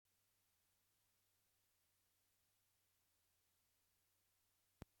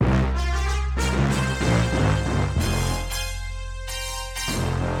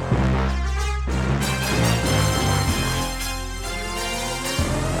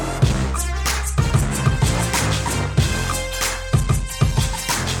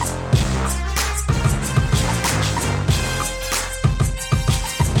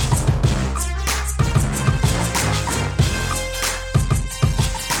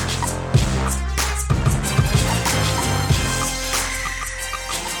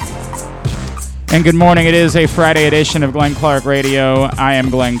And good morning. It is a Friday edition of Glenn Clark Radio. I am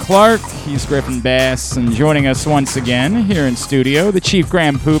Glenn Clark. He's Griffin Bass. And joining us once again here in studio, the Chief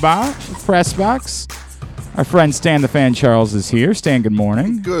Grand Poobah, the Press Box. Our friend Stan the Fan Charles is here. Stan, good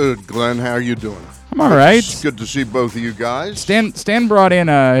morning. Good, Glenn. How are you doing? I'm all right. It's good to see both of you guys. Stan brought in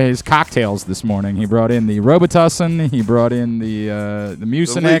his cocktails this morning. He brought in the Robitussin. He brought in the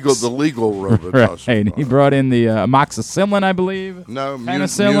Mucinex. The legal Robitussin. Right. He brought in the amoxicillin, I believe. No,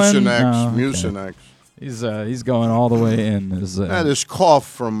 Penicillin. Mucinex. He's going all the way in. This cough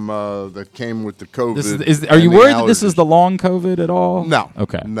from that came with the COVID. Are you worried that this is the long COVID at all? No.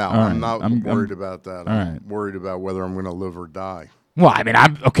 Okay. No, all I'm right. not worried about that. I'm right. worried about whether I'm going to live or die. Well, I mean,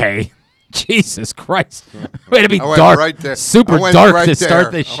 I'm okay. Jesus Christ. Way to be I dark. Right there. Super I dark right to there.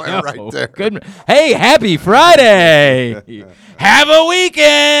 start the I show. went right there. Good. Hey, happy Friday. Have a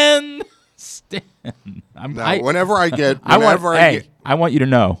weekend. Whenever I get. I want you to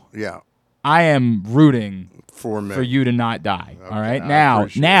know. Yeah. I am rooting for you to not die. Okay, all right.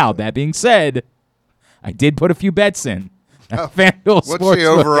 Now, that being said, I did put a few bets in. What's the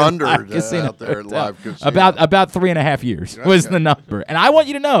over/under out there at Live Casino? About 3.5 years was the number, and I want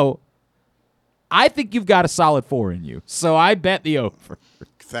you to know, I think you've got a solid 4 in you, so I bet the over.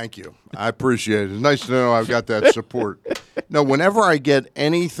 Thank you. I appreciate it. It's nice to know I've got that support. No, whenever I get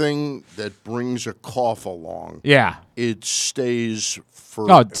anything that brings a cough along, it stays for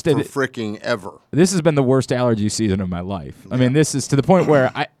freaking ever. This has been the worst allergy season of my life. I mean, this is to the point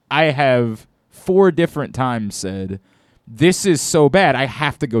where I have 4 different times said, this is so bad, I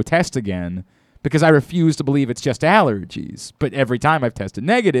have to go test again because I refuse to believe it's just allergies. But every time I've tested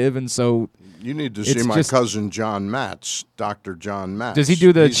negative, and so you need to see my cousin John Matz, Dr. John Matz. Does he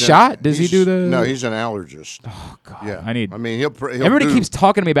do the shot? No, he's an allergist. Oh God! Yeah. He'll everybody keeps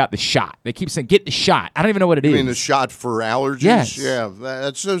talking to me about the shot. They keep saying, "Get the shot." I don't even know what it is. You mean the shot for allergies? Yes. Yeah.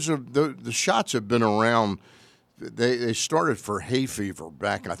 The shots have been around. They started for hay fever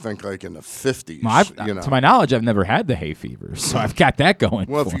back, I think, like in the 50s. To my knowledge, I've never had the hay fever, so I've got that going.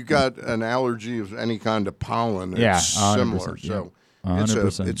 Well, if you got an allergy of any kind of pollen, it's similar. So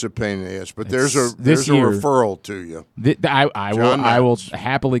it's a pain in the ass. But there's a referral to you. I will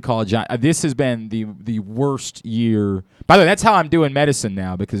happily call John. This has been the worst year. By the way, that's how I'm doing medicine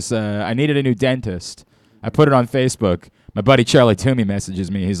now because I needed a new dentist. I put it on Facebook. My buddy Charlie Toomey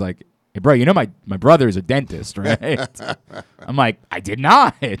messages me. He's like, "Hey, bro, you know my brother is a dentist, right?" I'm like, "I did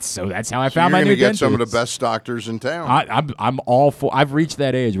not." So that's how I found my new dentist. You're going to get some of the best doctors in town. I'm all for. I've reached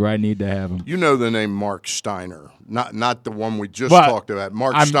that age where I need to have them. You know the name Mark Steiner, not the one we just talked about.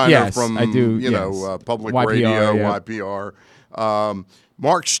 Mark Steiner from Public YPR, Radio, YPR.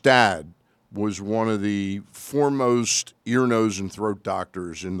 Mark Stad was one of the foremost ear, nose, and throat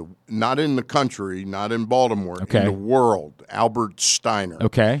doctors not in the country, not in Baltimore, in the world. Albert Steiner.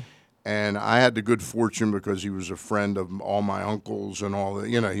 Okay. And I had the good fortune because he was a friend of all my uncles and all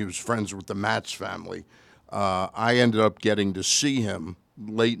he was friends with the Matz family. I ended up getting to see him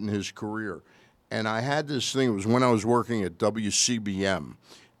late in his career. And I had this thing, it was when I was working at WCBM.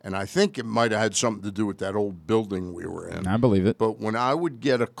 And I think it might have had something to do with that old building we were in. I believe it. But when I would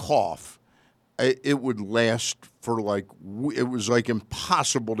get a cough, it would last for it was like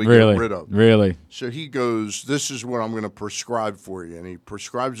impossible to get rid of. Really? So he goes, "This is what I'm going to prescribe for you." And he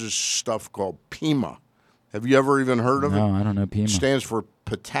prescribes this stuff called Pima. Have you ever even heard of it? No, I don't know Pima. It stands for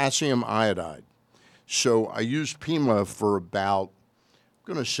potassium iodide. So I used Pima for about,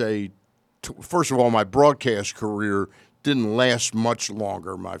 I'm going to say, first of all, my broadcast career didn't last much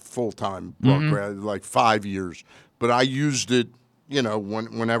longer, my full-time broadcast, like 5 years. But I used it,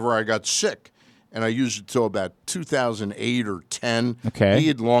 whenever I got sick. And I used it till about 2008 or 10. Okay. He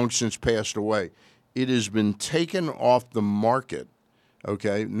had long since passed away. It has been taken off the market,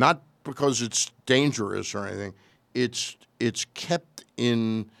 okay? Not because it's dangerous or anything. It's kept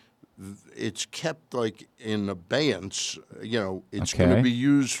like in abeyance. It's going to be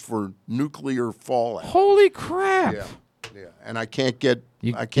used for nuclear fallout. Holy crap! Yeah. And I can't get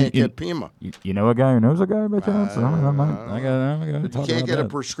Pima. You know a guy who knows a guy by chance? You can't get a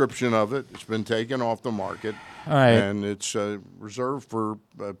prescription of it. It's been taken off the market. All right. And it's reserved for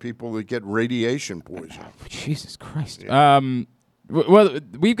people that get radiation poisoning. Jesus Christ. Yeah. Well,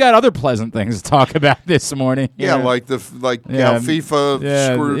 we've got other pleasant things to talk about this morning. Yeah, like how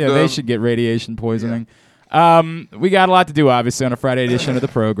FIFA screwed. Yeah, they should get radiation poisoning. We got a lot to do, obviously, on a Friday edition of the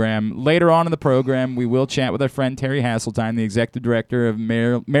program. Later on in the program, we will chat with our friend Terry Hasseltine, the executive director of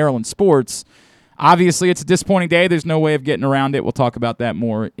Maryland Sports. Obviously, it's a disappointing day. There's no way of getting around it. We'll talk about that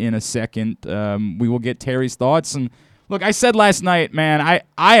more in a second. We will get Terry's thoughts. And Look, I said last night, man,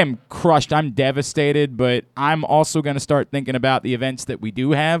 I am crushed. I'm devastated, but I'm also going to start thinking about the events that we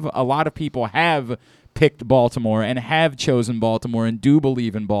do have. A lot of people have picked Baltimore and have chosen Baltimore and do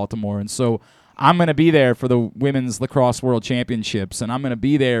believe in Baltimore. And so I'm going to be there for the Women's Lacrosse World Championships, and I'm going to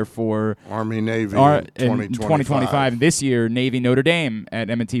be there for Army-Navy in 2025. This year, Navy-Notre Dame at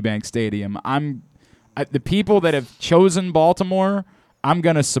M&T Bank Stadium. The people that have chosen Baltimore, I'm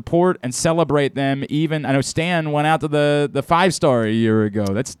going to support and celebrate them. Even I know Stan went out to the 5-star a year ago.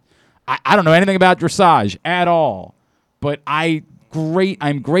 I don't know anything about dressage at all, but I'm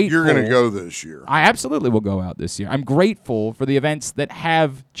grateful. You're going to go this year. I absolutely will go out this year. I'm grateful for the events that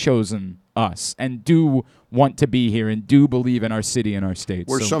have chosen us and do want to be here and do believe in our city and our state.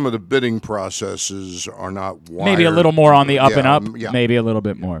 Where some of the bidding processes are not wired. Maybe a little more on the up and up, maybe a little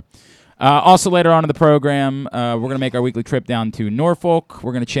bit more. Also later on in the program, we're going to make our weekly trip down to Norfolk.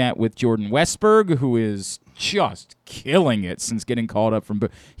 We're going to chat with Jordan Westberg, who is just killing it since getting called up from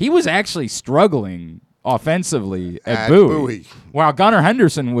Bowie. He was actually struggling offensively at Bowie. While Gunnar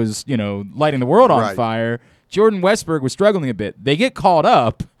Henderson was, lighting the world on fire, Jordan Westberg was struggling a bit. They get called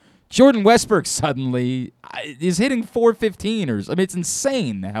up. Jordan Westberg suddenly is hitting 415ers. It's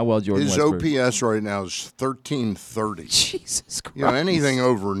insane how well Jordan Westberg. His OPS right now is 1330. Jesus Christ. Anything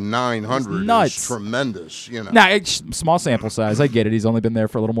over 900 is tremendous. Now, it's small sample size. I get it. He's only been there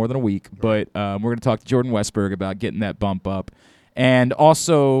for a little more than a week. But we're going to talk to Jordan Westberg about getting that bump up. And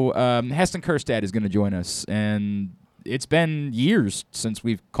also, Heston Kjerstad is going to join us. And it's been years since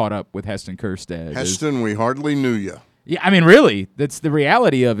we've caught up with Heston Kjerstad. Heston, we hardly knew you. Yeah, really, that's the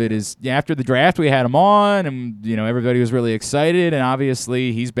reality of it. Is after the draft we had him on, and everybody was really excited, and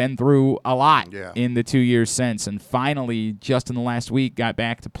obviously he's been through a lot in the 2 years since, and finally, just in the last week, got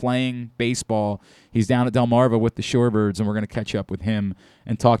back to playing baseball. He's down at Delmarva with the Shorebirds, and we're going to catch up with him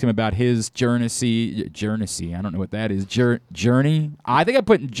and talk to him about his journey. I don't know what that is. Journey. I think I'm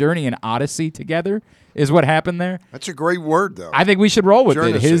putting journey and odyssey together. Is what happened there. That's a great word, though. I think we should roll with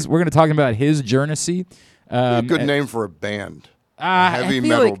it. We're going to talk about his journey. A good name for a band. A heavy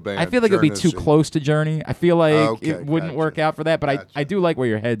metal band. I feel like it would be too close to Journey. I feel like it wouldn't work out for that, but I do like where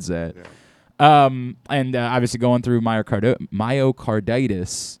your head's at. Yeah. And obviously going through myocarditis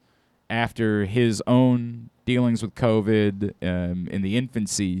after his own dealings with COVID in the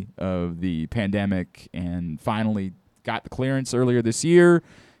infancy of the pandemic, and finally got the clearance earlier this year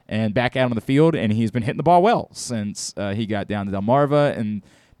and back out on the field, and he's been hitting the ball well since he got down to Delmarva, and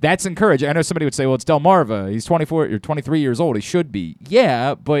that's encouraging. I know somebody would say, well, it's Delmarva. He's 24 or 23 years old. He should be.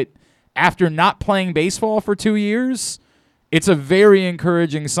 Yeah, but after not playing baseball for 2 years, it's a very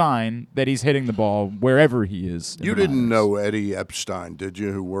encouraging sign that he's hitting the ball wherever he is. You didn't know Eddie Epstein, did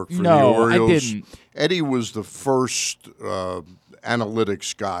you, who worked for the No, Orioles? I didn't. Eddie was the first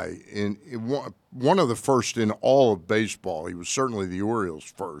analytics guy, one of the first in all of baseball. He was certainly the Orioles'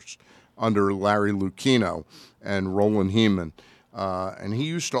 first under Larry Lucchino and Roland Heeman. And he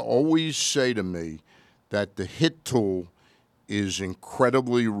used to always say to me that the hit tool is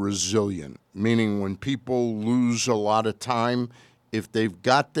incredibly resilient, meaning when people lose a lot of time, if they've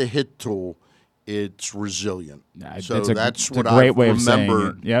got the hit tool, it's resilient. So that's what I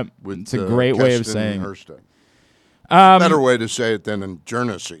remember. Yep, it's a great way of saying it. Better way to say it than in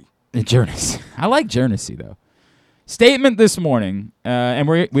Journey. I like Journey, though. Statement this morning, and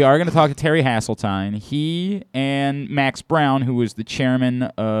we are going to talk to Terry Hasseltine. He and Max Brown, who was the chairman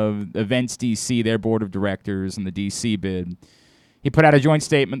of Events DC, their board of directors, and the DC bid, he put out a joint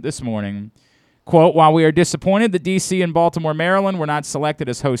statement this morning. Quote, while we are disappointed that DC and Baltimore, Maryland were not selected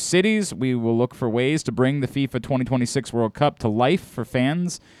as host cities, we will look for ways to bring the FIFA 2026 World Cup to life for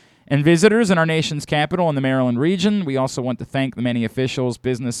fans and visitors in our nation's capital and the Maryland region. We also want to thank the many officials,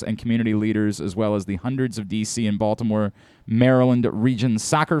 business, and community leaders, as well as the hundreds of D.C. and Baltimore, Maryland region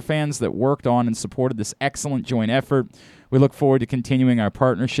soccer fans that worked on and supported this excellent joint effort. We look forward to continuing our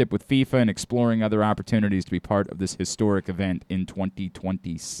partnership with FIFA and exploring other opportunities to be part of this historic event in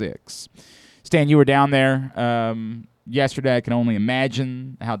 2026. Stan, you were down there yesterday. I can only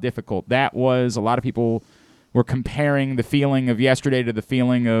imagine how difficult that was. A lot of people were comparing the feeling of yesterday to the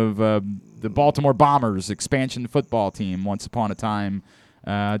feeling of the Baltimore Bombers expansion football team once upon a time.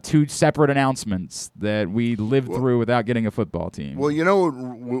 Two separate announcements that we lived through without getting a football team. Well,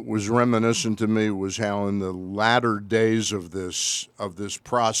 what was reminiscent to me was how in the latter days of this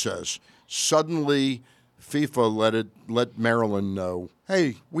process, suddenly FIFA let Maryland know,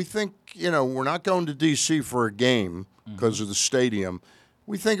 hey, we think, we're not going to D.C. for a game because of the stadium.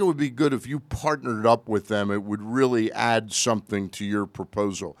 We think it would be good if you partnered up with them. It would really add something to your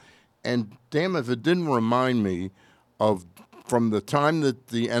proposal. And damn if it didn't remind me of from the time that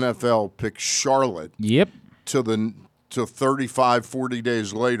the NFL picked Charlotte to till 35, 40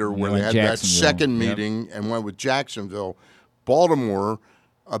 days later where they had that second meeting and went with Jacksonville. Baltimore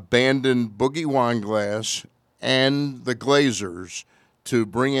abandoned Boogie Wineglass and the Glazers to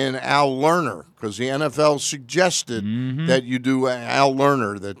bring in Al Lerner because the NFL suggested that you do Al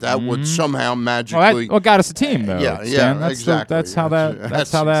Lerner, that would somehow magically. Well, got us a team, though. Yeah, exactly. That's how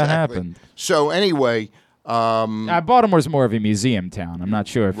that happened. So anyway. Baltimore's more of a museum town. I'm not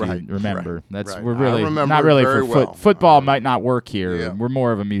sure if you remember. We're really not really for football. Might not work here. Yeah. We're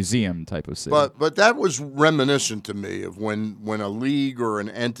more of a museum type of city. But that was reminiscent to me of when a league or an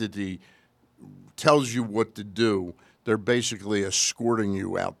entity tells you what to do, they're basically escorting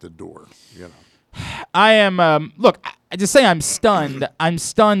you out the door. I am. Look, I just say I'm stunned. I'm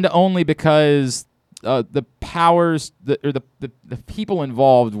stunned only because the powers, the people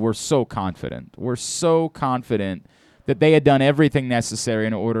involved were so confident. We're so confident that they had done everything necessary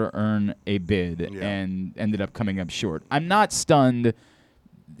in order to earn a bid and ended up coming up short. I'm not stunned.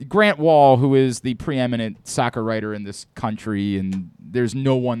 Grant Wall, who is the preeminent soccer writer in this country, and there's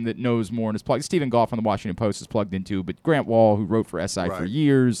no one that knows more and is plugged. Stephen Goff on the Washington Post is plugged in too, but Grant Wall, who wrote for SI for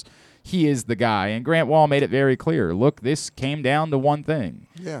years, he is the guy. And Grant Wall made it very clear. Look, this came down to one thing.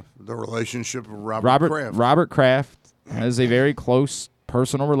 Yeah, the relationship of Robert Kraft. Robert Kraft has a very close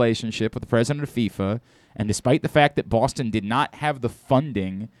personal relationship with the president of FIFA, and despite the fact that Boston did not have the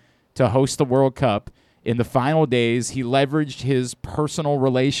funding to host the World Cup, in the final days, he leveraged his personal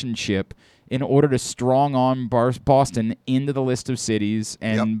relationship in order to strong-arm Boston into the list of cities,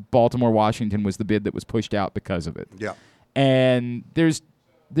 and Baltimore, Washington was the bid that was pushed out because of it. Yeah. And there's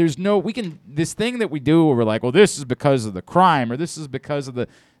no, this thing that we do where we're like, well, this is because of the crime, or this is because of the,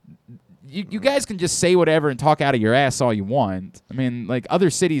 you guys can just say whatever and talk out of your ass all you want. I mean, like, other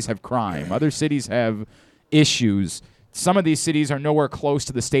cities have crime. Other cities have issues. Some of these cities are nowhere close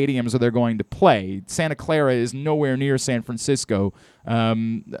to the stadiums where they're going to play. Santa Clara is nowhere near San Francisco.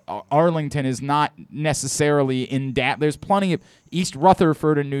 Arlington is not necessarily in there's plenty of East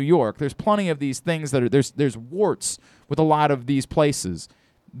Rutherford in New York. There's plenty of these things that are there's warts with a lot of these places.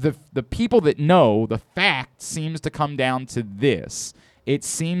 The people that know, the fact seems to come down to this. It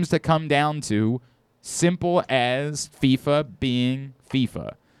seems to come down to simple as FIFA being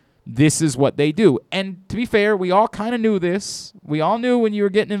FIFA. This is what they do. And to be fair, we all kind of knew this. We all knew when you were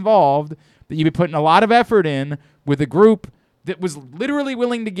getting involved that you'd be putting a lot of effort in with a group that was literally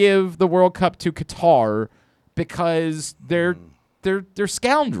willing to give the World Cup to Qatar because they're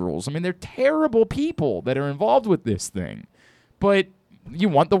scoundrels. I mean, they're terrible people that are involved with this thing. But you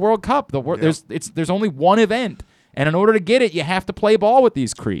want the World Cup. There's only one event. And in order to get it, you have to play ball with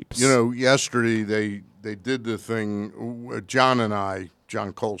these creeps. Yesterday they did the thing,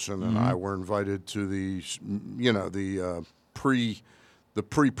 John Colson and I were invited to the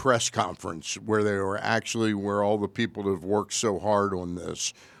pre-press conference where all the people that have worked so hard on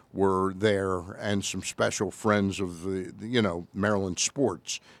this were there, and some special friends of the Maryland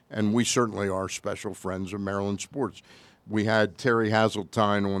sports, and we certainly are special friends of Maryland sports. We had Terry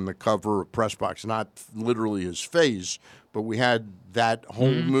Hazeltine on the cover of Press Box, not literally his face, but we had that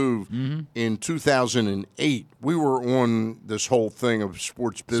whole move in 2008. We were on this whole thing of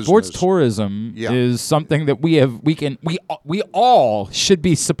sports business. Sports tourism is something that we all should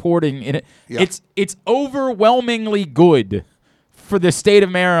be supporting. In it. Yeah. It's overwhelmingly good for the state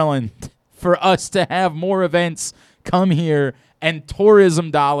of Maryland for us to have more events come here and tourism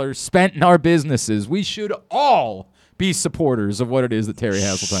dollars spent in our businesses. We should all be supporters of what it is that Terry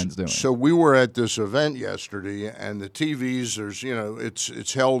Hazeltine's doing. So we were at this event yesterday, and the TVs,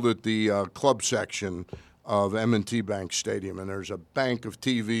 it's held at the club section of M&T Bank Stadium, and there's a bank of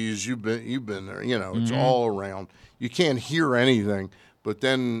TVs. You've been there, it's all around. You can't hear anything, but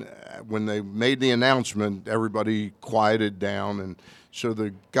then when they made the announcement, everybody quieted down, and so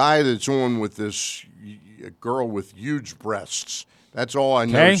the guy that's on with this girl with huge breasts, that's all I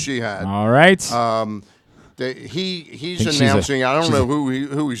know she had. All right. He's announcing. I don't know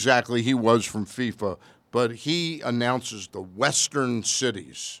who exactly he was from FIFA, but he announces the Western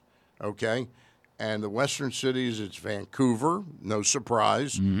cities. Okay, and the Western cities, it's Vancouver, no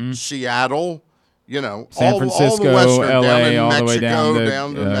surprise. Seattle, San Francisco, all the Western, LA, all Mexico, the way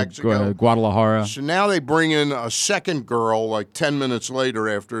down to Mexico, Guadalajara. So now they bring in a second girl like 10 minutes later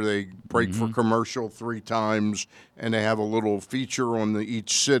after they break for commercial 3 times, and they have a little feature on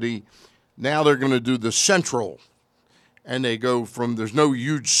each city. Now they're going to do the Central, and they go from, there's no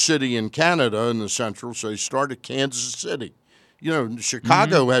huge city in Canada in the Central, so they start at Kansas City.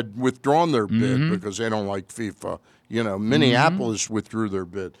 Chicago had withdrawn their bid because they don't like FIFA. Minneapolis withdrew their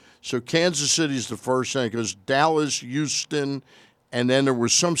bid. So Kansas City's the first thing. It goes Dallas, Houston, and then there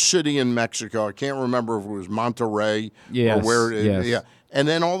was some city in Mexico. I can't remember if it was Monterrey yes, or where. Yeah, and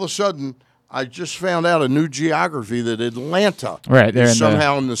then all of a sudden, I just found out a new geography that Atlanta is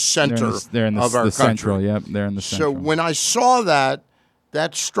somehow in the center of our country. Central. Yep, they're in the central. So when I saw that,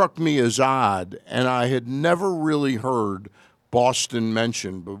 that struck me as odd, and I had never really heard Boston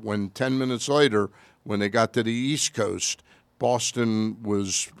mentioned. But when 10 minutes later, when they got to the East Coast, Boston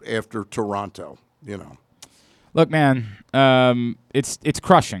was after Toronto. Look, man, it's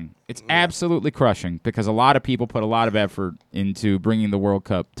crushing. It's absolutely crushing because a lot of people put a lot of effort into bringing the World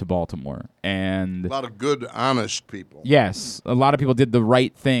Cup to Baltimore. And a lot of good, honest people. Yes, a lot of people did the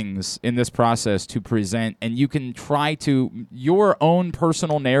right things in this process to present. And you can try to, your own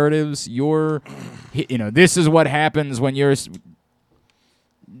personal narratives, this is what happens when you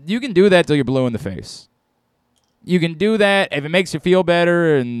can do that till you're blue in the face. You can do that if it makes you feel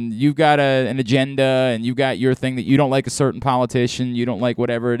better and you've got an agenda and you've got your thing that you don't like a certain politician, you don't like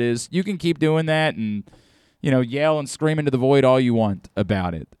whatever it is. You can keep doing that and, yell and scream into the void all you want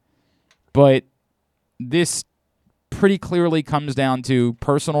about it. But this pretty clearly comes down to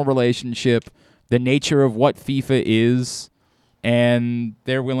personal relationship, the nature of what FIFA is, and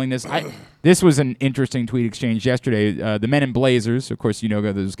their willingness. This was an interesting tweet exchange yesterday. The men in Blazers, of course,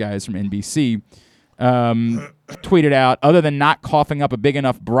 those guys from NBC, tweeted out, other than not coughing up a big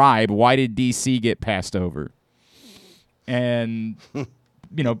enough bribe, why did DC get passed over? And,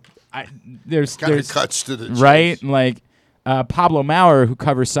 there's cuts to the chase. Right? Like, Pablo Maurer, who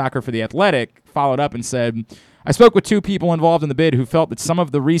covers soccer for The Athletic, followed up and said, I spoke with two people involved in the bid who felt that some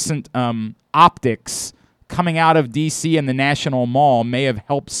of the recent optics coming out of DC and the National Mall may have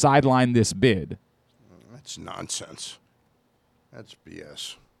helped sideline this bid. That's nonsense. That's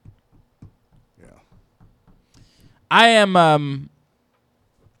BS. I am.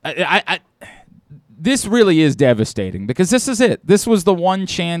 This really is devastating because this is it. This was the one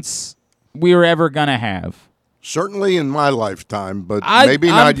chance we were ever gonna have. Certainly in my lifetime, but maybe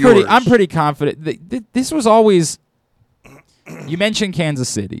not yours. I'm pretty confident. This was always. You mentioned Kansas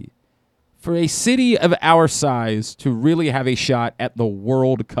City. For a city of our size to really have a shot at the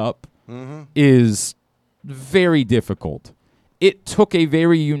World Cup is very difficult. It took a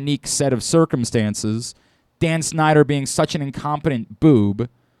very unique set of circumstances. Dan Snyder being such an incompetent boob,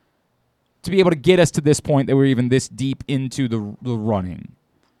 to be able to get us to this point that we're even this deep into the running.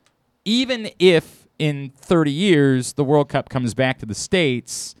 Even if in 30 years the World Cup comes back to the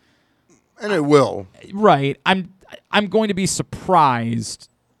States, and it will, right? I'm going to be surprised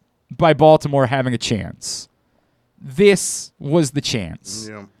by Baltimore having a chance. This was the chance,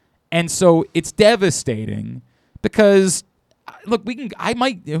 and so it's devastating because. Look,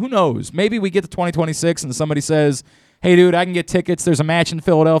 who knows? Maybe we get to 2026 and somebody says, hey, dude, I can get tickets. There's a match in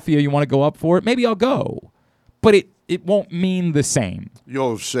Philadelphia. You want to go up for it? Maybe I'll go. But it won't mean the same.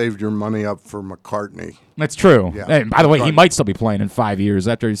 You'll have saved your money up for McCartney. That's true. Yeah. And by the way, he might still be playing in 5 years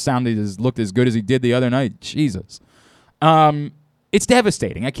after he looked as good as he did the other night. Jesus. It's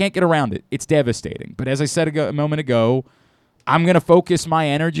devastating. I can't get around it. It's devastating. But as I said a moment ago, I'm going to focus my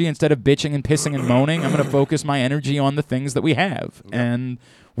energy instead of bitching and pissing and moaning. I'm going to focus my energy on the things that we have. And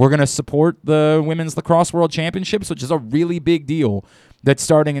we're going to support the Women's Lacrosse World Championships, which is a really big deal that's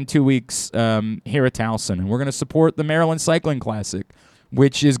starting in 2 weeks here at Towson. And we're going to support the Maryland Cycling Classic,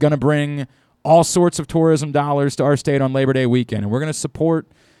 which is going to bring all sorts of tourism dollars to our state on Labor Day weekend. And we're going to support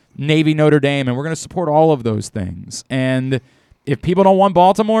Navy Notre Dame, and we're going to support all of those things. And if people don't want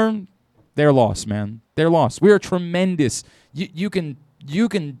Baltimore, they're lost, man. They're lost. We are tremendous. You can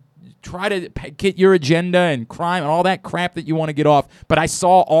try to get your agenda and crime and all that crap that you want to get off, but I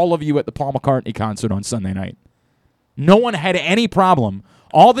saw all of you at the Paul McCartney concert on Sunday night. No one had any problem.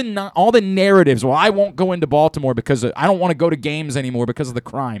 All the narratives, well, I won't go into Baltimore because I don't want to go to games anymore because of the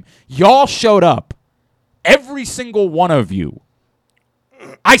crime. Y'all showed up. Every single one of you.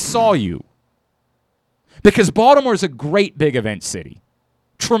 I saw you. Because Baltimore is a great big event city.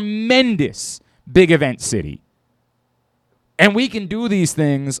 Tremendous big event city. And we can do these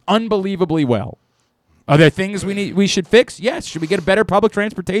things unbelievably well. Are there things we should fix? Yes. Should we get a better public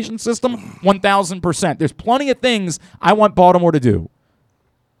transportation system? 1,000%. There's plenty of things I want Baltimore to do.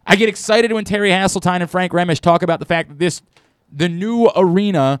 I get excited when Terry Hasseltine and Frank Remish talk about the fact that the new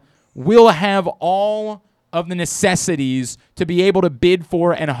arena will have all of the necessities to be able to bid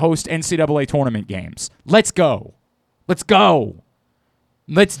for and host NCAA tournament games. Let's go. Let's go.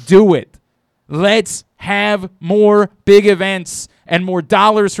 Let's do it. Let's have more big events and more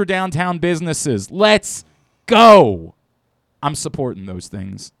dollars for downtown businesses. Let's go. I'm supporting those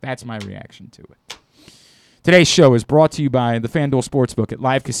things. That's my reaction to it. Today's show is brought to you by the FanDuel Sportsbook at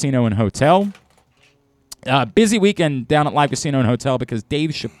Live Casino and Hotel. Busy weekend down at Live Casino and Hotel because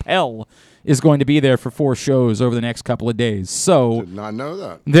Dave Chappelle is going to be there for 4 shows over the next couple of days. So did not know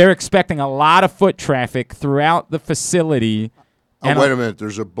that. They're expecting a lot of foot traffic throughout the facility. Oh, wait a minute.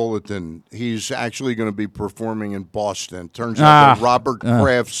 There's a bulletin. He's actually going to be performing in Boston. Turns out that Robert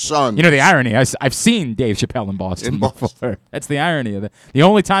Kraft's son. You know the irony? I've seen Dave Chappelle in Boston before. That's the irony of it. The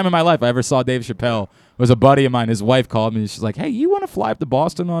only time in my life I ever saw Dave Chappelle was a buddy of mine. His wife called me. She's like, "Hey, you want to fly up to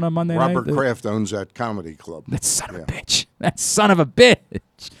Boston on a Monday night?" Robert Kraft owns that comedy club. That son of a bitch. That son of a bitch.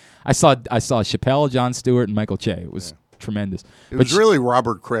 I saw Chappelle, Jon Stewart, and Michael Che. It was tremendous. It was really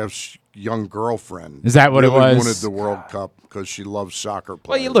Robert Kraft's young girlfriend. Is that what it was? Wanted the World Cup because she loves soccer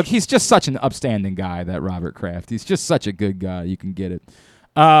players. Well, look, he's just such an upstanding guy, that Robert Kraft. He's just such a good guy. You can get it.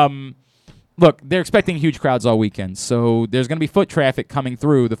 Look, they're expecting huge crowds all weekend, so there's going to be foot traffic coming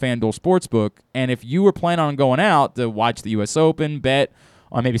through the FanDuel Sportsbook. And if you were planning on going out to watch the U.S. Open, bet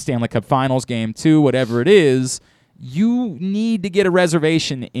on maybe Stanley Cup Finals Game 2, whatever it is, you need to get a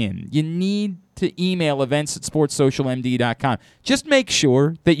reservation in. You need to email events@sportssocialmd.com. Just make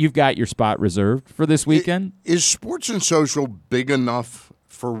sure that you've got your spot reserved for this weekend. Is Sports and Social big enough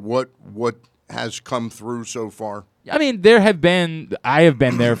for what has come through so far? I mean, I have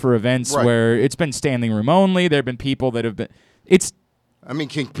been there for events where it's been standing room only. There have been people that have been.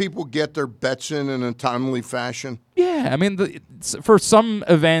 Can people get their bets in a timely fashion? Yeah, I mean, for some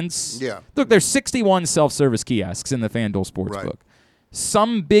events, look, there's 61 self-service kiosks in the FanDuel Sportsbook. Right.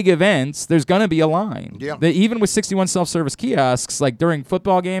 Some big events, there's going to be a line. Yeah. Even with 61 self-service kiosks, like during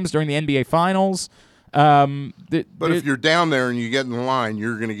football games, during the NBA Finals. But if you're down there and you get in the line,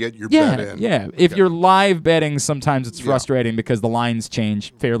 you're going to get your bet in. Yeah, if you're live betting, sometimes it's frustrating because the lines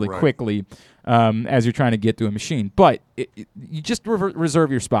change fairly quickly as you're trying to get to a machine. But you just reserve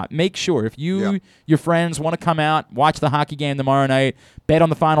your spot. Make sure if your friends want to come out, watch the hockey game tomorrow night, bet on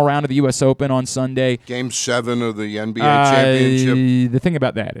the final round of the U.S. Open on Sunday. Game 7 of the NBA championship. The thing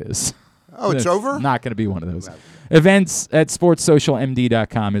about that is... Oh, it's over? Not going to be one of those. Events at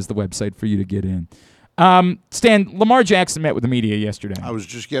sportssocialmd.com is the website for you to get in. Stan, Lamar Jackson met with the media yesterday. I was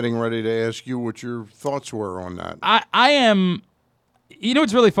just getting ready to ask you what your thoughts were on that. I am... You know,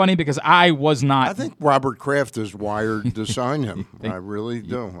 it's really funny because I was not... I think Robert Kraft is wired to sign him. I really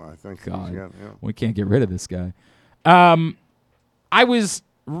do. I think we can't get rid of this guy. I was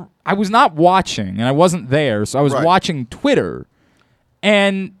not watching, and I wasn't there, so I was watching Twitter,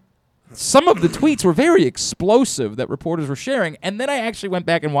 and some of the tweets were very explosive that reporters were sharing, and then I actually went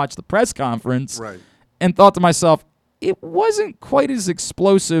back and watched the press conference and thought to myself, it wasn't quite as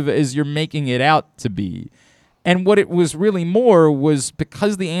explosive as you're making it out to be. And what it was really more was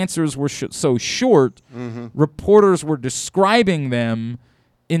because the answers were so short, reporters were describing them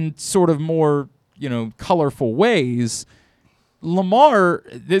in sort of more, colorful ways. Lamar,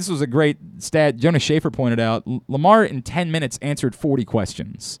 this was a great stat Jonas Schaefer pointed out, Lamar in 10 minutes answered 40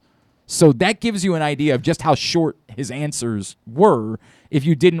 questions. So that gives you an idea of just how short his answers were if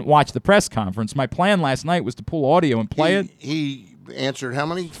you didn't watch the press conference. My plan last night was to pull audio and play it. He answered how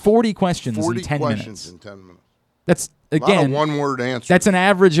many? 40 questions in 10 minutes. 40 questions in 10 minutes. That's, again, a lot of one-word answers. That's an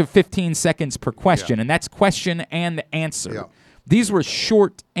average of 15 seconds per question, and that's question and answer. Yeah. These were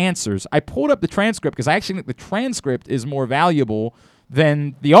short answers. I pulled up the transcript because I actually think the transcript is more valuable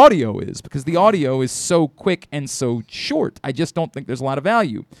than the audio is because the audio is so quick and so short. I just don't think there's a lot of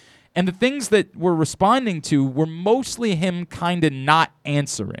value. And the things that we're responding to were mostly him kind of not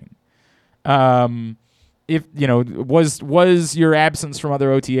answering. Was your absence from other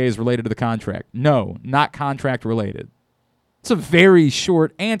OTAs related to the contract? No, not contract related. It's a very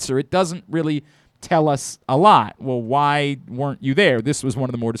short answer. It doesn't really tell us a lot. Well, why weren't you there? This was one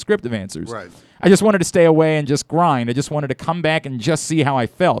of the more descriptive answers. Right. I just wanted to stay away and just grind. I just wanted to come back and just see how I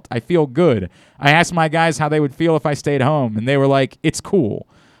felt. I feel good. I asked my guys how they would feel if I stayed home, and they were like, it's cool.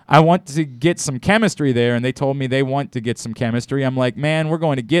 I want to get some chemistry there, and they told me they want to get some chemistry. I'm like, man, we're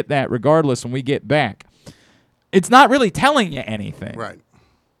going to get that regardless when we get back. It's not really telling you anything. Right.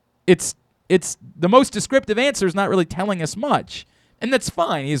 It's the most descriptive answer is not really telling us much, and that's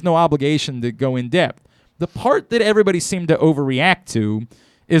fine. He has no obligation to go in depth. The part that everybody seemed to overreact to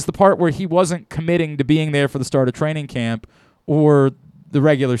is the part where he wasn't committing to being there for the start of training camp or the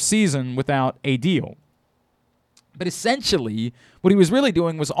regular season without a deal. But essentially, what he was really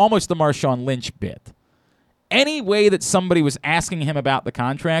doing was almost the Marshawn Lynch bit. Any way that somebody was asking him about the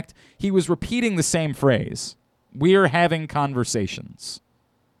contract, he was repeating the same phrase. We're having conversations.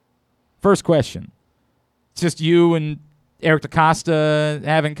 First question. It's just you and Eric DaCosta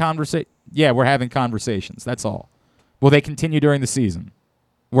having conversations? Yeah, we're having conversations. That's all. Will they continue during the season?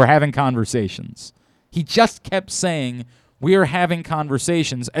 We're having conversations. He just kept saying, We are having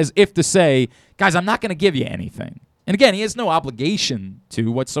conversations, as if to say, guys, I'm not going to give you anything. And again, he has no obligation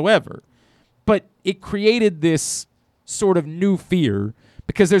to whatsoever. But it created this sort of new fear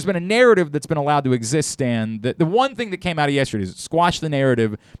because there's been a narrative that's been allowed to exist, Stan. That the one thing that came out of yesterday is squash the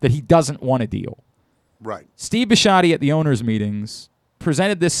narrative that he doesn't want a deal. Right. Steve Bisciotti at the owners' meetings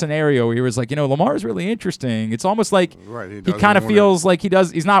presented this scenario where he was like, Lamar's really interesting. It's almost like he kind of feels like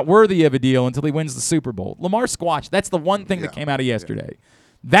he's not worthy of a deal until he wins the Super Bowl. Lamar squashed. That's the one thing that came out of yesterday.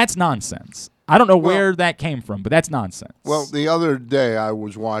 That's nonsense. I don't know where that came from, but that's nonsense. Well, the other day I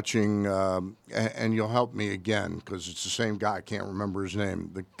was watching, and you'll help me again because it's the same guy. I can't remember his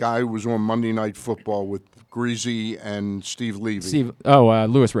name. The guy who was on Monday Night Football with Greasy and Steve Levy.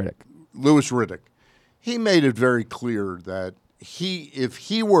 Louis Riddick. Louis Riddick. He made it very clear that if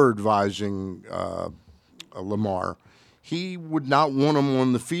he were advising Lamar, he would not want him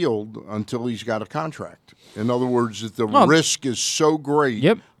on the field until he's got a contract. In other words, that the risk is so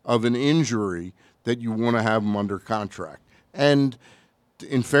great of an injury that you want to have him under contract. And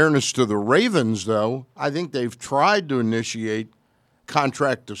in fairness to the Ravens, though, I think they've tried to initiate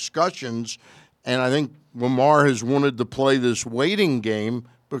contract discussions, and I think Lamar has wanted to play this waiting game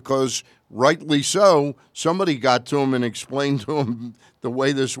because, rightly so, somebody got to him and explained to him the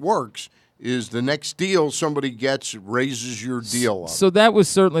way this works is the next deal somebody gets raises your deal up. So that was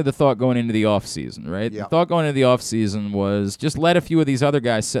certainly the thought going into the offseason, right? Yeah. The thought going into the offseason was just let a few of these other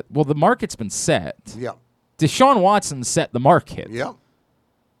guys set. Well, the market's been set. Yeah. Deshaun Watson set the market. Yeah.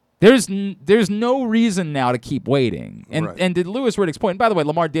 There's no reason now to keep waiting. And did Louis Riddick's point, and by the way,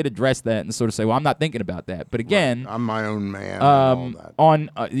 Lamar did address that and sort of say, well, I'm not thinking about that. But again, I'm my own man. And all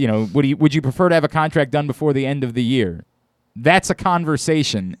that. Would you prefer to have a contract done before the end of the year? That's a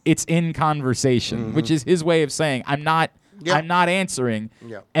conversation. It's in conversation, which is his way of saying, I'm not answering.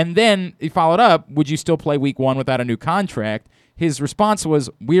 Yep. And then he followed up, would you still play week 1 without a new contract? His response was,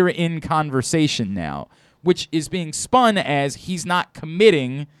 we're in conversation now, which is being spun as he's not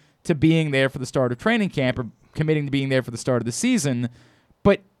committing to being there for the start of training camp or committing to being there for the start of the season.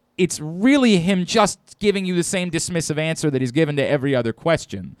 But it's really him just giving you the same dismissive answer that he's given to every other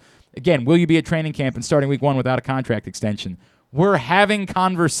question. Again, will you be at training camp and starting week 1 without a contract extension? We're having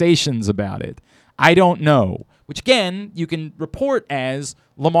conversations about it. I don't know. Which, again, you can report as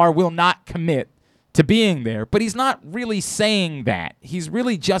Lamar will not commit to being there. But he's not really saying that. He's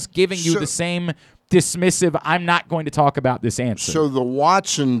really just giving you the same dismissive, I'm not going to talk about this answer. So the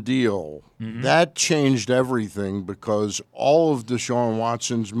Watson deal, that changed everything because all of Deshaun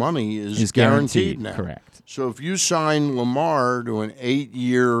Watson's money is guaranteed now. Correct. So if you sign Lamar to an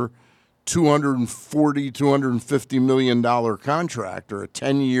 8-year, $250 million contract or a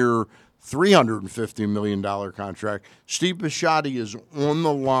 10-year, $350 million contract, Steve Bisciotti is on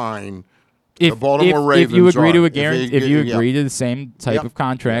the line. The Baltimore Ravens. If you agree to to the same type of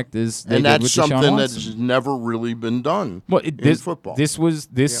contract as they did with Deshaun Watson. And that's something that's never really been done in football.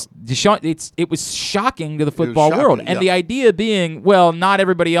 Deshaun. It was shocking to the football world, and the idea being, well, not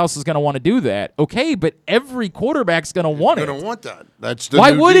everybody else is going to want to do that. Okay, but every quarterback's going to want it. Going to want that. That's the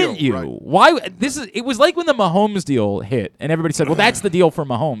Why new wouldn't deal, you? right? Why? It was like when the Mahomes deal hit, and everybody said, well, that's the deal for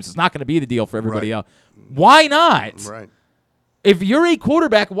Mahomes. It's not going to be the deal for everybody else. Why not? Right. If you're a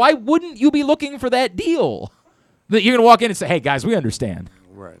quarterback, why wouldn't you be looking for that deal? That you're going to walk in and say, hey, guys, we understand.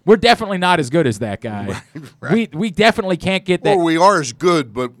 Right. We're definitely not as good as that guy. Right. We definitely can't get that. Well, we are as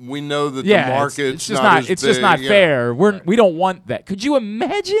good, but we know that the market's not as big. It's just not fair. We don't want that. Could you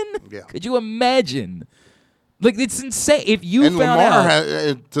imagine? Yeah. Could you imagine? Like, it's insane. If you and found Lamar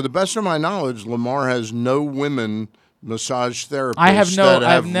out. To the best of my knowledge, Lamar has no women massage therapists.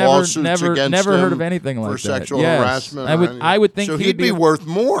 I've never heard of anything like that. For sexual harassment. I would think so he'd be worth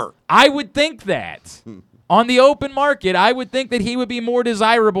more. I would think that. On the open market, I would think that he would be more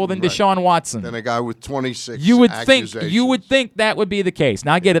desirable than Deshaun Watson. Than a guy with 26 You would accusations. think that would be the case.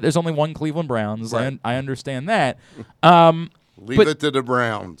 Now I get it. There's only one Cleveland Browns. Right. I understand that. Leave it to the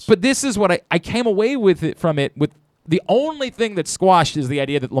Browns. But this is what I came away with it from it. With the only thing that squashed is the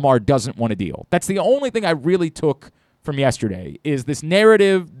idea that Lamar doesn't want a deal. That's the only thing I really took from yesterday is this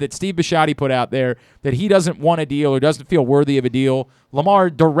narrative that Steve Bisciotti put out there that he doesn't want a deal or doesn't feel worthy of a deal.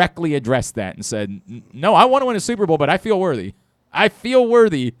 Lamar directly addressed that and said, no, I want to win a Super Bowl, but I feel worthy. I feel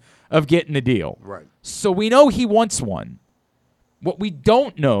worthy of getting a deal. Right. So we know he wants one. What we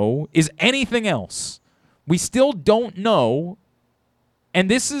don't know is anything else. We still don't know, and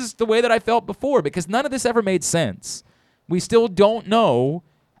this is the way that I felt before because none of this ever made sense. We still don't know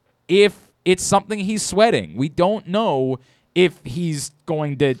if it's something he's sweating. We don't know if he's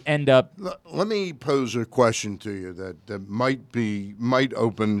going to end up. Let me pose a question to you that might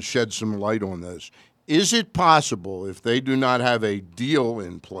shed some light on this. Is it possible, if they do not have a deal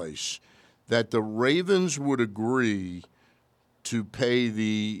in place, that the Ravens would agree to pay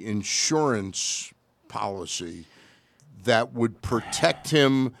the insurance policy that would protect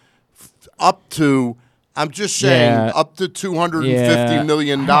him up to, I'm just saying, up to $250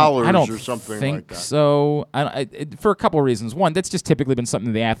 million or something like that? So. For a couple of reasons. One, that's just typically been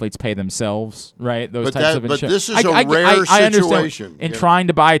something the athletes pay themselves, right? Those types of insurance. But this is a rare situation. In trying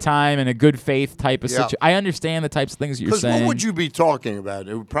to buy time in a good faith type of situation. I understand the types of things that you're saying. Because what would you be talking about?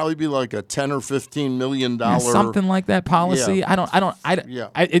 It would probably be like a $10 or $15 million something like that policy. Yeah.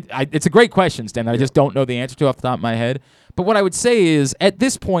 It's a great question, Stan, that I just don't know the answer to off the top of my head. But what I would say is, at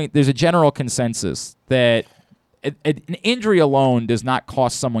this point, there's a general consensus that an injury alone does not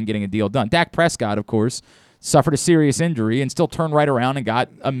cost someone getting a deal done. Dak Prescott, of course, suffered a serious injury and still turned right around and got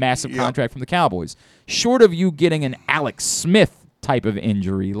a massive contract from the Cowboys. Short of you getting an Alex Smith type of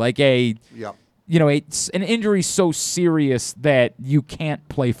injury, like an injury so serious that you can't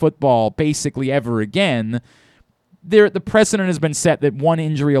play football basically ever again, the precedent has been set that one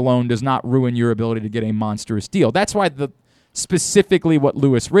injury alone does not ruin your ability to get a monstrous deal. That's why specifically what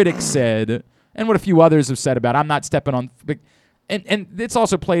Louis Riddick said, and what a few others have said about, I'm not stepping on, and this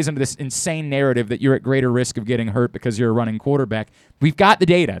also plays into this insane narrative that you're at greater risk of getting hurt because you're a running quarterback. We've got the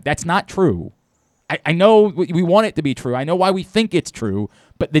data. That's not true. I know we want it to be true. I know why we think it's true,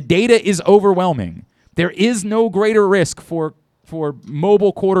 but the data is overwhelming. There is no greater risk for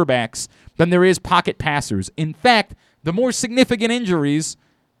mobile quarterbacks than there is pocket passers. In fact, the more significant injuries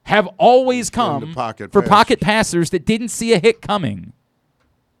have always come for pocket passers that didn't see a hit coming.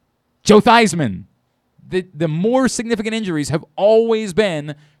 Joe Theismann, the more significant injuries have always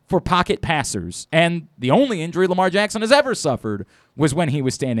been for pocket passers. And the only injury Lamar Jackson has ever suffered was when he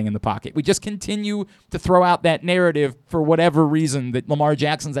was standing in the pocket. We just continue to throw out that narrative for whatever reason that Lamar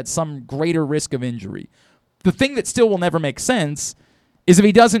Jackson's at some greater risk of injury. The thing that still will never make sense is if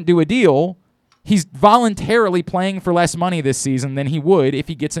he doesn't do a deal, he's voluntarily playing for less money this season than he would if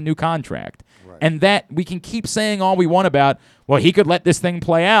he gets a new contract. Right. And that we can keep saying all we want about, well, he could let this thing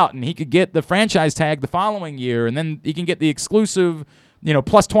play out and he could get the franchise tag the following year and then he can get the exclusive,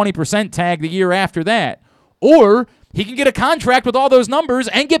 plus 20% tag the year after that. Or he can get a contract with all those numbers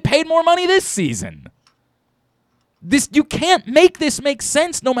and get paid more money this season. You can't make this make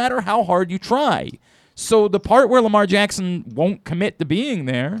sense no matter how hard you try. So the part where Lamar Jackson won't commit to being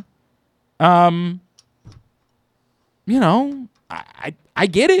there, I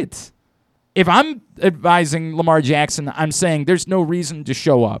get it. If I'm advising Lamar Jackson, I'm saying there's no reason to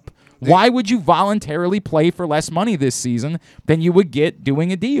show up. Why would you voluntarily play for less money this season than you would get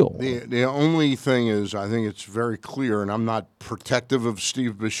doing a deal? The only thing is, I think it's very clear, and I'm not protective of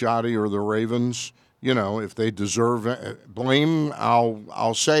Steve Bisciotti or the Ravens. If they deserve blame,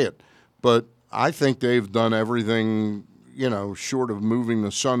 I'll say it. But I think they've done everything, short of moving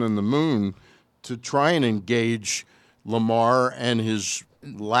the sun and the moon to try and engage Lamar and his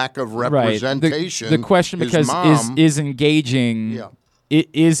lack of representation. Right. The question is engaging. Yeah.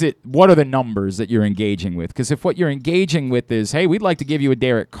 Is it? What are the numbers that you're engaging with? Because if what you're engaging with is, hey, we'd like to give you a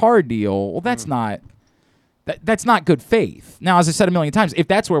Derek Carr deal, well, that's not. That's not good faith. Now, as I said a million times, if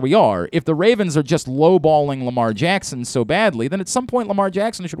that's where we are, if the Ravens are just lowballing Lamar Jackson so badly, then at some point Lamar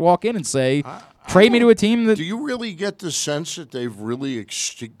Jackson should walk in and say, trade me to a team that... Do you really get the sense that they've really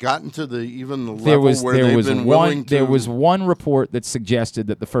gotten to the level where they've been willing to... There was one report that suggested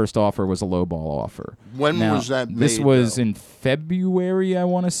that the first offer was a lowball offer. When was that made? This was in February, I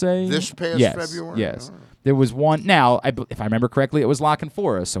want to say. This past February? Yes. Right. There was one. Now, if I remember correctly, it was La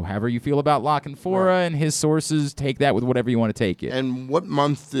Canfora. So however you feel about La Canfora and his sources, take that with whatever you want to take it. And what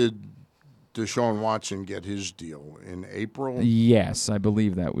month did Deshaun Watson get his deal? In April? Yes, I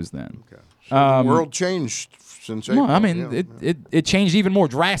believe that was then. Okay. So the world changed since April. Well, I mean, it changed even more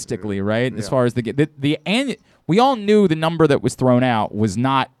drastically, right? Yeah. As far as we all knew the number that was thrown out was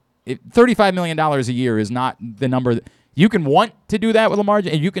not $35 million a year is not the number that. You can want to do that with Lamar,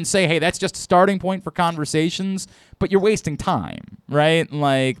 and you can say, hey, that's just a starting point for conversations, but you're wasting time, right?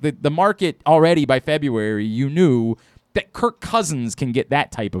 Like, the market already by February, you knew that Kirk Cousins can get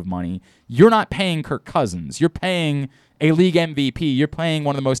that type of money. You're not paying Kirk Cousins. You're paying a league MVP. You're paying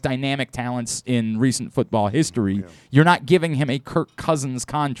one of the most dynamic talents in recent football history. Yeah. You're not giving him a Kirk Cousins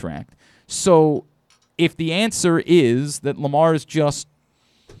contract. So if the answer is that Lamar's just,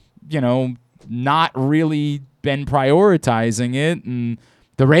 not really been prioritizing it, and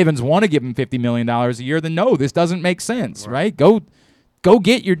the Ravens want to give him $50 million a year, then no, this doesn't make sense, right? Go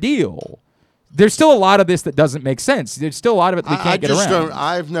get your deal. There's still a lot of this that doesn't make sense. There's still a lot of it that we can't get around.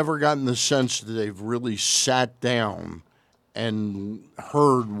 I've never gotten the sense that they've really sat down and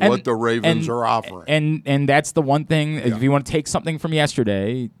heard what the Ravens are offering. And that's the one thing, if you want to take something from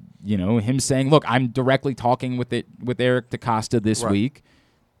yesterday, him saying, look, I'm directly talking with Eric DeCosta this week.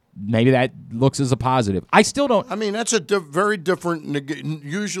 Maybe that looks as a positive. I still don't. I mean, that's a very different.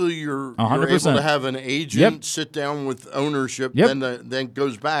 Usually, you're able to have an agent sit down with ownership, then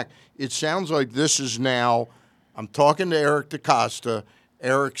goes back. It sounds like this is now. I'm talking to Eric DeCosta.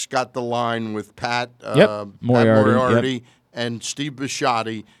 Eric's got the line with Pat Moriarty and Steve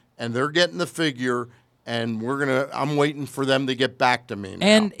Bisciotti, and they're getting the figure. And I'm waiting for them to get back to me now.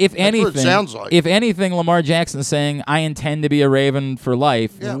 And if anything, what it sounds like. If anything, Lamar Jackson saying, I intend to be a Raven for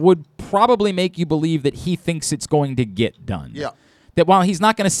life would probably make you believe that he thinks it's going to get done. Yeah. That while he's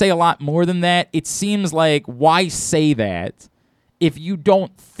not going to say a lot more than that, it seems like, why say that if you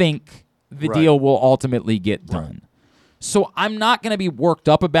don't think the deal will ultimately get done? So I'm not going to be worked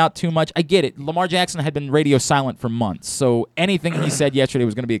up about too much. I get it. Lamar Jackson had been radio silent for months, so anything he said yesterday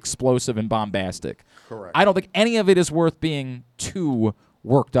was going to be explosive and bombastic. Correct. I don't think any of it is worth being too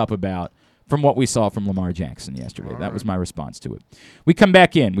worked up about from what we saw from Lamar Jackson yesterday. That was my response to it. We come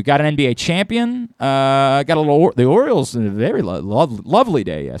back in. We got an NBA champion. Got a little. The Orioles had a very lovely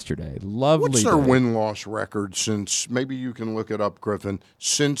day yesterday. What's their win-loss record since? Maybe you can look it up, Griffin.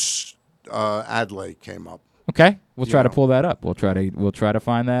 Since Adlai came up. Okay, we'll try to pull that up. We'll try to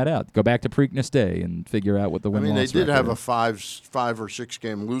find that out. Go back to Preakness Day and figure out what the win-loss record is. They did have a five or six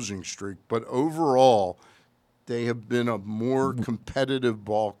game losing streak, but overall, they have been a more competitive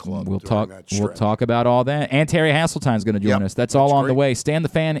ball club. We'll talk about all that. And Terry Hasseltine's going to join us. That's all on the way. Stan the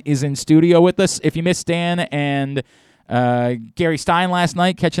Fan is in studio with us. If you missed Stan and Gary Stein last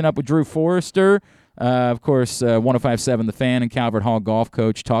night, catching up with Drew Forrester. Of course, 105.7 The Fan and Calvert Hall Golf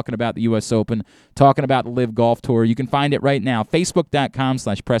Coach talking about the U.S. Open, talking about the LIV Golf Tour. You can find it right now,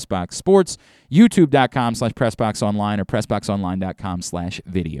 Facebook.com/PressBoxSports, YouTube.com/PressBoxOnline, or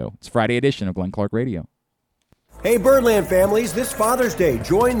PressBoxOnline.com/video. It's Friday edition of Glenn Clark Radio. Hey Birdland families, this Father's Day,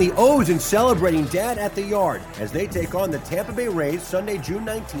 join the O's in celebrating Dad at the Yard as they take on the Tampa Bay Rays Sunday, June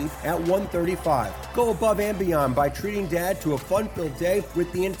 19th at 1:35. Go above and beyond by treating Dad to a fun-filled day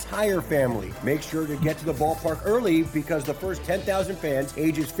with the entire family. Make sure to get to the ballpark early because the first 10,000 fans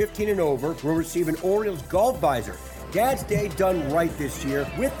ages 15 and over will receive an Orioles golf visor. Dad's Day done right this year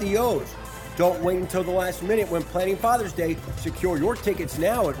with the O's. Don't wait until the last minute when planning Father's Day. Secure your tickets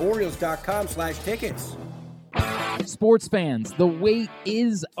now at Orioles.com/tickets. Sports fans, the wait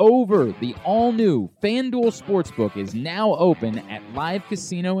is over. The all-new FanDuel Sportsbook is now open at Live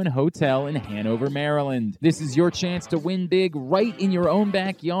Casino and Hotel in Hanover, Maryland. This is your chance to win big right in your own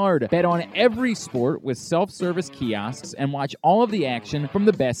backyard. Bet on every sport with self-service kiosks and watch all of the action from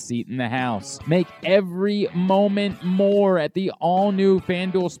the best seat in the house. Make every moment more at the all-new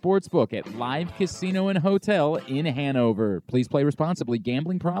FanDuel Sportsbook at Live Casino and Hotel in Hanover. Please play responsibly.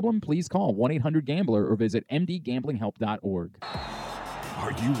 Gambling problem? Please call 1-800-GAMBLER or visit mdgamblinghelp.org.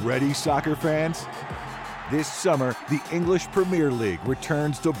 Are you ready, soccer fans? This summer, the English Premier League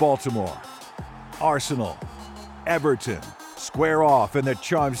returns to Baltimore. Arsenal, Everton, square off in the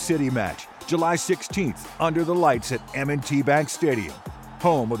Charm City match, July 16th, under the lights at M&T Bank Stadium,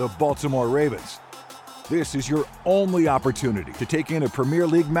 home of the Baltimore Ravens. This is your only opportunity to take in a Premier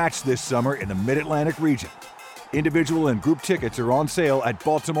League match this summer in the Mid-Atlantic region. Individual and group tickets are on sale at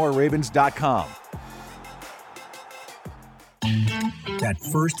BaltimoreRavens.com. That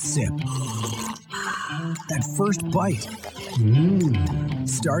first sip. That first bite.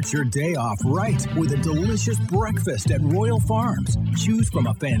 Start your day off right with a delicious breakfast at Royal Farms. Choose from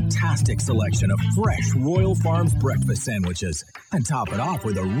a fantastic selection of fresh Royal Farms breakfast sandwiches and top it off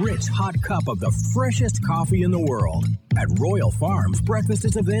with a rich hot cup of the freshest coffee in the world. At Royal Farms, breakfast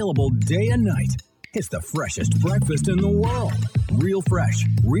is available day and night. It's the freshest breakfast in the world. Real fresh,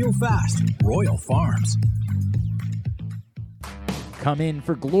 real fast. Royal Farms. Come in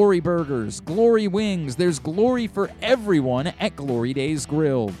for Glory Burgers, Glory Wings. There's glory for everyone at Glory Days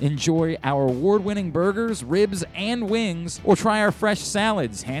Grill. Enjoy our award-winning burgers, ribs, and wings, or try our fresh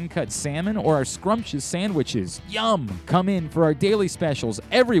salads, hand-cut salmon, or our scrumptious sandwiches. Yum! Come in for our daily specials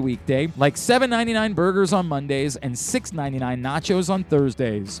every weekday, like $7.99 burgers on Mondays and $6.99 nachos on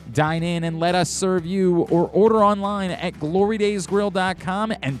Thursdays. Dine in and let us serve you, or order online at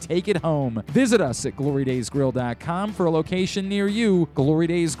glorydaysgrill.com and take it home. Visit us at glorydaysgrill.com for a location near you. Glory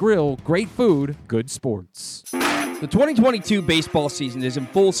Days Grill, great food, good sports. The 2022 baseball season is in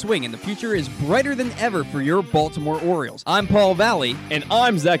full swing, and the future is brighter than ever for your Baltimore Orioles. I'm Paul Valley. And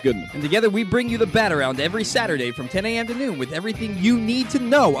I'm Zach Goodman. And together we bring you the Bat Around every Saturday from 10 a.m. to noon with everything you need to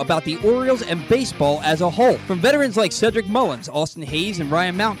know about the Orioles and baseball as a whole. From veterans like Cedric Mullins, Austin Hayes, and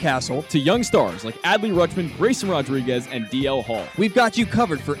Ryan Mountcastle, to young stars like Adley Rutschman, Grayson Rodriguez, and DL Hall. We've got you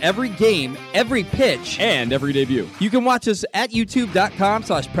covered for every game, every pitch, and every debut. You can watch us at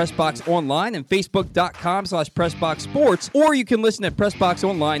youtube.com/PressBoxOnline and Facebook.com/PressBoxSports, or you can listen at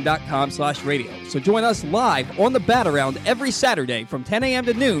PressBoxOnline.com/radio. So join us live on the Bat Around every Saturday from 10 a.m.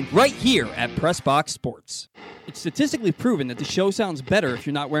 to noon right here at PressBox Sports. It's statistically proven that the show sounds better if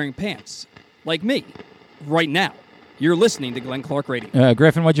you're not wearing pants. Like me, right now. You're listening to Glenn Clark Radio.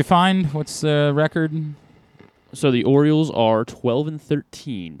 Griffin, what'd you find? What's the record? So the Orioles are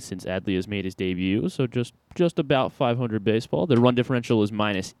 12-13 since Adley has made his debut, so just about 500 baseball. Their run differential is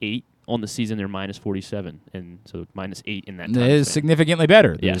 -8. On the season, they're -47, and so -8 in that time. It is significantly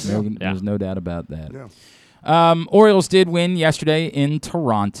better. Yes. There's no doubt about that. Yeah. Orioles did win yesterday in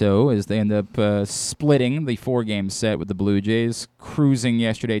Toronto as they end up splitting the 4-game set with the Blue Jays, cruising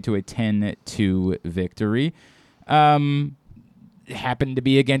yesterday to a 10-2 victory. Happened to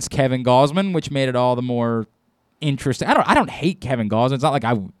be against Kevin Gausman, which made it all the more interesting. I don't hate Kevin Gausman. It's not like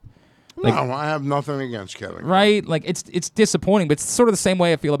I have nothing against Kevin. Right? Like it's disappointing, but it's sort of the same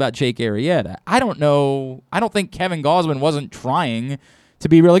way I feel about Jake Arrieta. I don't know. I don't think Kevin Gausman wasn't trying to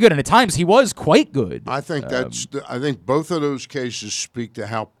be really good, and at times he was quite good. I think I think both of those cases speak to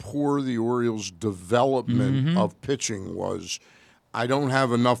how poor the Orioles' development of pitching was. I don't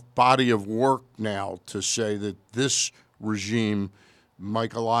have enough body of work now to say that this regime,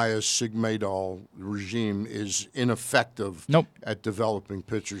 Mike Elias, Sig Mejdal regime, is ineffective at developing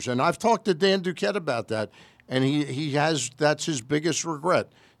pitchers. And I've talked to Dan Duquette about that, and he has that's his biggest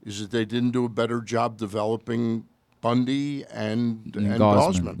regret, is that they didn't do a better job developing Bundy and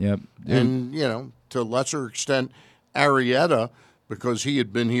Gausman. Yep. And, to a lesser extent, Arrieta, because he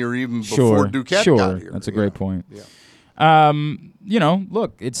had been here even before Duquette got here. That's a great point. Yeah.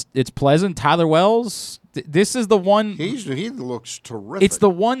 Look, it's pleasant. Tyler Wells, this is the one. He looks terrific. It's the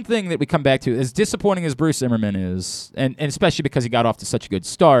one thing that we come back to. As disappointing as Bruce Zimmerman is, and especially because he got off to such a good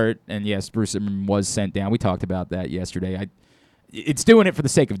start, and yes, Bruce Zimmerman was sent down. We talked about that yesterday. It's doing it for the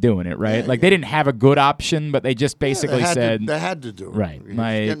sake of doing it, right? They didn't have a good option, but they just basically said they had to do it. Right. He's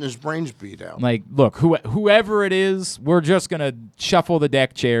getting his brains beat out. Look, whoever it is, we're just gonna shuffle the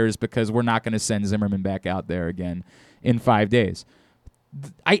deck chairs because we're not gonna send Zimmerman back out there again in 5 days.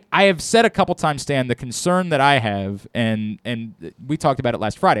 I have said a couple times, Stan, the concern that I have, and we talked about it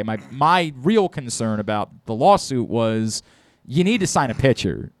last Friday. My real concern about the lawsuit was you need to sign a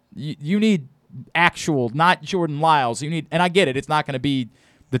pitcher. You need actual, not Jordan Lyles. You need, and I get it, it's not going to be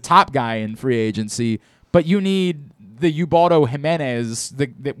the top guy in free agency, but you need the Ubaldo Jimenez,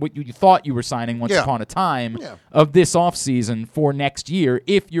 what you thought you were signing once upon a time of this offseason for next year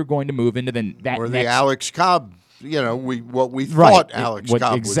if you're going to move into that or next, the Alex Cobb. What we thought Alex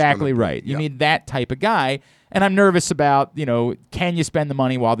Cobb exactly was right. You need that type of guy, and I'm nervous about can you spend the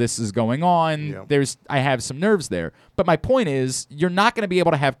money while this is going on? Yeah. I have some nerves there, but my point is you're not going to be able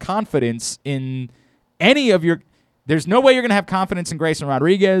to have confidence in any of your. There's no way you're going to have confidence in Grayson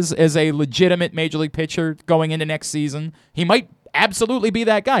Rodriguez as a legitimate major league pitcher going into next season. He might absolutely be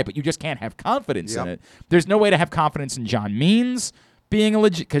that guy, but you just can't have confidence in it. There's no way to have confidence in John Means being a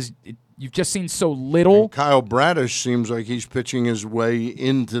legit because. You've just seen so little. And Kyle Bradish seems like he's pitching his way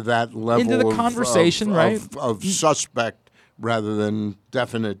into that level into the conversation, right? Of suspect rather than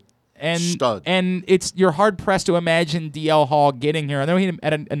definite stud. And you're hard pressed to imagine DL Hall getting here. I know he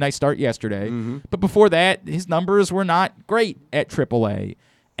had a nice start yesterday, but before that, his numbers were not great at AAA.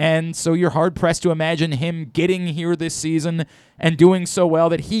 And so you're hard pressed to imagine him getting here this season and doing so well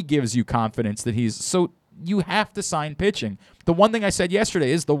that he gives you confidence that he's so. You have to sign pitching. The one thing I said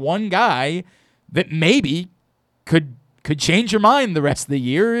yesterday is the one guy that maybe could change your mind the rest of the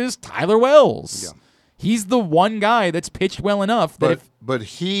year is Tyler Wells. Yeah. He's the one guy that's pitched well enough that but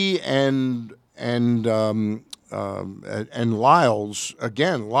he and Lyles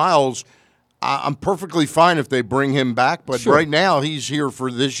again. Lyles, I'm perfectly fine if they bring him back, but right now he's here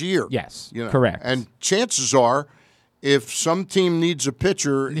for this year. Yes, correct. And chances are, if some team needs a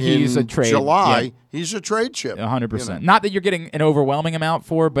pitcher he's in July, he's a trade chip. 100%. Not that you're getting an overwhelming amount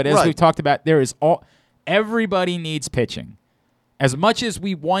for, but as we've talked about, everybody needs pitching. As much as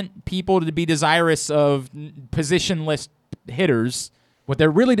we want people to be desirous of positionless hitters, what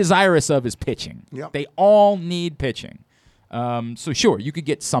they're really desirous of is pitching. Yep. They all need pitching. So sure, you could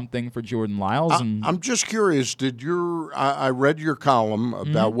get something for Jordan Lyles. I'm just curious. I read your column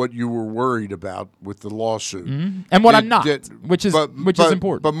about what you were worried about with the lawsuit, and what I'm not, which is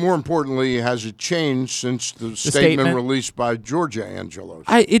important. But more importantly, has it changed since the statement released by Georgia Angelos?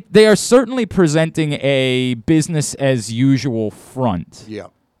 They are certainly presenting a business as usual front. Yeah.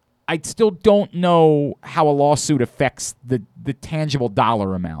 I still don't know how a lawsuit affects the tangible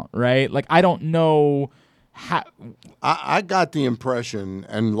dollar amount, right? Like, I don't know how. I got the impression,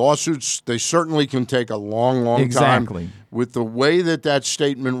 and lawsuits, they certainly can take a long time. With the way that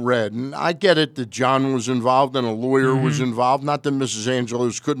statement read, and I get it that John was involved and a lawyer was involved, not that Mrs.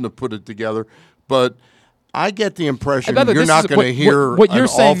 Angelos couldn't have put it together, but I get the impression you're not going to hear an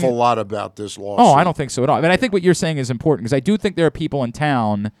awful lot about this lawsuit. Oh, I don't think so at all. I mean, I think what you're saying is important because I do think there are people in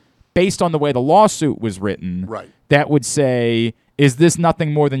town, based on the way the lawsuit was written, that would say, is this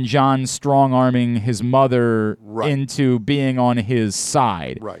nothing more than John strong-arming his mother into being on his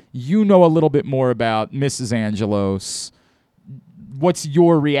side? Right. You know a little bit more about Mrs. Angelos. What's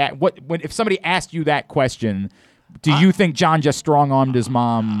your if somebody asked you that question, do you think John just strong-armed his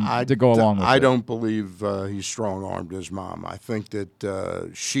mom to go along with it? I don't believe he strong-armed his mom. I think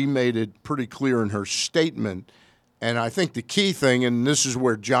that she made it pretty clear in her statement. And I think the key thing, and this is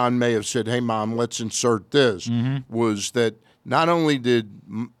where John may have said, hey, Mom, let's insert this, was that not only did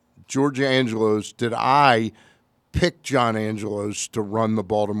Georgia Angelos, did I pick John Angelos to run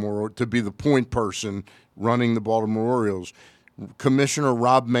to be the point person running the Baltimore Orioles, Commissioner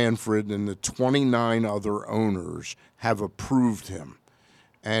Rob Manfred and the 29 other owners have approved him.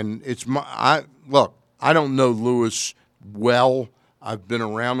 And I don't know Lewis well. I've been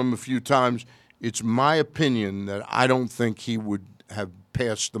around him a few times. It's my opinion that I don't think he would have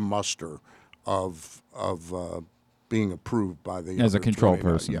passed the muster of being approved by the as a control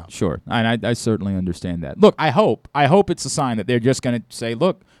 29. person. Yeah. Sure, and I certainly understand that. Look, I hope it's a sign that they're just going to say,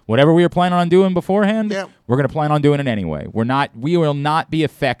 look, whatever we were planning on doing beforehand, we're going to plan on doing it anyway. We will not be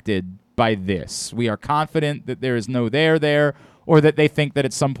affected by this. We are confident that there is no there. Or that they think that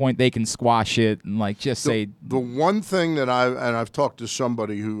at some point they can squash it and say. The one thing that I've talked to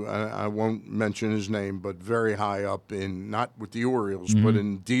somebody who I won't mention his name, but very high up in, not with the Orioles, but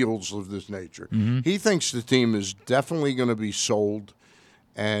in deals of this nature. He thinks the team is definitely going to be sold,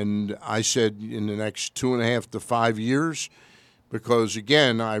 and I said in the next 2.5 to 5 years, because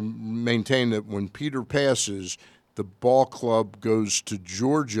again I maintain that when Peter passes, the ball club goes to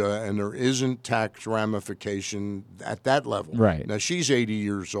Georgia, and there isn't tax ramification at that level. Right. Now, she's 80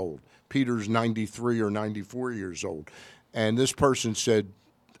 years old. Peter's 93 or 94 years old. And this person said,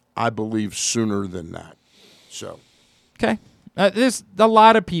 I believe sooner than that. So. Okay. There's a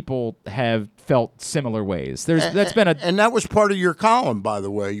lot of people have felt similar ways. And that was part of your column, by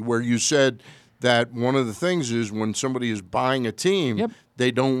the way, where you said that one of the things is when somebody is buying a team,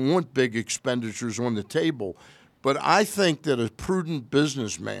 they don't want big expenditures on the table. But I think that a prudent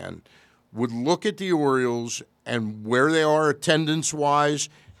businessman would look at the Orioles and where they are attendance-wise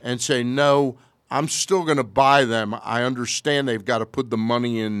and say, no, I'm still going to buy them. I understand they've got to put the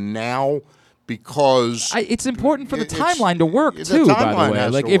money in now because it's important for the timeline to work too, by the way.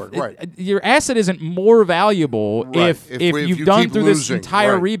 Like if your asset isn't more valuable if you've done through this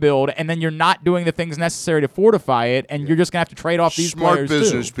entire rebuild and then you're not doing the things necessary to fortify it and you're just going to have to trade off these players too. Smart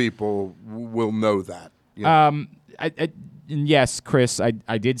business people will know that. And yes, Chris,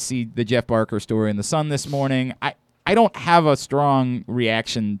 I did see the Jeff Barker story in the Sun this morning. I don't have a strong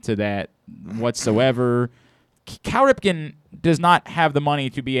reaction to that whatsoever. Cal Ripken does not have the money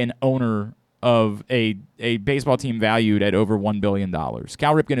to be an owner of a baseball team valued at over $1 billion.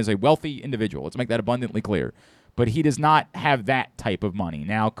 Cal Ripken is a wealthy individual. Let's make that abundantly clear. But he does not have that type of money.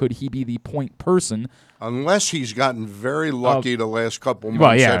 Now, could he be the point person? Unless he's gotten very lucky the last couple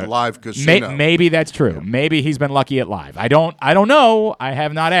months at Live Casino. Maybe that's true. Maybe he's been lucky at Live. I don't know. I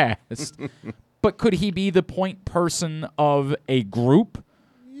have not asked. But could he be the point person of a group?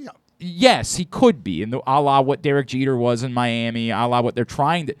 Yeah. Yes, he could be. And a la what Derek Jeter was in Miami, a la what they're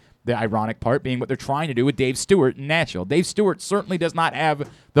trying to. The ironic part being what they're trying to do with Dave Stewart in Nashville. Dave Stewart certainly does not have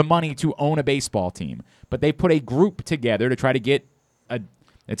the money to own a baseball team, but they put a group together to try to get a.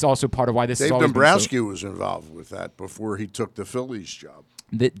 It's also part of why this is always Dave Dombrowski was involved with that before he took the Phillies job.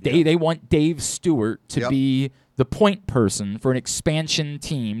 They want Dave Stewart to be the point person for an expansion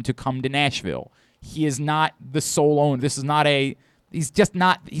team to come to Nashville. He is not the sole owner. This is not a. He's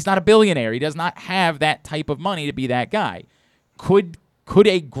not a billionaire. He does not have that type of money to be that guy. Could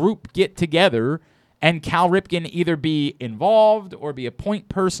a group get together and Cal Ripken either be involved or be a point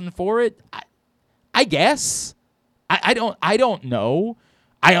person for it? I guess. I don't know.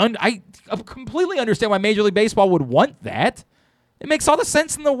 I completely understand why Major League Baseball would want that. It makes all the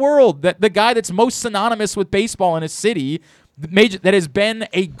sense in the world that the guy that's most synonymous with baseball in a city, that has been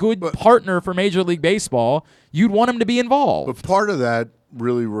a good partner for Major League Baseball, you'd want him to be involved. But part of that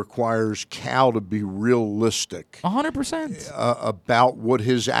really requires Cal to be realistic 100% about what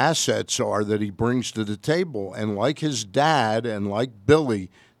his assets are that he brings to the table. And like his dad and like Billy,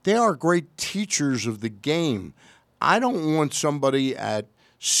 they are great teachers of the game. I don't want somebody at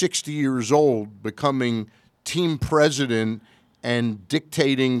 60 years old becoming team president and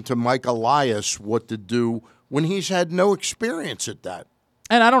dictating to Mike Elias what to do when he's had no experience at that.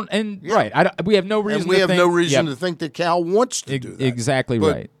 And we have no reason. And we have no reason to think that Cal wants to do that. Exactly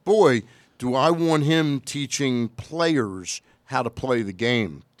but right. Boy, do I want him teaching players how to play the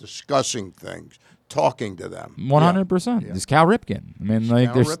game, discussing things, talking to them. 100%. It's Cal Ripken. I mean,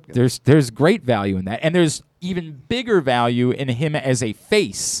 there's great value in that, and there's even bigger value in him as a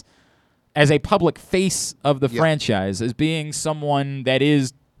face, as a public face of the franchise, as being someone that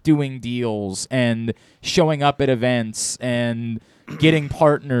is doing deals and showing up at events and getting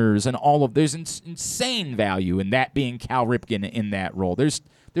partners and all of. There's insane value in that being Cal Ripken in that role. There's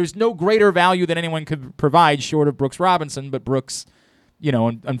no greater value that anyone could provide short of Brooks Robinson, but Brooks,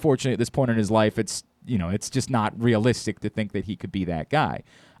 unfortunately at this point in his life, it's just not realistic to think that he could be that guy.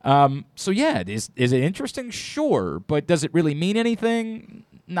 So yeah, is it interesting? Sure, but does it really mean anything?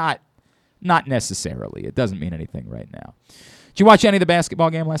 Not necessarily. It doesn't mean anything right now. Did you watch any of the basketball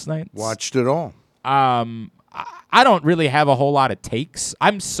game last night? Watched it all. I don't really have a whole lot of takes.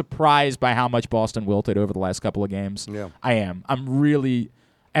 I'm surprised by how much Boston wilted over the last couple of games. Yeah. I am. I'm really...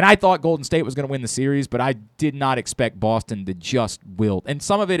 And I thought Golden State was going to win the series, but I did not expect Boston to just wilt. And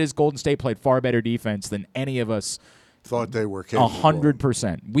some of it is Golden State played far better defense than any of us thought they were capable.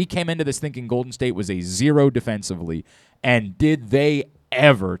 100%. We came into this thinking Golden State was a 0 defensively, and did they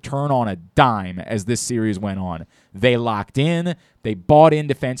ever turn on a dime as this series went on? They locked in, they bought in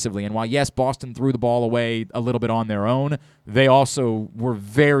defensively, and while yes, Boston threw the ball away a little bit on their own, they also were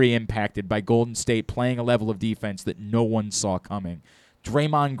very impacted by Golden State playing a level of defense that no one saw coming.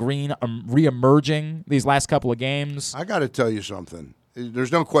 Draymond Green reemerging these last couple of games. I got to tell you something.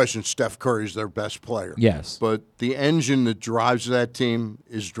 There's no question Steph Curry's their best player. Yes. But the engine that drives that team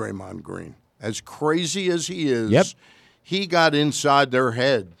is Draymond Green. As crazy as he is, he got inside their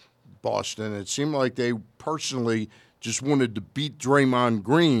head, Boston. It seemed like they personally just wanted to beat Draymond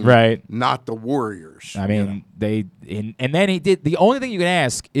Green, right? Not the Warriors. I mean, and then he did. The only thing you can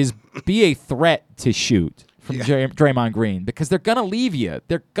ask is be a threat to shoot from Draymond Green, because they're going to leave you.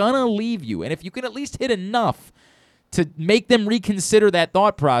 They're going to leave you. And if you can at least hit enough to make them reconsider that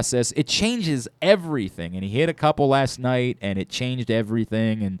thought process, it changes everything. And he hit a couple last night, and it changed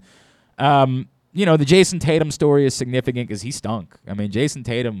everything. And, the Jason Tatum story is significant because he stunk. I mean, Jason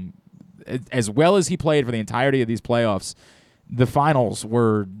Tatum, as well as he played for the entirety of these playoffs, the finals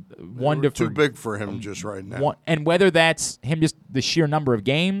were too big for him just right now. And whether that's him just the sheer number of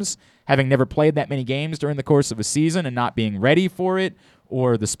games, having never played that many games during the course of a season and not being ready for it,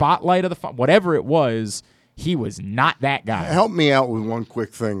 or the spotlight of whatever it was, he was not that guy. Help me out with one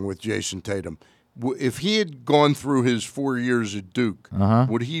quick thing with Jason Tatum. If he had gone through his 4 years at Duke,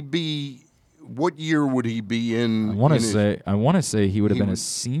 would he be? What year would he be in? I want to say he would have been a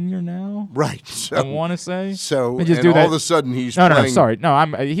senior now. Right. So, I want to say. So just all of a sudden he's no, playing. No, sorry. No,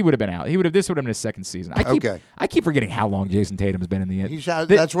 he would have been out. This would have been his second season. I keep forgetting how long Jason Tatum's been in the end.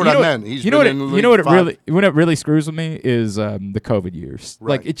 That's what I meant. He's been in the league. What it really screws with me is the COVID years.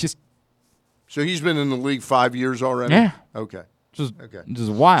 Right. Like it just. So he's been in the league 5 years already. Yeah. Okay. Just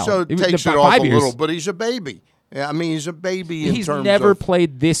wild. So it takes it off a little, but he's a baby. Yeah, I mean, he's a baby in terms of... He's never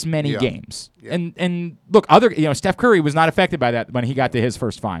played this many games. Yeah. And look, Steph Curry was not affected by that when he got to his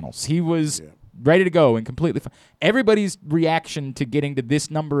first finals. He was ready to go and completely fine. Everybody's reaction to getting to this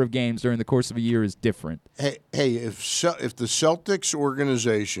number of games during the course of a year is different. Hey, if the Celtics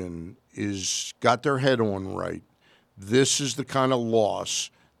organization is got their head on right, this is the kind of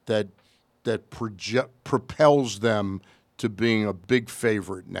loss that propels them to being a big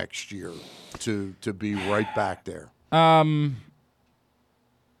favorite next year, to be right back there.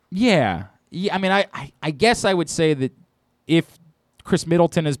 Yeah. I mean, I guess I would say that if Chris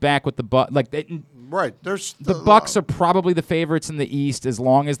Middleton is back with the Bucks, right, there's the Bucks are probably the favorites in the East as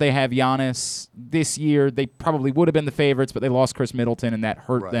long as they have Giannis. This year, they probably would have been the favorites, but they lost Chris Middleton, and that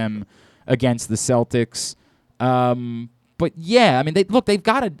hurt them against the Celtics. But yeah, I mean, they've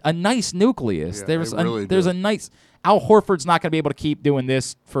got a nice nucleus. Yeah, there's a nice. Al Horford's not going to be able to keep doing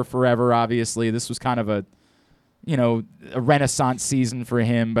this for forever, obviously. This was kind of a renaissance season for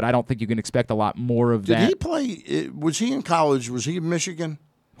him, but I don't think you can expect a lot more of that. Did he play? Was he in college? Was he in Michigan?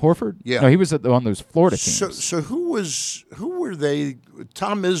 Horford? Yeah. No, he was on those Florida teams. So who were they?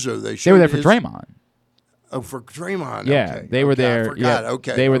 Tom Izzo. They were there for Draymond. Oh, for Draymond. Yeah, okay. they were there. I forgot. Yeah,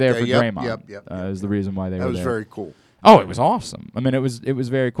 Okay, they were there for Yep, Draymond. Yep. Is the reason why they were there. That was very cool. Oh, it was awesome. I mean, it was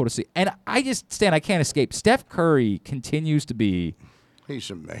very cool to see. And I can't escape. Steph Curry continues to be. He's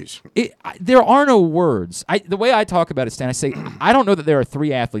amazing. There are no words. The way I talk about it, Stan, I say I don't know that there are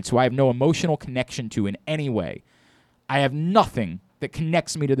 3 athletes who I have no emotional connection to in any way. I have nothing that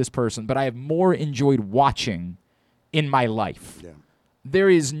connects me to this person, but I have more enjoyed watching in my life. Yeah. There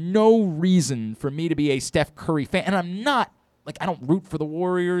is no reason for me to be a Steph Curry fan, and I'm not, I don't root for the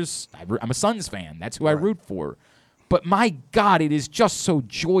Warriors. I'm a Suns fan. That's who I root for. But my God, it is just so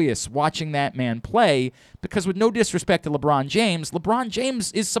joyous watching that man play because with no disrespect to LeBron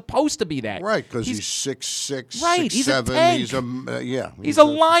James is supposed to be that. Right, because he's 6'6", right, 6'7". He's a tank. He's a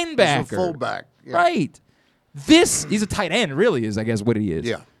linebacker. He's a fullback. Yeah. Right. He's a tight end, really, is I guess what he is.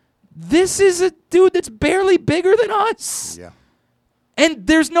 Yeah. This is a dude that's barely bigger than us. Yeah. And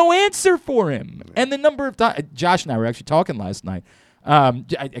there's no answer for him. And the number of times, Josh and I were actually talking last night. I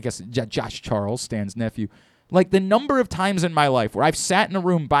guess Josh Charles, Stan's nephew. The number of times in my life where I've sat in a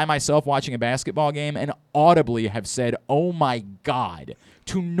room by myself watching a basketball game and audibly have said, "Oh my God,"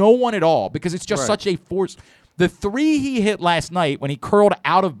 to no one at all because it's just such a force. The 3 he hit last night when he curled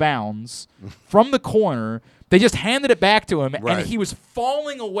out of bounds from the corner, they just handed it back to him and he was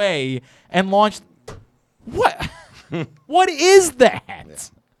falling away and launched. What? What is that? Yeah.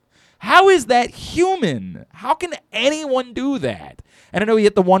 How is that human? How can anyone do that? And I know he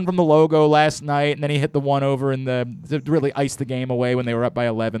hit the one from the logo last night, and then he hit the one over to really ice the game away when they were up by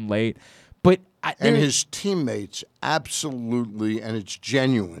 11 late. But and his teammates, absolutely, and it's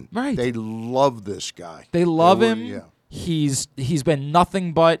genuine. Right. They love this guy. They love him. Yeah. He's been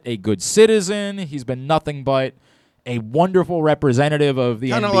nothing but a good citizen. He's been nothing but a wonderful representative of the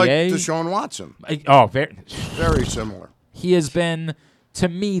NBA. Kind of like Deshaun Watson. Very similar. He has been, to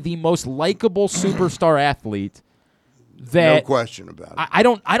me, the most likable superstar athlete. That no question about it. I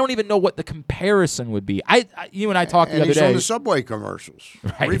don't even know what the comparison would be. You and I talked the other day. And he's on the Subway commercials.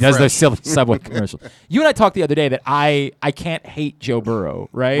 Right, he does those silly Subway commercials. You and I talked the other day that I can't hate Joe Burrow,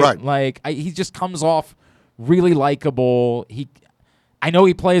 right? Right. He just comes off really likable. I know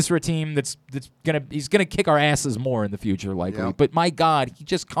he plays for a team he's gonna kick our asses more in the future, likely. Yep. But my God, he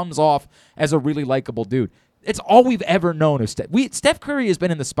just comes off as a really likable dude. It's all we've ever known of Steph. Steph Curry has been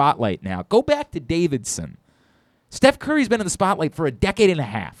in the spotlight now. Go back to Davidson. Steph Curry's been in the spotlight for a decade and a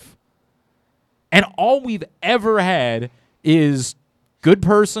half. And all we've ever had is good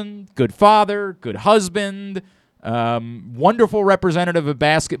person, good father, good husband, wonderful representative of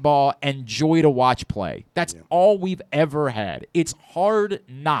basketball, and joy to watch play. That's all we've ever had. It's hard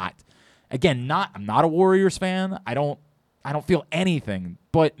not. Again, I'm not a Warriors fan. I don't feel anything.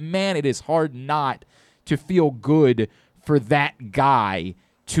 But, man, it is hard not to feel good for that guy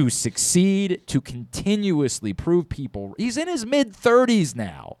to succeed, to continuously prove people. He's in his mid-30s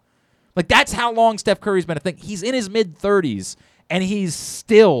now. That's how long Steph Curry's been a thing. He's in his mid-30s, and he's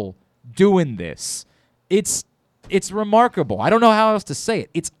still doing this. It's remarkable. I don't know how else to say it.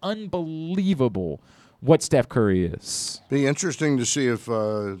 It's unbelievable what Steph Curry is. Be interesting to see if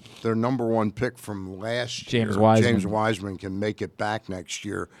their number 1 pick from last year, James Wiseman, can make it back next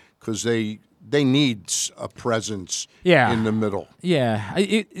year because they need a presence in the middle. Yeah.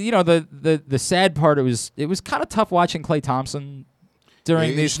 The sad part, it was kind of tough watching Klay Thompson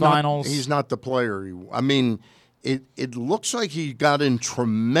during these finals. He's not the player. It looks like he got in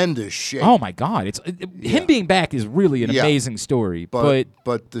tremendous shape. Oh, my God. Him being back is really an amazing story. But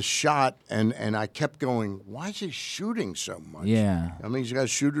the shot, and I kept going, why is he shooting so much? Yeah. He's got a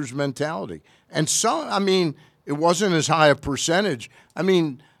shooter's mentality. And it wasn't as high a percentage.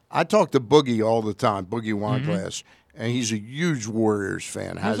 I talk to Boogie all the time, Boogie Wonglass, and he's a huge Warriors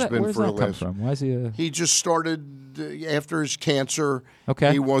fan. Where's that come from? Why is he? He just started after his cancer.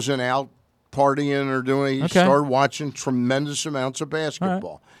 Okay. He wasn't out partying or doing. He started watching tremendous amounts of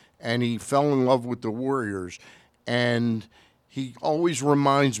basketball, and he fell in love with the Warriors. And he always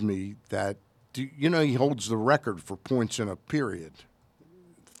reminds me that he holds the record for points in a period.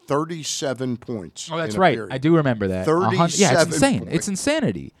 37 points. Oh, that's right. Period. I do remember that. 37. Yeah, it's insane. It's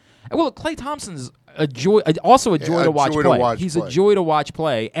insanity. Well, Klay Thompson's also a joy to watch play. He's a joy to watch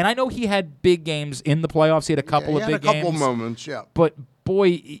play. And I know he had big games in the playoffs. He had a couple of big games. a couple moments, yeah. But,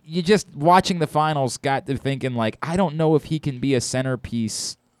 boy, you just watching the finals got to thinking, I don't know if he can be a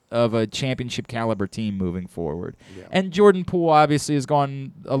centerpiece of a championship caliber team moving forward. Yeah. And Jordan Poole obviously has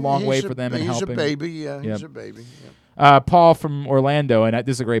gone a long way for them in helping. He's a baby, yeah. He's a baby. Paul from Orlando, and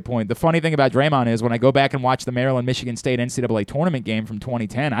this is a great point. The funny thing about Draymond is when I go back and watch the Maryland-Michigan State NCAA tournament game from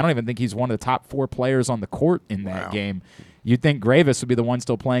 2010, I don't even think he's one of the top 4 players on the court in that game. You'd think Gravis would be the one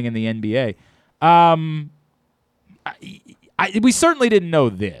still playing in the NBA. We certainly didn't know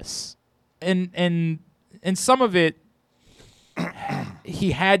this, and some of it,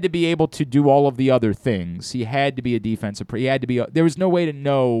 he had to be able to do all of the other things. He had to be a defensive player. He had to be. There was no way to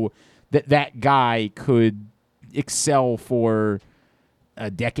know that guy could excel for a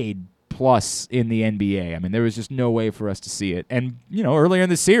decade plus in the NBA. I mean, there was just no way for us to see it. And, earlier in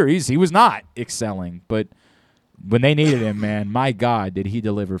the series, he was not excelling. But when they needed him, man, my God, did he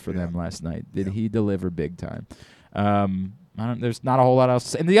deliver for them last night. Did he deliver big time. There's not a whole lot else to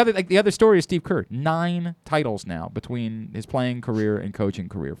say. And the other story is Steve Kerr. 9 titles now between his playing career and coaching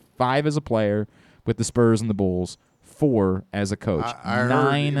career. 5 as a player with the Spurs and the Bulls. 4 as a coach. I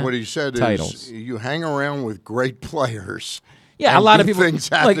 9 heard what he said titles. Is you hang around with great players. Yeah, a lot of people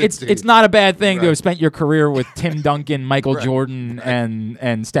it's not a bad thing to have spent your career with Tim Duncan, Michael Jordan,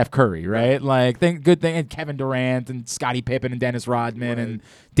 and Steph Curry, right? Like good thing, and Kevin Durant and Scottie Pippen and Dennis Rodman and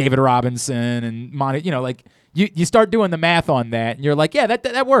David Robinson and Monty. You start doing the math on that, and you're like, yeah,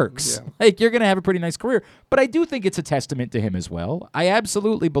 that works. Yeah. Like you're gonna have a pretty nice career. But I do think it's a testament to him as well. I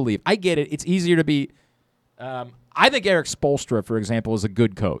absolutely believe. I get it. It's easier to be. I think Eric Spoelstra, for example, is a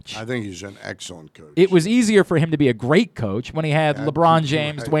good coach. I think he's an excellent coach. It was easier for him to be a great coach when he had LeBron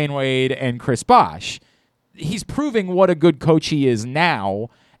James, Dwayne Wade, and Chris Bosh. He's proving what a good coach he is now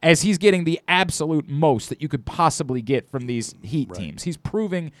as he's getting the absolute most that you could possibly get from these Heat teams. He's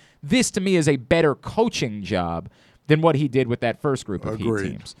proving this, to me, is a better coaching job than what he did with that first group of Heat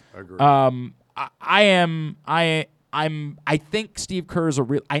teams. Agreed. I think Steve Kerr's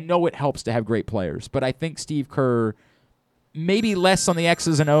I know it helps to have great players, but I think Steve Kerr maybe less on the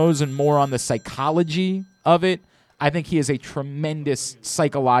X's and O's and more on the psychology of it. I think he is a tremendous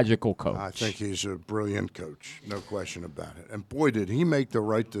psychological coach. I think he's a brilliant coach, no question about it. And boy, did he make the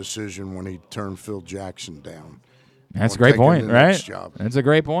right decision when he turned Phil Jackson down. That's a great point, right? That's a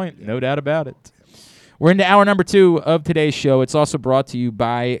great point, no doubt about it. We're into hour number 2 of today's show. It's also brought to you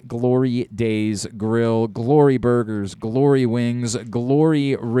by Glory Days Grill, Glory Burgers, Glory Wings,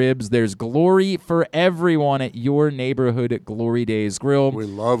 Glory Ribs. There's glory for everyone at your neighborhood at Glory Days Grill. We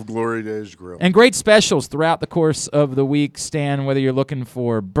love Glory Days Grill. And great specials throughout the course of the week, Stan, whether you're looking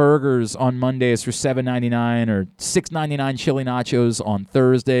for burgers on Mondays for $7.99 or $6.99 chili nachos on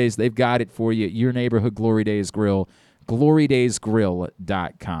Thursdays, they've got it for you at your neighborhood Glory Days Grill,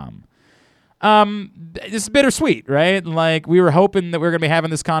 glorydaysgrill.com. This is bittersweet, right? Like, we were hoping that we were going to be having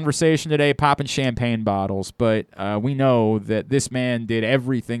this conversation today, popping champagne bottles, but we know that this man did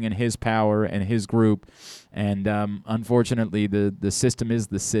everything in his power and his group, and unfortunately, the system is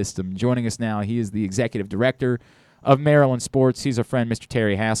the system. Joining us now, he is the executive director of Maryland Sports. He's a friend, Mr.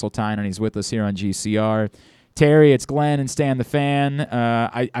 Terry Hasseltine, and he's with us here on GCR. Terry, it's Glenn and Stan the Fan.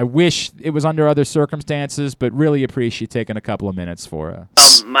 I wish it was under other circumstances, but really appreciate you taking a couple of minutes for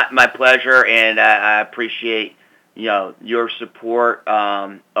us. My pleasure, and I appreciate your support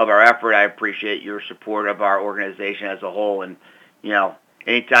of our effort. I appreciate your support of our organization as a whole, and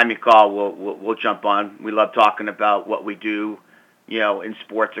anytime you call, we'll jump on. We love talking about what we do, in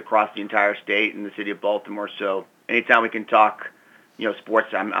sports across the entire state and the city of Baltimore. So anytime we can talk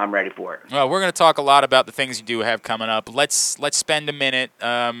sports, I'm ready for it. Well, we're going to talk a lot about the things you do have coming up. Let's spend a minute.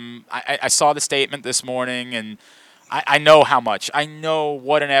 I saw the statement this morning, and I know how much. I know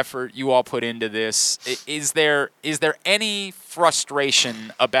what an effort you all put into this. Is there any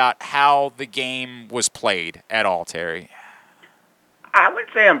frustration about how the game was played at all, Terry? I would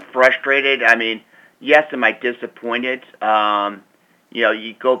say I'm frustrated. I mean, yes, am I disappointed?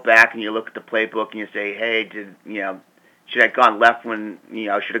 You go back and you look at the playbook and you say, hey, should I have gone left when,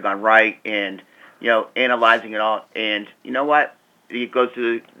 I should have gone right, and, analyzing it all. And you know what? It goes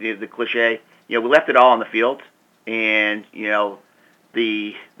to the cliche. We left it all on the field, and,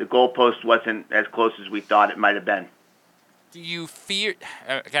 the goalpost wasn't as close as we thought it might have been. Do you fear?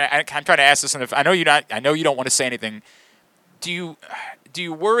 I'm trying to ask this, and I know you don't want to say anything. Do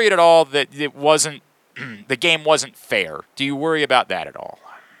you worry at all that it wasn't the game wasn't fair? Do you worry about that at all?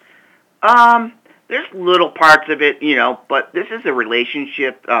 There's little parts of it, but this is a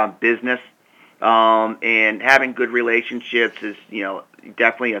relationship business, and having good relationships is,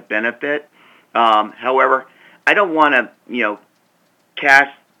 definitely a benefit. However, I don't want to,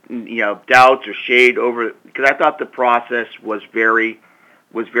 cast, doubts or shade over, because I thought the process was very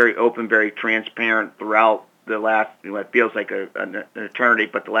open, very transparent throughout the last, it feels like an eternity,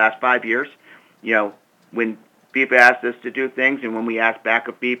 but the last 5 years, when FIFA asked us to do things and when we asked back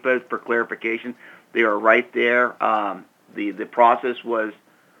of FIFA for clarification, they were right there. The process was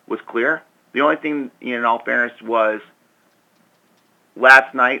clear. The only thing, in all fairness, was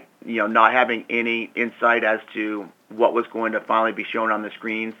last night, not having any insight as to what was going to finally be shown on the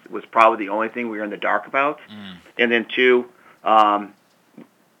screens was probably the only thing we were in the dark about. And then two,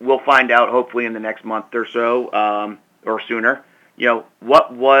 we'll find out hopefully in the next month or so, or sooner,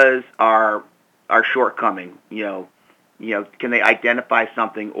 what was our shortcoming? Can they identify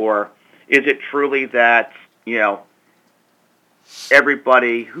something, or is it truly that,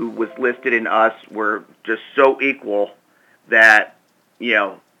 everybody who was listed in us were just so equal that,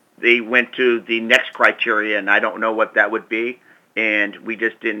 they went to the next criteria, and I don't know what that would be, and we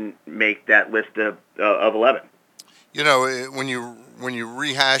just didn't make that list of 11. When you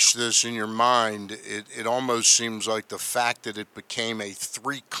rehash this in your mind, it almost seems like the fact that it became a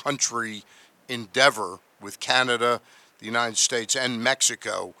 3-country endeavor with Canada, the United States, and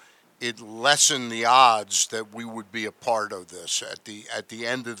Mexico, it lessened the odds that we would be a part of this at the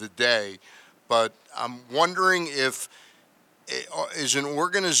end of the day. But I'm wondering if is an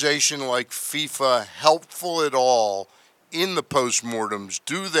organization like FIFA helpful at all in the postmortems?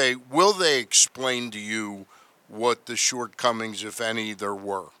 Will they explain to you what the shortcomings, if any, there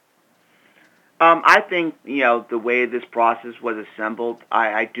were? I think, the way this process was assembled,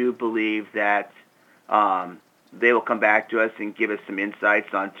 I do believe that they will come back to us and give us some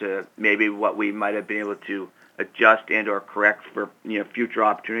insights onto maybe what we might have been able to adjust and or correct for, future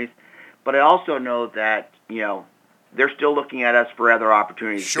opportunities. But I also know that, they're still looking at us for other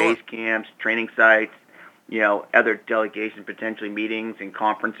opportunities, Sure. base camps, training sites, other delegation, potentially meetings and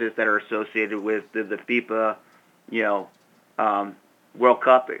conferences that are associated with the FIFA, World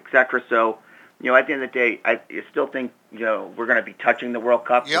Cup, et cetera. So, at the end of the day, I still think, we're going to be touching the World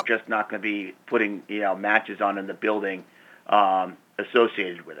Cup. Yep. We're just not going to be putting, matches on in the building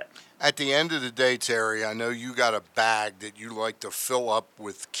associated with it. At the end of the day, Terry, I know you got a bag that you like to fill up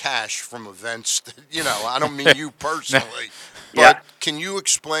with cash from events that, I don't mean you personally, but Yeah. Can you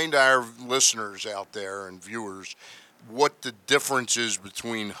explain to our listeners out there and viewers what the difference is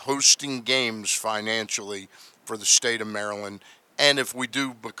between hosting games financially for the state of Maryland and if we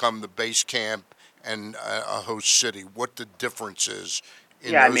do become the base camp and a host city, what the difference is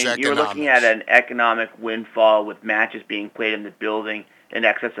in those economics? You're looking at an economic windfall with matches being played in the building in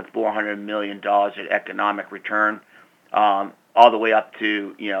excess of $400 million in economic return, all the way up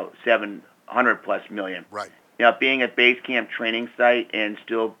to, $700+ million. Right. Being a base camp training site and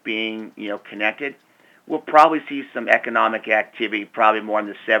still being, connected, we'll probably see some economic activity, probably more in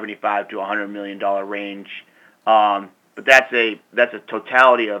the $75 to $100 million range. But that's a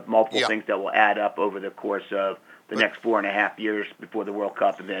totality of multiple things that will add up over the course of the next 4.5 years before the World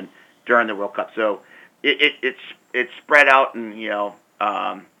Cup and then during the World Cup. So it's spread out and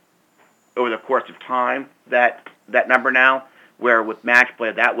over the course of time that number now, where with match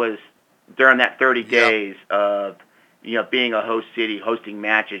play that was during that 30 days of being a host city hosting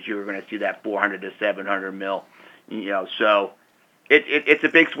matches, you were going to see that 400 to 700 mil. So it's a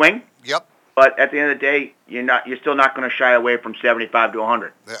big swing. Yep. But at the end of the day, you're still not going to shy away from 75 to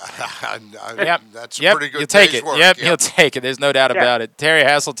 100. Yep. That's a pretty good You'll take day's it. work. Yep, you'll take it. There's no doubt Yeah. about it. Terry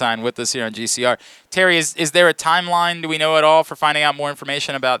Hasseltine with us here on GCR. Terry, is there a timeline? Do we know at all for finding out more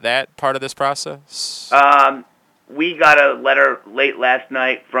information about that part of this process? We got a letter late last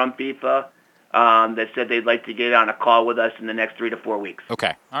night from FIFA that said they'd like to get on a call with us in the next 3 to 4 weeks.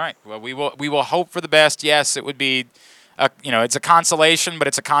 Okay. All right. Well, we will hope for the best. Yes, it would be. It's a consolation, but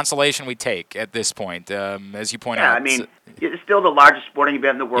it's a consolation we take at this point, as you point out. I mean, it's still the largest sporting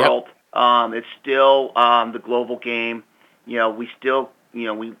event in the world. Yep. It's still the global game. We still,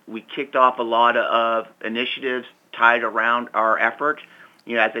 we kicked off a lot of initiatives tied around our effort.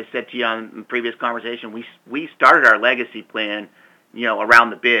 As I said to you on the previous conversation, we started our legacy plan,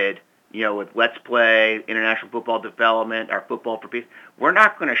 around the bid. With Let's Play, International Football Development, our Football for Peace, we're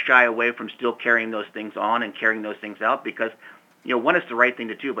not going to shy away from still carrying those things on and carrying those things out because, one, it's the right thing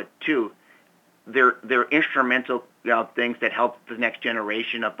to do, but two, they're instrumental, things that help the next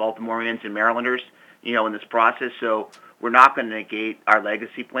generation of Baltimoreans and Marylanders, in this process. So we're not going to negate our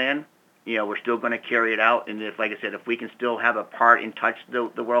legacy plan. We're still going to carry it out, and like I said, if we can still have a part in touch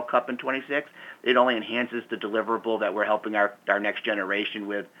the World Cup in 26, it only enhances the deliverable that we're helping our next generation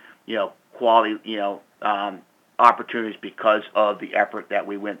with. Quality, opportunities because of the effort that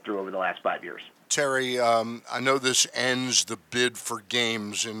we went through over the last 5 years. Terry, I know this ends the bid for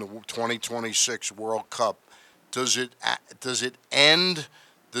games in the 2026 World Cup. Does it end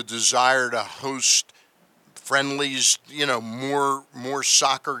the desire to host friendlies, more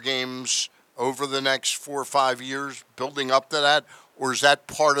soccer games over the next 4 or 5 years, building up to that? Or is that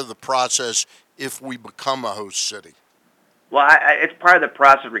part of the process if we become a host city? Well, it's part of the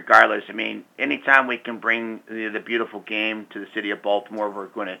process regardless. I mean, anytime we can bring the beautiful game to the city of Baltimore, we're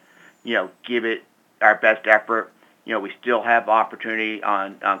going to, give it our best effort. We still have opportunity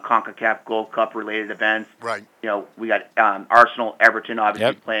on CONCACAF Gold Cup related events. Right. We got Arsenal Everton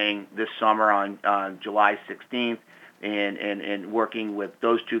obviously playing this summer on July 16th and working with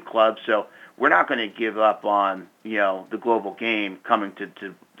those two clubs. So we're not going to give up on, the global game coming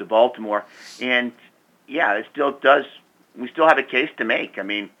to Baltimore. And, yeah, it still does. We still have a case to make. I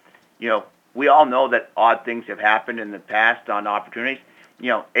mean, we all know that odd things have happened in the past on opportunities.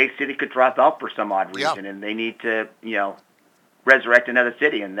 A city could drop out for some odd reason, and they need to, resurrect another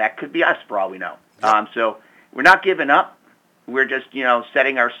city, and that could be us for all we know. So we're not giving up. We're just,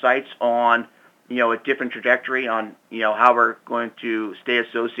 setting our sights on, a different trajectory on, how we're going to stay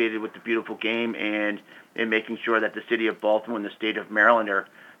associated with the beautiful game and making sure that the city of Baltimore and the state of Maryland are,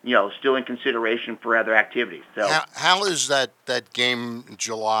 still in consideration for other activities. So how is that game in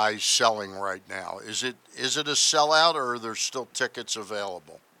July selling right now? Is it a sellout, or are there still tickets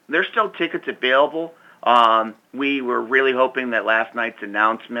available? There's still tickets available. We were really hoping that last night's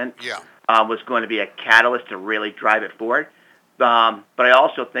announcement was going to be a catalyst to really drive it forward. But I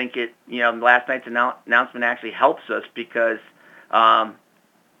also think last night's announcement actually helps us because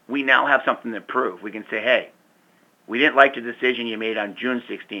we now have something to prove. We can say, hey, we didn't like the decision you made on June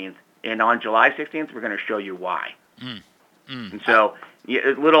 16th, and on July 16th, we're going to show you why. And so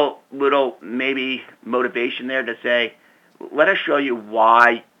a little maybe motivation there to say, let us show you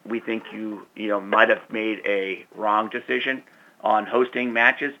why we think you might have made a wrong decision on hosting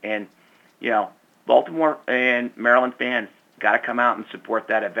matches. And, Baltimore and Maryland fans got to come out and support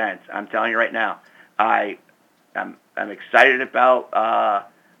that event. I'm telling you right now, I'm excited about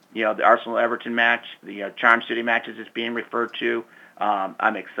the Arsenal-Everton match, the Charm City match as it's being referred to.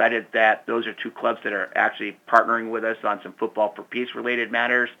 I'm excited that those are two clubs that are actually partnering with us on some Football for Peace-related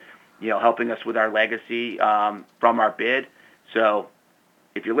matters, helping us with our legacy from our bid. So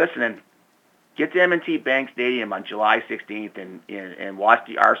if you're listening, get to M&T Bank Stadium on July 16th and watch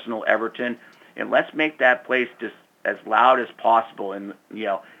the Arsenal-Everton, and let's make that place just as loud as possible. And,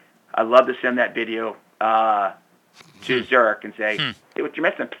 I'd love to send that video to Zurich and say, hey, what you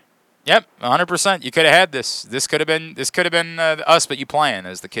missing? Yep, 100%. You could have had this. This could have been us, but you playing,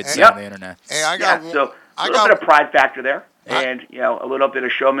 as the kids say on the internet. Hey, I got a little bit of pride factor there, and a little bit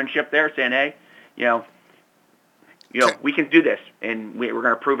of showmanship there, saying, hey, we can do this, and we're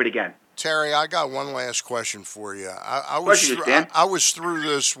going to prove it again. Terry, I got one last question for you. I was through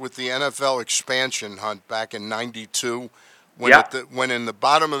this with the NFL expansion hunt back in '92, when in the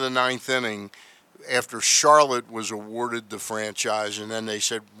bottom of the ninth inning, after Charlotte was awarded the franchise, and then they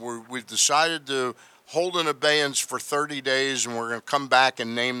said, we've decided to hold in abeyance for 30 days, and we're going to come back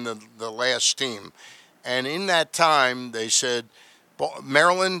and name the last team. And in that time, they said,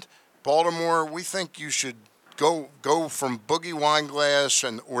 Maryland, Baltimore, we think you should go from Boogie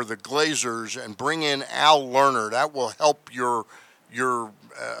Wineglass or the Glazers and bring in Al Lerner. That will help your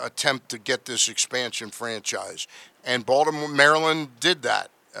attempt to get this expansion franchise. And Baltimore, Maryland did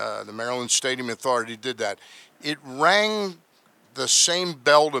that. The Maryland Stadium Authority did that. It rang the same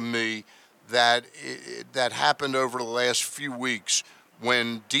bell to me that happened over the last few weeks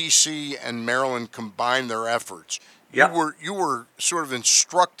when D.C. and Maryland combined their efforts. Yep. You were sort of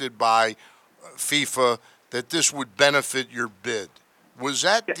instructed by FIFA that this would benefit your bid. Was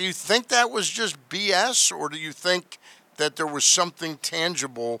that? Do you think that was just BS, or do you think that there was something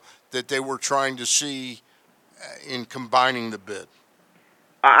tangible that they were trying to see in combining the bid?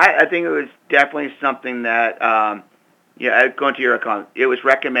 I think it was definitely something that, going to your account, it was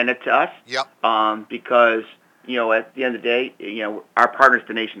recommended to us. Yep. Because, at the end of the day, our partner is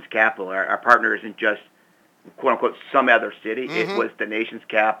the nation's capital. Our partner isn't just, quote unquote, some other city. Mm-hmm. It was the nation's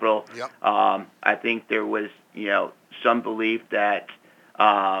capital. Yep. I think there was, some belief that,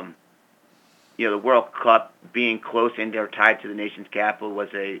 the World Cup being close and they're tied to the nation's capital was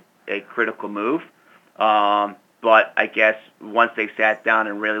a critical move. But I guess once they sat down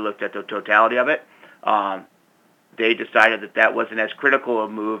and really looked at the totality of it, they decided that wasn't as critical a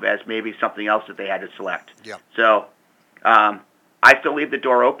move as maybe something else that they had to select. Yeah. So I still leave the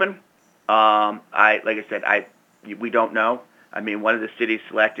door open. Like I said, we don't know. I mean, one of the cities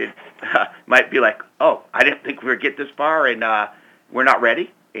selected might be like, oh, I didn't think we would get this far, and we're not ready.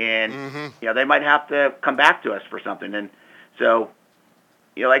 And they might have to come back to us for something. And so,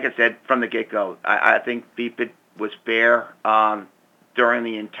 like I said from the get-go, I think FIFA was fair during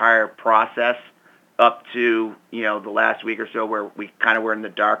the entire process up to, the last week or so where we kind of were in the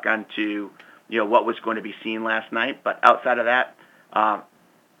dark on to, what was going to be seen last night. But outside of that,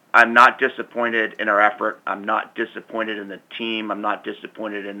 I'm not disappointed in our effort. I'm not disappointed in the team. I'm not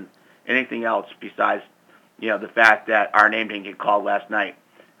disappointed in anything else besides, the fact that our name didn't get called last night.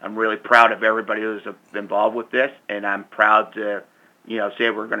 I'm really proud of everybody who's involved with this, and I'm proud to, say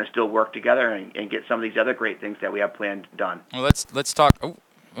we're going to still work together and get some of these other great things that we have planned done. Well, let's talk.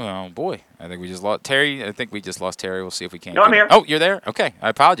 Oh boy, I think we just lost Terry. I think we just lost Terry. We'll see if we can. No, I'm here. Oh, you're there. Okay, I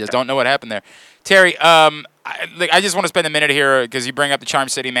apologize. Don't know what happened there, Terry. I just want to spend a minute here because you bring up the Charm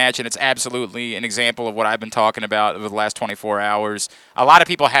City match, and it's absolutely an example of what I've been talking about over the last 24 hours. A lot of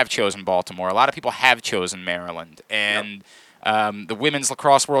people have chosen Baltimore. A lot of people have chosen Maryland, and the Women's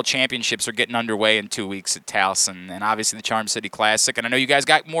Lacrosse World Championships are getting underway in 2 weeks at Towson, and obviously the Charm City Classic. And I know you guys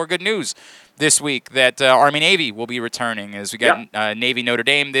got more good news this week that Army-Navy will be returning as we got Navy-Notre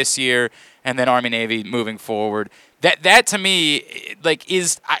Dame this year, and then Army-Navy moving forward. That to me,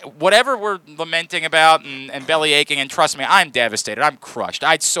 is whatever we're lamenting about and belly aching, and trust me, I'm devastated. I'm crushed.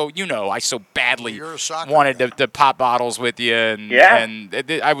 I so badly wanted to pop bottles with you, and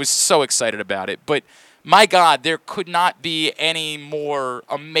I was so excited about it. But my God, there could not be any more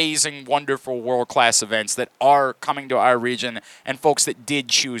amazing, wonderful, world-class events that are coming to our region and folks that did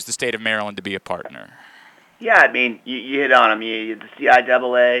choose the state of Maryland to be a partner. Yeah, I mean, you hit on them. The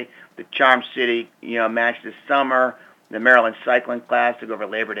CIAA, the Charm City, match this summer, the Maryland Cycling Classic over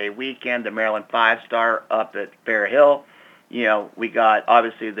Labor Day weekend, the Maryland 5-Star up at Fair Hill. We got,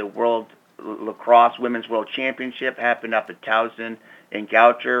 obviously, the World Lacrosse Women's World Championship happened up at Towson and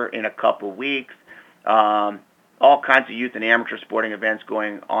Goucher in a couple weeks. All kinds of youth and amateur sporting events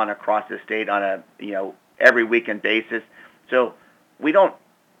going on across the state on a, every weekend basis. So we're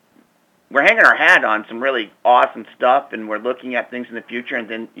hanging our hat on some really awesome stuff, and we're looking at things in the future. And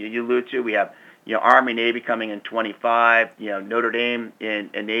then you allude to, we have, Army-Navy coming in 25, Notre Dame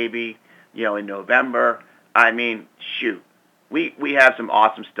and Navy, in November. I mean, shoot, we have some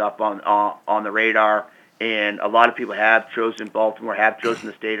awesome stuff on the radar. And a lot of people have chosen Baltimore, have chosen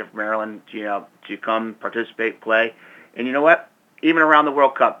the state of Maryland, to come participate, play. And you know what? Even around the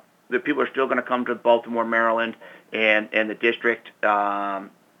World Cup, the people are still going to come to Baltimore, Maryland, and the district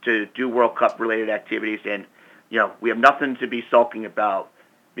to do World Cup-related activities. And, we have nothing to be sulking about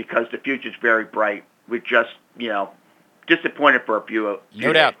because the future's very bright. We're just, disappointed for a few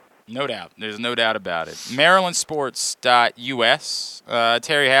No doubt. No doubt. There's no doubt about it. MarylandSports.us.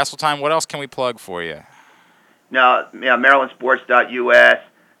 Terry Hasseltine, what else can we plug for you? Now, MarylandSports.us,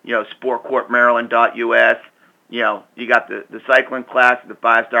 SportCourtMaryland.us. You got the cycling class, the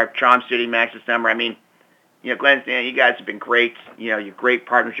 5-Star Charm City match this summer. I mean, Glenn, Stan, you guys have been great. You're great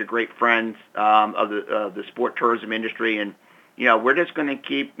partners, you're great friends of the sport tourism industry, and we're just going to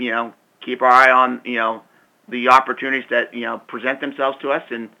keep our eye on the opportunities that present themselves to us,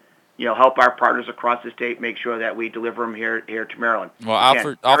 and help our partners across the state make sure that we deliver them here to Maryland. Well,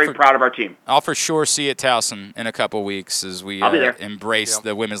 I'm very proud of our team. I'll for sure see you at Towson in a couple weeks as we embrace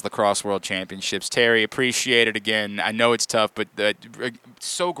the Women's Lacrosse World Championships. Terry, appreciate it again. I know it's tough, but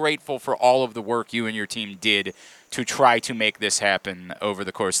so grateful for all of the work you and your team did to try to make this happen over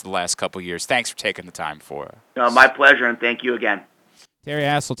the course of the last couple of years. Thanks for taking the time for us. My pleasure, and thank you again. Terry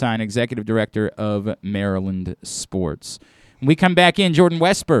Hasseltine, Executive Director of Maryland Sports. When we come back in, Jordan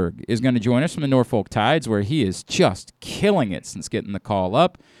Westberg is going to join us from the Norfolk Tides, where he is just killing it since getting the call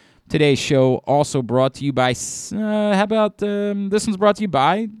up. Today's show also brought to you by, this one's brought to you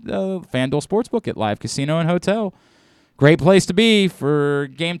by FanDuel Sportsbook at Live Casino and Hotel. Great place to be for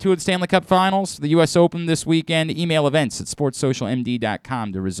Game 2 of the Stanley Cup Finals, the U.S. Open this weekend. Email events at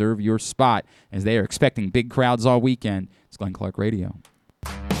sportssocialmd.com to reserve your spot, as they are expecting big crowds all weekend. It's Glenn Clark Radio.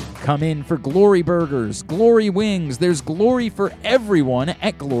 Come in for Glory Burgers, Glory Wings. There's glory for everyone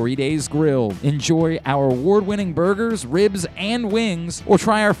at Glory Days Grill. Enjoy our award-winning burgers, ribs, and wings, or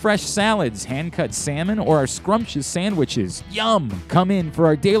try our fresh salads, hand-cut salmon, or our scrumptious sandwiches. Yum! Come in for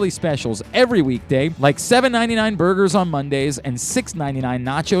our daily specials every weekday, like $7.99 burgers on Mondays and $6.99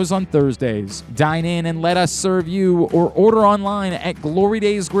 nachos on Thursdays. Dine in and let us serve you, or order online at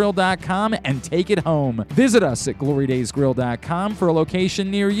glorydaysgrill.com and take it home. Visit us at glorydaysgrill.com for a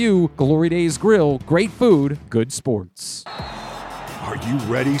location near you. Glory Days Grill, great food, good sports. Are you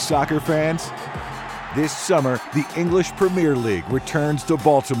ready, soccer fans? This summer, the English Premier League returns to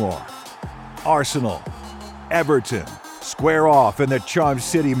Baltimore. Arsenal, Everton, square off in the Charm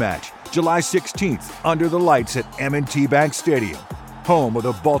City match, July 16th, under the lights at M&T Bank Stadium, home of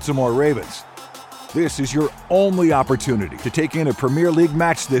the Baltimore Ravens. This is your only opportunity to take in a Premier League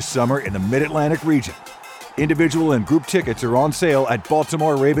match this summer in the Mid-Atlantic region. Individual and group tickets are on sale at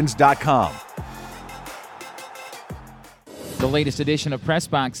BaltimoreRavens.com. The latest edition of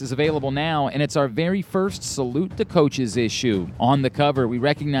Pressbox is available now, and it's our very first Salute to Coaches issue. On the cover, we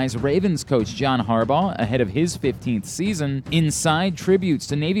recognize Ravens coach John Harbaugh ahead of his 15th season. Inside, tributes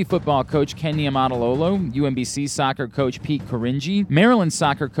to Navy football coach Ken Niumatalolo, UMBC soccer coach Pete Caringi, Maryland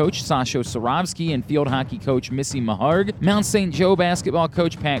soccer coach Sasho Sorovsky, and field hockey coach Missy Maharg, Mount St. Joe basketball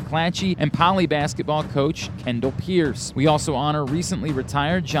coach Pat Clatchy, and Poly basketball coach Kendall Pierce. We also honor recently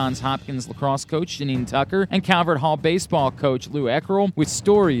retired Johns Hopkins lacrosse coach Janine Tucker and Calvert Hall baseball coach Lou Eckerl with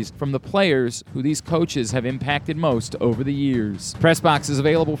stories from the players who these coaches have impacted most over the years. Pressbox is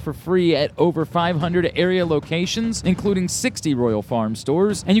available for free at over 500 area locations, including 60 Royal Farm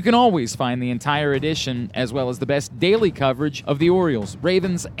stores, and you can always find the entire edition as well as the best daily coverage of the Orioles,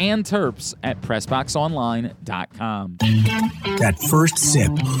 Ravens, and Terps at PressBoxOnline.com. That first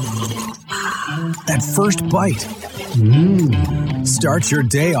sip. That first bite. Start your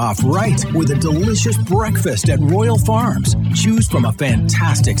day off right with a delicious breakfast at Royal Farms. Choose from a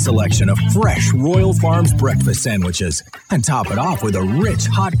fantastic selection of fresh Royal Farms breakfast sandwiches and top it off with a rich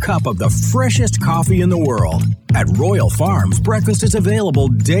hot cup of the freshest coffee in the world. At Royal Farms, breakfast is available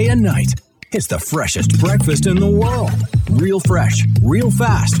day and night. It's the freshest breakfast in the world. Real fresh, real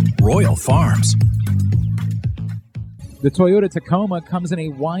fast. Royal Farms. The Toyota Tacoma comes in a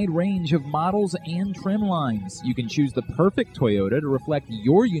wide range of models and trim lines. You can choose the perfect Toyota to reflect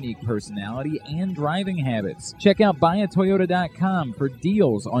your unique personality and driving habits. Check out buyatoyota.com for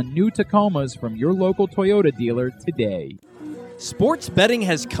deals on new Tacomas from your local Toyota dealer today. Sports betting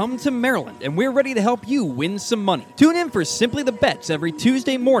has come to Maryland, and we're ready to help you win some money. Tune in for Simply the Bets every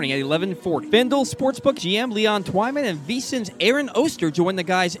Tuesday morning at 11:40. FanDuel Sportsbook GM Leon Twyman and VSiN's Aaron Oster join the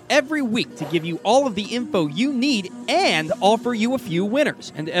guys every week to give you all of the info you need and offer you a few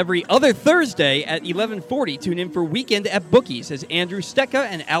winners. And every other Thursday at 11:40, tune in for Weekend at Bookies as Andrew Stecca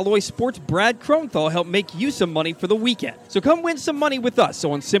and Alloy Sports' Brad Kronthal help make you some money for the weekend. So come win some money with us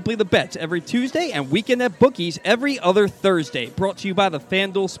on Simply the Bets every Tuesday and Weekend at Bookies every other Thursday. Brought to you by the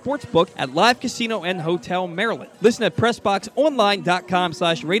FanDuel Sportsbook at Live Casino and Hotel Maryland. Listen at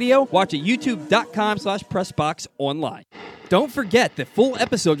PressBoxOnline.com/radio. Watch at YouTube.com/PressBoxOnline. Don't forget that full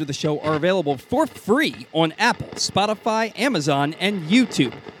episodes of the show are available for free on Apple, Spotify, Amazon, and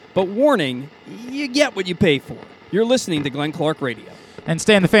YouTube. But warning, you get what you pay for. You're listening to Glenn Clark Radio. And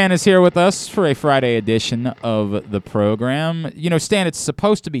Stan the Fan is here with us for a Friday edition of the program. You know, Stan, it's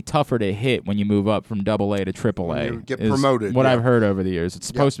supposed to be tougher to hit when you move up from AA to AAA. You get promoted. What I've heard over the years. It's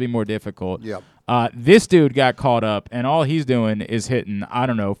supposed to be more difficult. Yep. This dude got caught up, and all he's doing is hitting,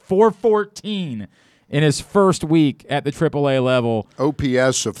 414 in his first week at the AAA level.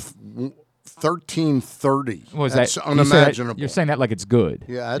 OPS of 1330. That's unimaginable. You're saying that like it's good.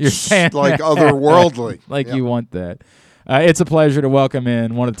 Yeah, you're saying like otherworldly. Like you want that. It's a pleasure to welcome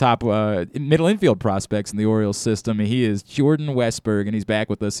in one of the top middle infield prospects in the Orioles system. He is Jordan Westburg, and he's back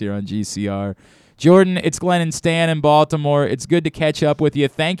with us here on GCR. Jordan, it's Glenn and Stan in Baltimore. It's good to catch up with you.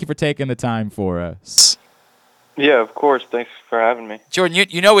 Thank you for taking the time for us. Yeah, of course. Thanks for having me. Jordan,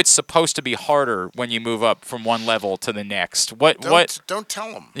 you know it's supposed to be harder when you move up from one level to the next. Don't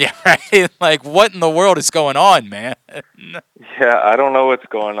tell them. Yeah, right? Like, what in the world is going on, man? Yeah, I don't know what's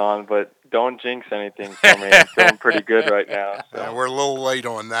going on, but don't jinx anything for me. I'm feeling pretty good right now. So. Yeah, we're a little late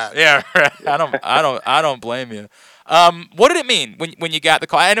on that. Yeah, right. I don't blame you. What did it mean when you got the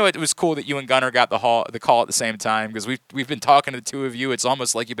call? I know it was cool that you and Gunnar got the call at the same time because we've been talking to the two of you. It's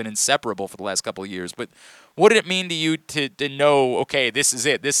almost like you've been inseparable for the last couple of years. But what did it mean to you to know? Okay, this is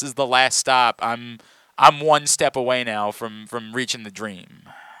it. This is the last stop. I'm one step away now from reaching the dream.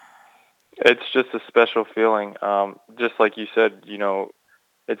 It's just a special feeling. Just like you said,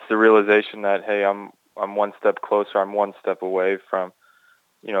 it's the realization that hey, I'm one step closer. I'm one step away from,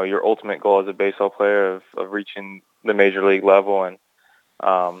 your ultimate goal as a baseball player of reaching the major league level. And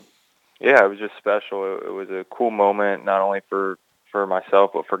it was just special. It was a cool moment, not only for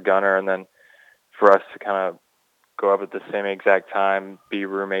myself but for Gunnar, and then for us to kind of go up at the same exact time, be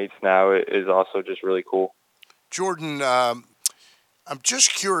roommates now is also just really cool. Jordan, I'm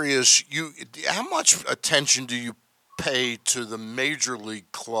just curious. How much attention do you pay to the major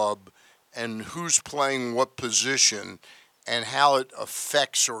league club and who's playing what position and how it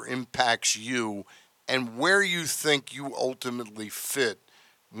affects or impacts you and where you think you ultimately fit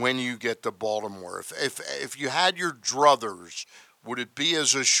when you get to Baltimore? If you had your druthers, would it be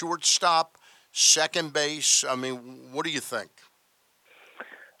as a shortstop, second base? I mean, what do you think?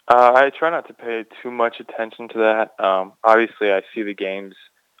 I try not to pay too much attention to that. Obviously, I see the games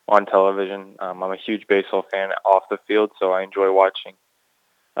on television. I'm a huge baseball fan off the field, so I enjoy watching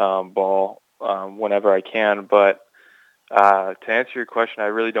ball whenever I can. But To answer your question, I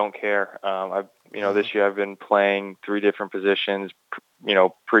really don't care. This year I've been playing 3 different positions,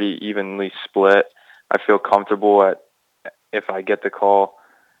 pretty evenly split. I feel comfortable if I get the call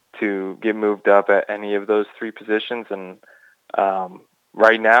to get moved up at any of those 3 positions. And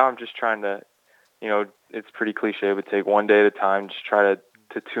right now I'm just trying to, it's pretty cliche, but take one day at a time, just try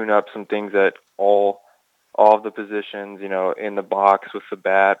to tune up some things at all of the positions, in the box with the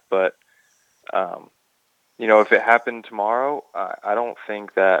bat. But, if it happened tomorrow, I don't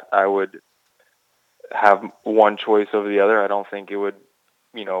think that I would have one choice over the other. I don't think it would,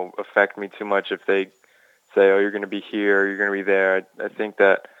 affect me too much if they say, oh, you're going to be here, you're going to be there. I think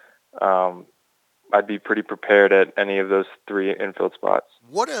that I'd be pretty prepared at any of those 3 infield spots.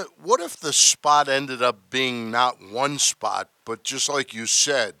 What if the spot ended up being not one spot, but just like you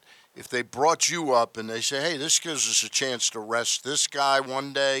said, if they brought you up and they say, hey, this gives us a chance to rest this guy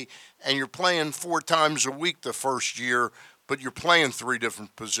one day, and you're playing 4 times a week the first year, but you're playing 3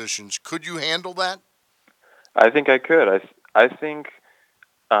 different positions, could you handle that? I think I could. I think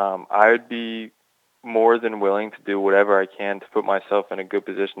I would be more than willing to do whatever I can to put myself in a good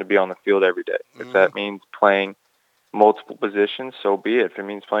position to be on the field every day. Mm-hmm. If that means playing multiple positions, so be it. If it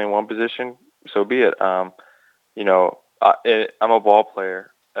means playing one position, so be it. I'm a ball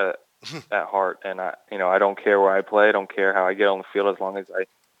player at heart, and I don't care where I play. I don't care how I get on the field as long as I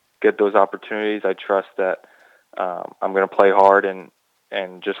get those opportunities. I trust that I'm going to play hard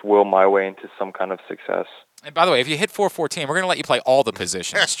and just will my way into some kind of success. And by the way, if you hit 414, we're going to let you play all the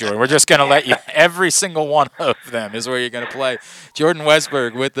positions, Jordan. We're just going to let you, every single one of them is where you're going to play. Jordan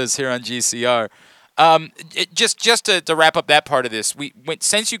Westberg with us here on GCR. Just to wrap up that part of this,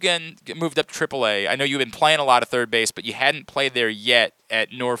 since you moved up to AAA, I know you've been playing a lot of third base, but you hadn't played there yet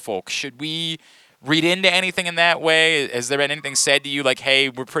at Norfolk. Should we read into anything in that way? Has there been anything said to you like, hey,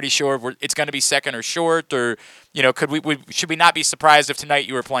 we're pretty sure it's going to be second or short, or should we not be surprised if tonight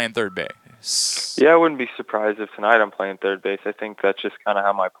you were playing third base? Yeah, I wouldn't be surprised if tonight I'm playing third base. I think that's just kind of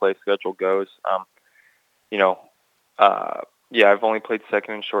how my play schedule goes. I've only played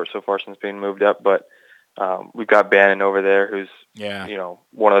second and short so far since being moved up, but we've got Bannon over there who's,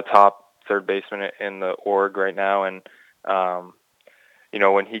 one of the top third basemen in the org right now. And,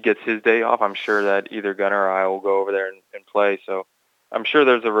 when he gets his day off, I'm sure that either Gunnar or I will go over there and play. So I'm sure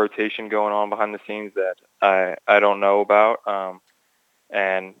there's a rotation going on behind the scenes that I don't know about.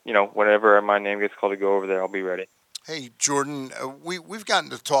 And, whenever my name gets called to go over there, I'll be ready. Hey, Jordan, we've gotten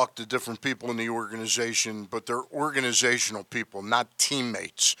to talk to different people in the organization, but they're organizational people, not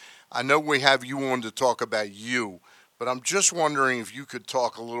teammates. I know we have you on to talk about you, but I'm just wondering if you could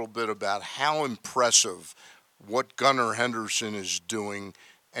talk a little bit about how impressive what Gunnar Henderson is doing,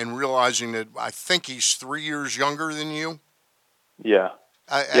 and realizing that I think he's 3 years younger than you. Yeah.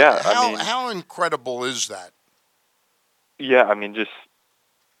 How incredible is that? Yeah, I mean,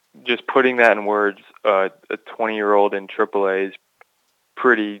 just putting that in words, a 20-year-old in AAA is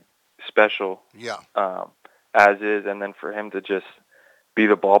pretty special. Yeah. As is, and then for him to just be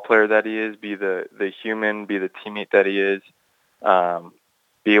the ball player that he is, be the human, be the teammate that he is,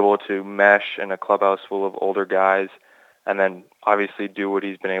 be able to mesh in a clubhouse full of older guys, and then obviously do what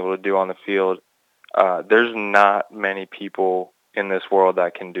he's been able to do on the field. There's not many people in this world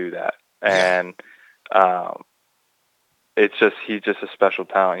that can do that. And he's just a special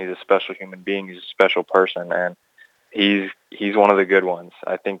talent. He's a special human being. He's a special person, and he's one of the good ones.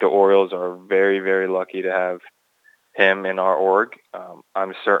 I think the Orioles are very, very lucky to have him in our org.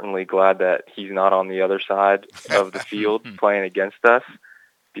 I'm certainly glad that he's not on the other side of the field playing against us,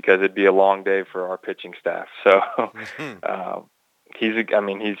 because it'd be a long day for our pitching staff. So he's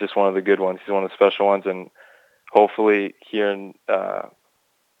just one of the good ones. He's one of the special ones, and hopefully here in the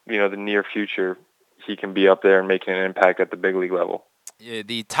near future, he can be up there and making an impact at the big league level. Yeah,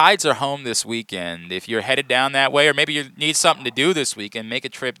 the Tides are home this weekend. If you're headed down that way, or maybe you need something to do this weekend, make a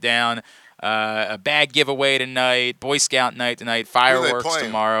trip down. A bag giveaway tonight, Boy Scout night tonight, fireworks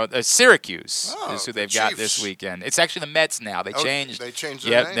tomorrow. Syracuse is who they've got this weekend. It's actually the Mets now. They changed. They changed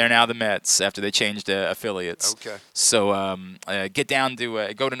their name? They're now the Mets after they changed affiliates. Okay. So get down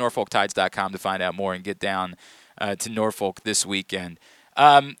to go to NorfolkTides.com to find out more, and get down to Norfolk this weekend.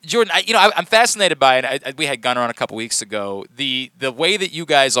 Jordan, I'm fascinated by it. We had Gunnar on a couple weeks ago. The way that you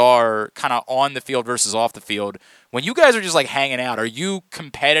guys are kind of on the field versus off the field. When you guys are just like hanging out, are you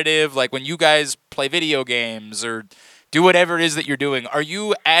competitive? Like when you guys play video games or do whatever it is that you're doing, are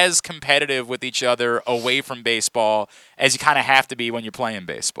you as competitive with each other away from baseball as you kind of have to be when you're playing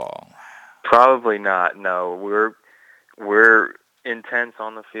baseball? Probably not. No, we're intense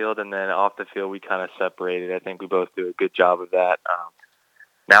on the field, and then off the field we kind of separated. I think we both do a good job of that.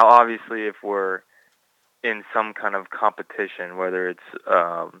 Now, obviously, if we're in some kind of competition, whether it's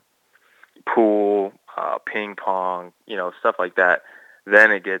pool, ping pong, stuff like that,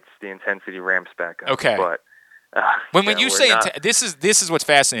 then it gets the intensity ramps back up. Okay. But when you say this is what's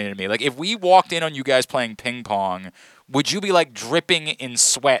fascinating to me. Like if we walked in on you guys playing ping pong, would you be like dripping in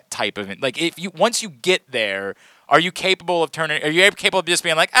sweat type of it? Like once you get there, are you capable of just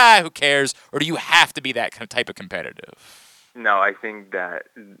being like, who cares, or do you have to be that type of competitive? No, I think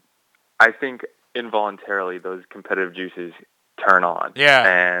involuntarily those competitive juices turn on.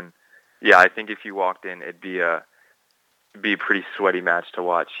 Yeah. And yeah, I think if you walked in, it'd be a pretty sweaty match to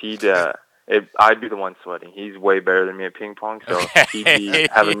watch. I'd be the one sweating. He's way better than me at ping pong, so he'd be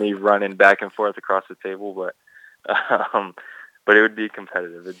having me running back and forth across the table. But it would be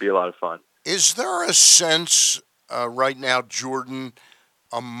competitive. It'd be a lot of fun. Is there a sense right now, Jordan,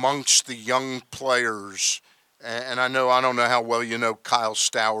 amongst the young players? And I don't know how well you know Kyle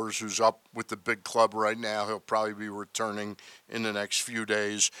Stowers, who's up with the big club right now. He'll probably be returning in the next few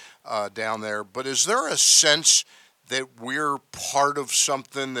days down there. But is there a sense that we're part of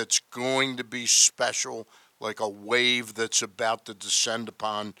something that's going to be special, like a wave that's about to descend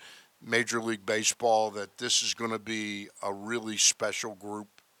upon Major League Baseball, that this is going to be a really special group?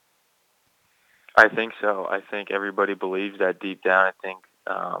 I think so. I think everybody believes that deep down. I think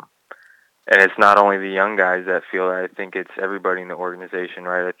and it's not only the young guys that feel that. I think it's everybody in the organization,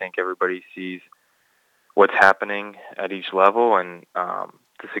 right? I think everybody sees what's happening at each level and the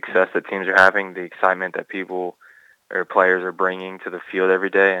success that teams are having, the excitement that people or players are bringing to the field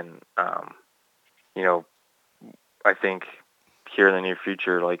every day. And, I think here in the near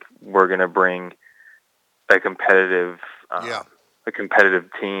future, like, we're going to bring a competitive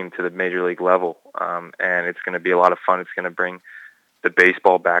team to the major league level. And it's going to be a lot of fun. It's going to bring the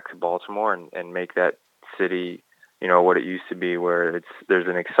baseball back to Baltimore and make that city, what it used to be, where there's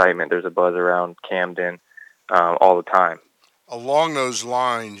an excitement, there's a buzz around Camden all the time. Along those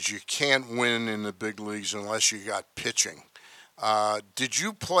lines, you can't win in the big leagues unless you got pitching. Did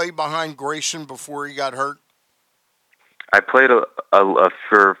you play behind Grayson before he got hurt? I played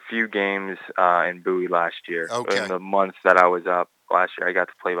for a few games in Bowie last year. Okay. In the months that I was up last year, I got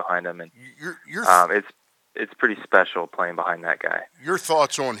to play behind him, and it's pretty special playing behind that guy. Your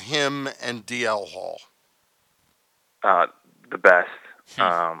thoughts on him and DL Hall? The best.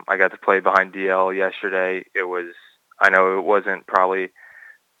 I got to play behind DL yesterday. I know it wasn't probably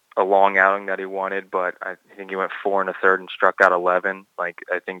a long outing that he wanted, but I think he went 4 1/3 and struck out 11. Like,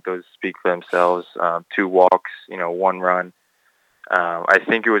 I think those speak for themselves. 2 walks, 1 run. I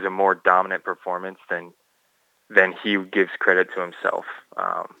think it was a more dominant performance than he gives credit to himself.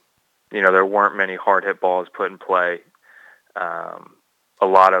 There weren't many hard hit balls put in play. A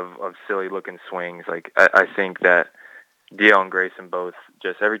lot of silly looking swings. Like, I think that DL and Grayson both,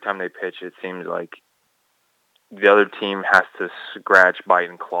 just every time they pitch, it seems like the other team has to scratch, bite,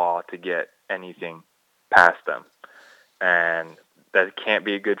 and claw to get anything past them. And that can't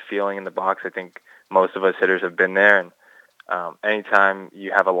be a good feeling in the box. I think most of us hitters have been there. And anytime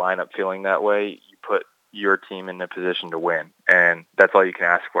you have a lineup feeling that way, you put your team in a position to win. And that's all you can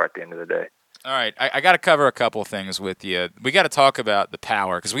ask for at the end of the day. All right, I got to cover a couple things with you. We got to talk about the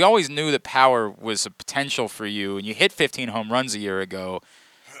power, because we always knew that power was a potential for you, and you hit 15 home runs a year ago,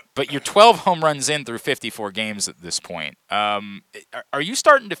 but you're 12 home runs in through 54 games at this point. Are you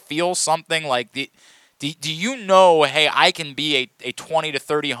starting to feel something like do you know, hey, I can be a 20 to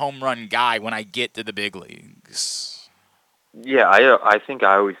 30 home run guy when I get to the big leagues? Yeah, I think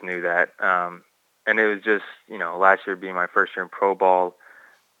I always knew that. And it was just, last year being my first year in pro ball,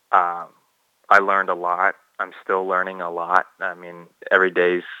 I learned a lot. I'm still learning a lot. I mean, every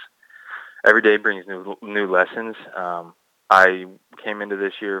day brings new lessons. I came into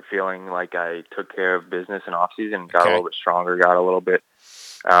this year feeling like I took care of business in off season, got a little bit stronger, got a little bit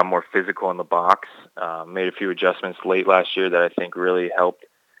more physical in the box. Made a few adjustments late last year that I think really helped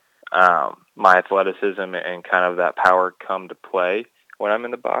my athleticism and kind of that power come to play when I'm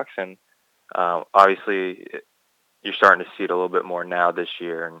in the box. And obviously, you're starting to see it a little bit more now this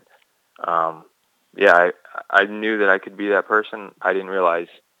year. And I knew that I could be that person. I didn't realize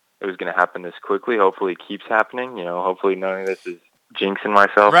it was going to happen this quickly. Hopefully it keeps happening. Hopefully none of this is jinxing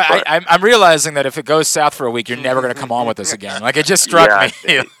myself. Right. I'm realizing that if it goes south for a week, you're never going to come on with us again. Like, it just struck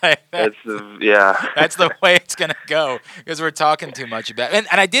me. That's the way it's going to go, because we're talking too much about it.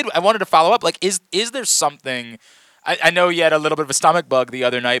 And I wanted to follow up. Like, is there something, I know you had a little bit of a stomach bug the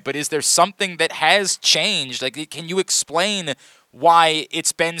other night, but is there something that has changed? Like, can you explain why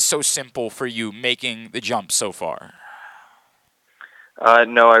it's been so simple for you making the jump so far?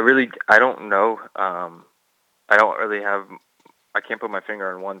 No, I don't know. I don't really I can't put my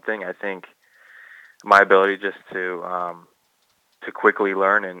finger on one thing. I think my ability just to quickly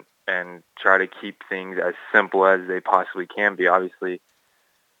learn and try to keep things as simple as they possibly can be. Obviously,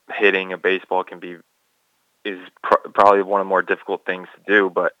 hitting a baseball is probably one of the more difficult things to do,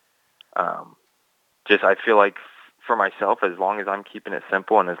 but I feel like for myself, as long as I'm keeping it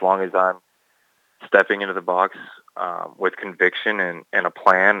simple and as long as I'm stepping into the box with conviction and a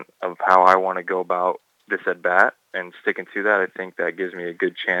plan of how I want to go about this at bat and sticking to that, I think that gives me a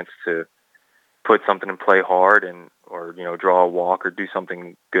good chance to put something in play hard or draw a walk or do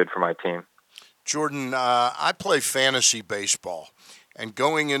something good for my team. Jordan, I play fantasy baseball, and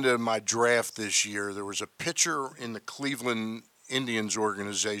going into my draft this year, there was a pitcher in the Cleveland Indians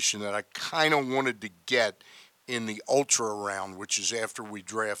organization that I kind of wanted to get in the ultra round, which is after we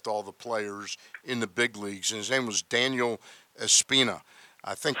draft all the players in the big leagues, and his name was Daniel Espina.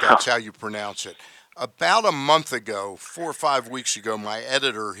 I think that's how you pronounce it. About a month ago, 4 or 5 weeks ago, my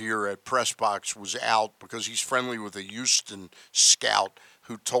editor here at PressBox was out because he's friendly with a Houston scout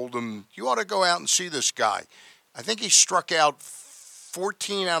who told him, you ought to go out and see this guy. I think he struck out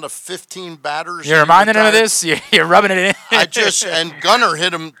 14 out of 15 batters. You're reminding him of this? You're rubbing it in? And Gunnar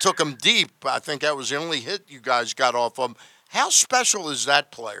took him deep. I think that was the only hit you guys got off of him. How special is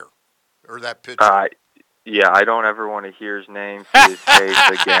that player or that pitcher? Yeah, I don't ever want to hear his name, see his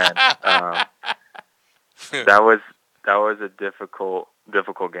face again. That was a difficult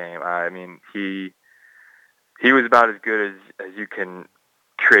game. I mean, he was about as good as you can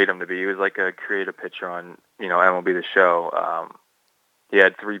create him to be. He was like a creative pitcher on MLB The Show. He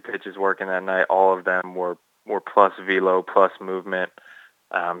had 3 pitches working that night. All of them were plus velo, plus movement.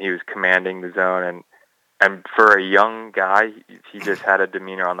 He was commanding the zone, and for a young guy, he just had a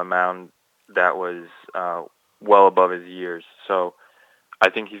demeanor on the mound that was well above his years. So I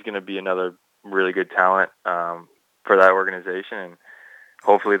think he's going to be another really good talent for that organization, and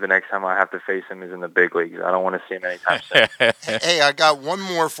hopefully the next time I have to face him is in the big leagues. I don't want to see him anytime soon. Hey, I got one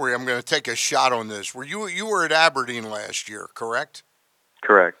more for you. I'm going to take a shot on this. You were at Aberdeen last year, correct?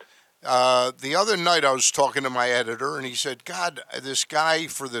 Correct. The other night I was talking to my editor, and he said, God, this guy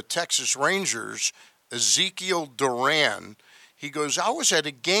for the Texas Rangers, Ezekiel Duran, he goes, I was at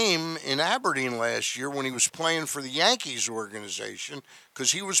a game in Aberdeen last year when he was playing for the Yankees organization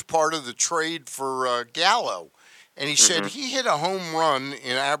because he was part of the trade for Gallo. And he said he hit a home run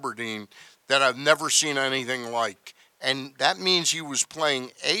in Aberdeen that I've never seen anything like. And that means he was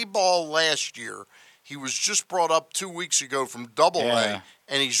playing A ball last year. He was just brought up 2 weeks ago from Double A,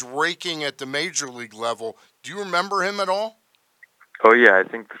 and he's raking at the major league level. Do you remember him at all? Oh, yeah. I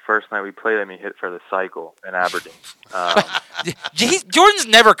think the first night we played him, he hit for the cycle in Aberdeen. Jordan's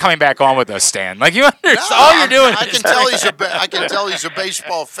never coming back on with us, Stan. Like, you understand? All you're doing I can tell he's a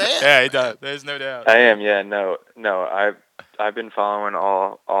baseball fan. Yeah, he does. There's no doubt. I am, yeah. No. I've been following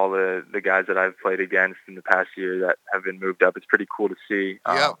all the guys that I've played against in the past year that have been moved up. It's pretty cool to see.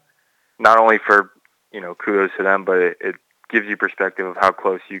 Not only for, kudos to them, but it gives you perspective of how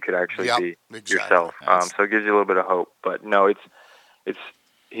close you could actually be yourself. So it gives you a little bit of hope. But no,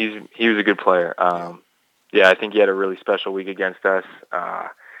 he was a good player. I think he had a really special week against us.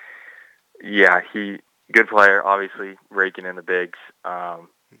 Good player, obviously raking in the bigs.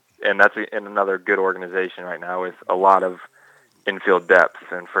 And that's in another good organization right now with a lot of infield depth.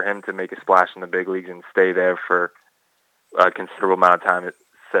 And for him to make a splash in the big leagues and stay there for a considerable amount of time, it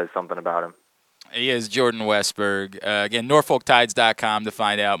says something about him. He is Jordan Westburg. Again, NorfolkTides.com to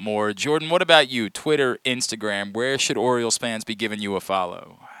find out more. Jordan, what about you? Twitter, Instagram. Where should Orioles fans be giving you a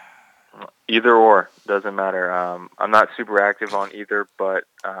follow? Either or. Doesn't matter. I'm not super active on either, but,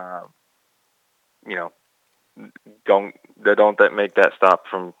 don't make that stop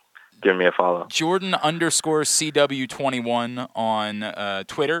from giving me a follow. Jordan_CW21 on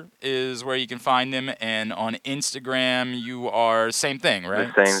Twitter is where you can find him. And on Instagram, you are same thing,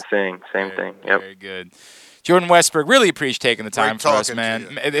 right? The same thing. Yep. Very good. Jordan Westburg, really appreciate taking the time for us,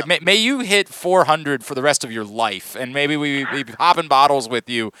 man. May you hit 400 for the rest of your life, and maybe we be popping bottles with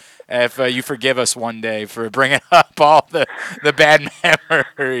you if you forgive us one day for bringing up all the bad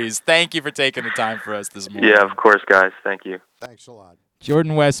memories. Thank you for taking the time for us this morning. Yeah, of course, guys. Thank you. Thanks a lot.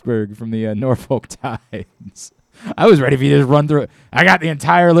 Jordan Westburg from the Norfolk Tides. I was ready for you to just run through it. I got the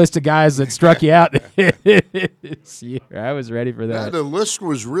entire list of guys that struck you out this year. I was ready for that. Yeah, the list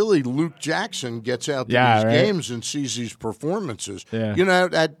was really Luke Jackson gets out to these games and sees these performances. Yeah.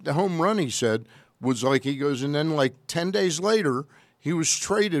 That home run, he said, was like he goes, and then like 10 days later, he was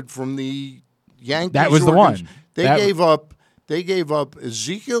traded from the Yankees. That was the one. They gave up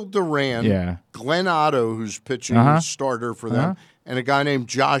Ezekiel Duran, Glenn Otto, who's pitching starter for them, and a guy named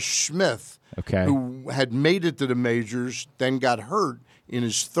Josh Smith, Okay. who had made it to the majors, then got hurt in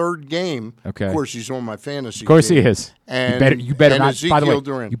his third game. Okay. Of course, he's on my fantasy. Of course team. he is. And you better and not. By the way, Ezekiel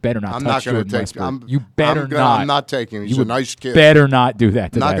Duran. you better not I'm touch not going Jordan to take. Westbrook. You better not. I'm not taking him. He's You a nice kid. better not do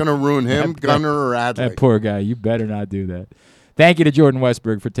that. Not going to ruin him, Gunner, or Adley. That poor guy. You better not do that. Thank you to Jordan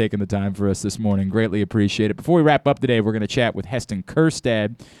Westberg for taking the time for us this morning. Greatly appreciate it. Before we wrap up today, we're going to chat with Heston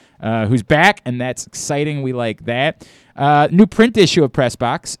Kjerstad, who's back, and that's exciting. We like that. New print issue of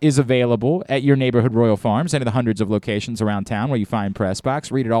Pressbox is available at your neighborhood Royal Farms and at the hundreds of locations around town where you find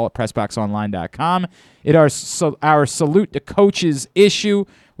Pressbox. Read it all at PressBoxOnline.com. Our Salute to Coaches issue.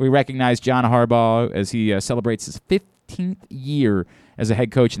 We recognize John Harbaugh as he celebrates his 15th year as a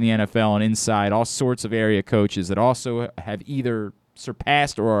head coach in the NFL, and inside all sorts of area coaches that also have either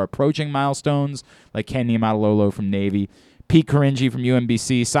surpassed or are approaching milestones, like Ken Niumatalolo from Navy, Pete Caringi from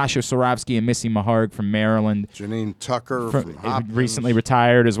UMBC, Sasha Sorovsky and Missy Maharg from Maryland. Janine Tucker from Hopkins. Recently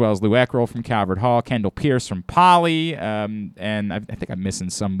retired, as well as Lou Eckrell from Calvert Hall, Kendall Pierce from Poly, and I think I'm missing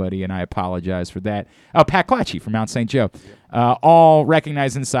somebody, and I apologize for that. Oh, Pat Clatchy from Mount St. Joe. All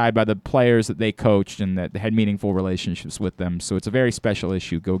recognized inside by the players that they coached and that had meaningful relationships with them. So it's a very special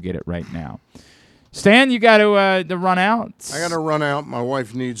issue. Go get it right now. Stan, you got to run out. I got to run out. My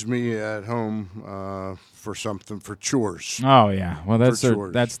wife needs me at home for something, for chores. Oh yeah, well that's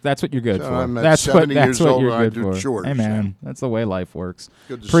what you're good so for. I'm at that's 70 what years you're old, good I do for. chores, hey man, that's the way life works.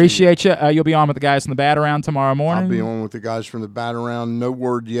 Good to Appreciate you. You'll be on with the guys from the Bat Around tomorrow morning. I'll be on with the guys from the Bat Around. No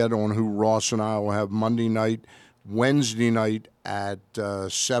word yet on who Ross and I will have Monday night. Wednesday night at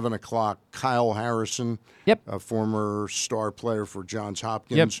 7 o'clock, Kyle Harrison, a former star player for Johns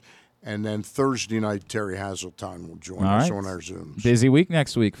Hopkins. And then Thursday night, Terry Hazelton will join us on our Zooms. Busy week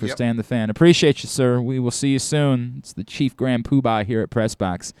next week for Stan the Fan. Appreciate you, sir. We will see you soon. It's the Chief Grand Poobah here at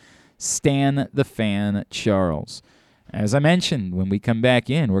Pressbox, Stan the Fan Charles. As I mentioned, when we come back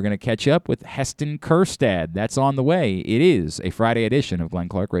in, we're going to catch up with Heston Kjerstad. That's on the way. It is a Friday edition of Glenn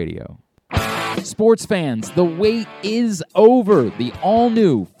Clark Radio. Sports fans, the wait is over. The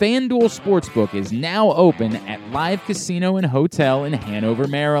all-new FanDuel Sportsbook is now open at Live Casino and Hotel in Hanover,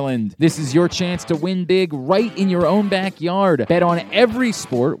 Maryland. This is your chance to win big right in your own backyard. Bet on every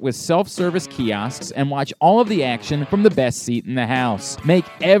sport with self-service kiosks and watch all of the action from the best seat in the house. Make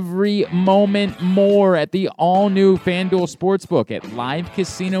every moment more at the all-new FanDuel Sportsbook at Live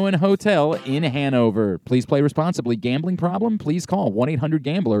Casino and Hotel in Hanover. Please play responsibly. Gambling problem? Please call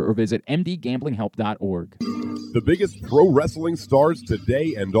 1-800-GAMBLER or visit mdgamblinghelp.org. The biggest pro wrestling stars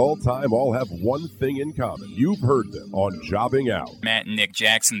today and all time all have one thing in common. You've heard them on Jobbing Out. Matt and Nick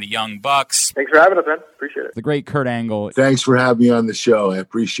Jackson, the Young Bucks. Thanks for having us, man. Appreciate it. The great Kurt Angle. Thanks for having me on the show. I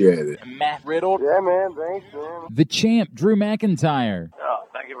appreciate it. Matt Riddle. Yeah, man. Thanks, man. The champ, Drew McIntyre. Oh,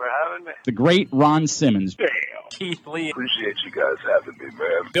 thank you for having me. The great Ron Simmons. Damn. Keith Lee. Appreciate you guys having me,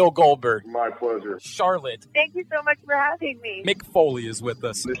 man. Bill Goldberg. My pleasure. Charlotte. Thank you so much for having me. Mick Foley is with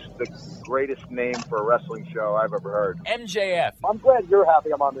us. This is the greatest name for a wrestling show I've ever heard. MJF. I'm glad you're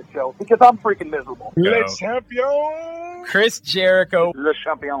happy I'm on this show because I'm freaking miserable. Le champion. Chris Jericho. Le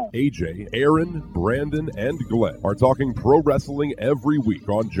champion. AJ, Aaron, Brandon, and Glenn are talking pro wrestling every week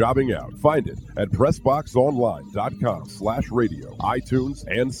on Jobbing Out. Find it at PressBoxOnline.com/radio, iTunes,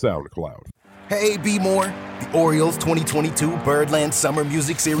 and SoundCloud. Hey, B More. The Orioles 2022 Birdland Summer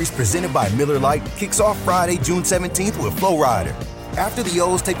Music Series presented by Miller Lite kicks off Friday, June 17th with Flo Rida. After the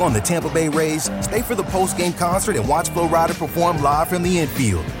O's take on the Tampa Bay Rays, stay for the post-game concert and watch Flo Rida perform live from the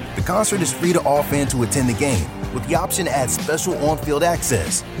infield. The concert is free to all fans who attend the game, with the option to add special on-field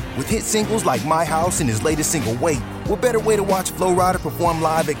access. With hit singles like My House and his latest single, Wait, what better way to watch Flo Rida perform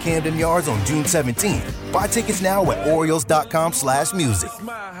live at Camden Yards on June 17th? Buy tickets now at Orioles.com/music.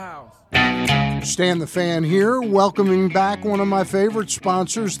 Stan the Fan here, welcoming back one of my favorite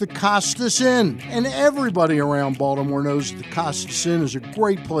sponsors, the Costas Inn. And everybody around Baltimore knows the Costas Inn is a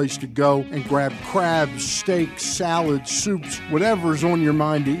great place to go and grab crabs, steaks, salads, soups, whatever's on your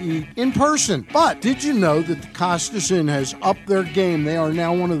mind to eat in person. But did you know that the Costas Inn has upped their game? They are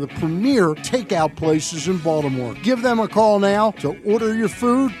now one of the premier takeout places in Baltimore. Give them a call now to order your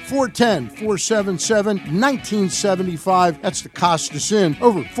food, 410-477-1975. That's the Costas Inn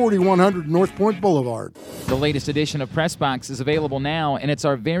over 4100 North Point Boulevard. The latest edition of Pressbox is available now, and it's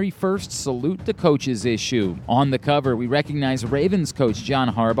our very first Salute to Coaches issue. On the cover, we recognize Ravens coach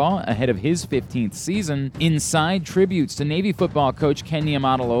John Harbaugh ahead of his 15th season. Inside, tributes to Navy football coach Ken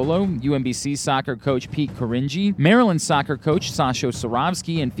Niumatalolo, UMBC soccer coach Pete Caringi, Maryland soccer coach Sasha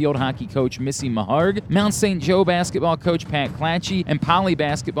Sorovsky, and field hockey coach Missy Maharg, Mount St. Joe basketball coach Pat Clatchy, and Poly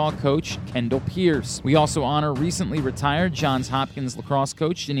basketball coach Kendall Pierce. We also honor recently retired Johns Hopkins lacrosse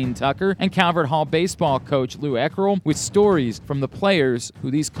coach Janine Tucker and Calvert Robert Hall baseball coach Lou Eckerl with stories from the players who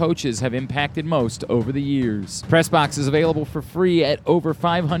these coaches have impacted most over the years. Pressbox is available for free at over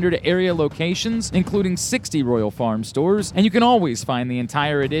 500 area locations, including 60 Royal Farm stores, and you can always find the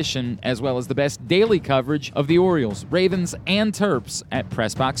entire edition as well as the best daily coverage of the Orioles, Ravens, and Terps at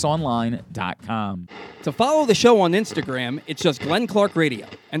PressBoxOnline.com. To follow the show on Instagram, it's just Glenn Clark Radio.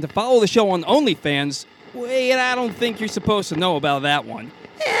 And to follow the show on OnlyFans, wait, I don't think you're supposed to know about that one.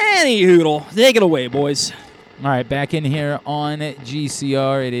 Any hoodle. Take it away, boys. All right, back in here on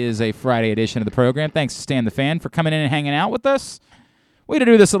GCR. It is a Friday edition of the program. Thanks to Stan the Fan for coming in and hanging out with us. We had to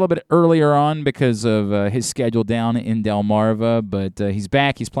do this a little bit earlier on because of his schedule down in Delmarva, but he's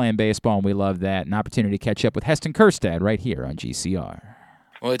back. He's playing baseball, and we love that. An opportunity to catch up with Heston Kjerstad right here on GCR.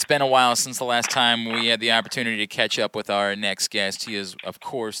 Well, it's been a while since the last time we had the opportunity to catch up with our next guest. He is, of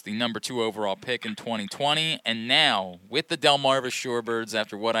course, the number 2 overall pick in 2020, and now with the Delmarva Shorebirds,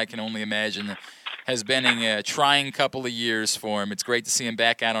 after what I can only imagine has been a trying couple of years for him. It's great to see him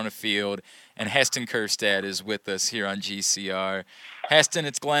back out on the field, and Heston Kjerstad is with us here on GCR. Heston,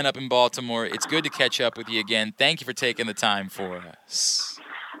 it's Glenn up in Baltimore. It's good to catch up with you again. Thank you for taking the time for us.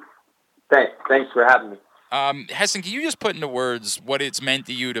 Thanks for having me. Heston, can you just put into words what it's meant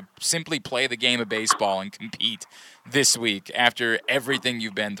to you to simply play the game of baseball and compete this week after everything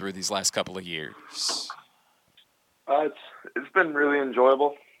you've been through these last couple of years? It's been really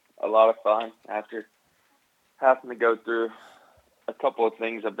enjoyable, a lot of fun after having to go through a couple of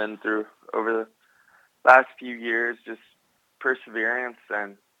things I've been through over the last few years, just perseverance,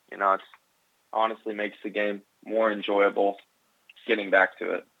 and, it honestly makes the game more enjoyable getting back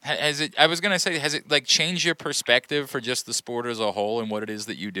to it. Has it changed your perspective for just the sport as a whole and what it is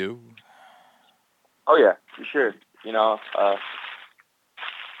that you do? Oh yeah, for sure.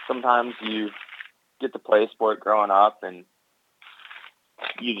 Sometimes you get to play a sport growing up and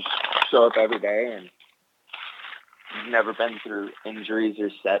you just show up every day and you've never been through injuries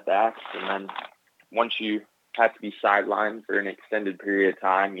or setbacks, and then once you have to be sidelined for an extended period of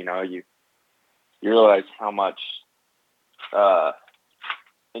time, you realize how much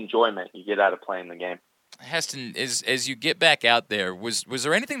enjoyment you get out of playing the game. Heston, as you get back out there, was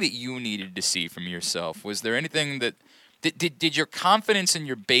there anything that you needed to see from yourself? Was there anything that did your confidence in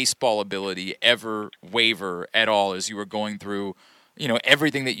your baseball ability ever waver at all as you were going through,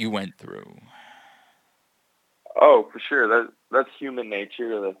 everything that you went through? Oh, for sure. That's human nature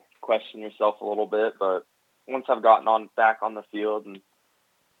to question yourself a little bit, but once I've gotten back on the field and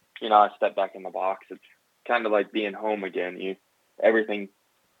I step back in the box, it's kind of like being home again. Everything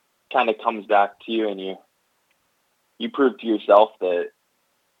kind of comes back to you, and you prove to yourself that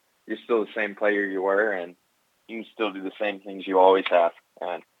you're still the same player you were, and you can still do the same things you always have.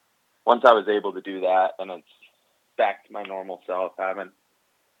 And once I was able to do that, then it's back to my normal self, having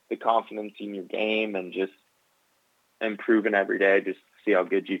the confidence in your game and just improving every day, just to see how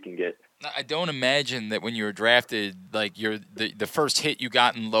good you can get. I don't imagine that when you were drafted, like the first hit you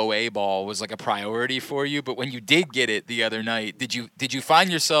got in low A ball was like a priority for you. But when you did get it the other night, did you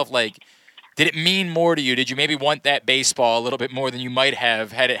find yourself did it mean more to you? Did you maybe want that baseball a little bit more than you might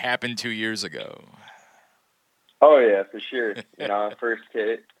have had it happen 2 years ago? Oh yeah, for sure. First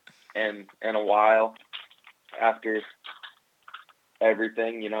hit in a while after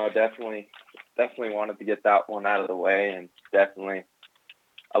everything. Definitely wanted to get that one out of the way, and definitely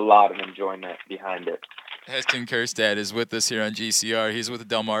a lot of enjoyment behind it. Heston Kjerstad is with us here on GCR. He's with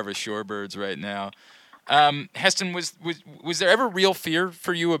the Delmarva Shorebirds right now. Heston, was there ever real fear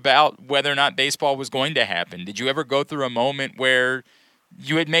for you about whether or not baseball was going to happen? Did you ever go through a moment where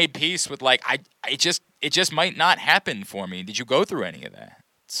you had made peace with it just might not happen for me? Did you go through any of that?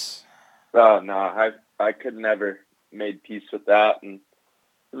 No, I could never made peace with that. And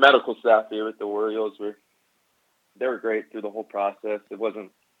the medical staff here with the Orioles they were great through the whole process. It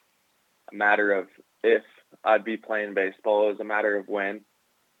wasn't a matter of if I'd be playing baseball. It was a matter of when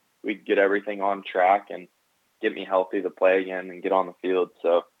we'd get everything on track and get me healthy to play again and get on the field.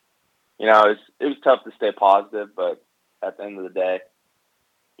 So, it was tough to stay positive, but at the end of the day,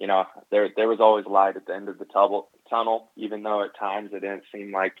 there was always light at the end of the tunnel, even though at times it didn't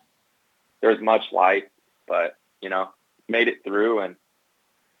seem like there was much light, but, made it through, and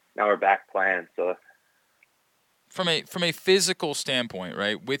now we're back playing. So from a physical standpoint,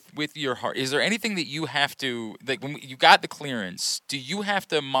 right, with your heart, is there anything that you have to, when you got the clearance, do you have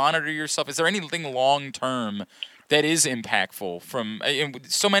to monitor yourself? Is there anything long-term that is impactful from,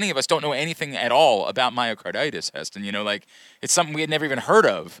 so many of us don't know anything at all about myocarditis, Heston, it's something we had never even heard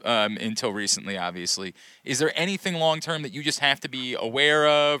of until recently, obviously. Is there anything long-term that you just have to be aware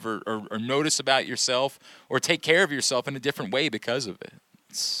of or notice about yourself or take care of yourself in a different way because of it?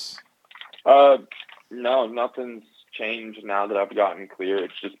 No, nothing's changed now that I've gotten clear.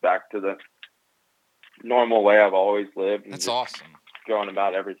 It's just back to the normal way I've always lived. And That's just awesome. Going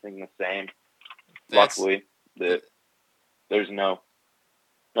about everything the same. Luckily, that there's no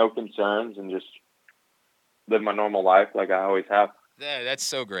concerns and just live my normal life like I always have. Yeah, that's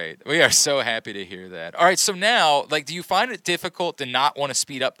so great. We are so happy to hear that. All right, so now, like, do you find it difficult to not want to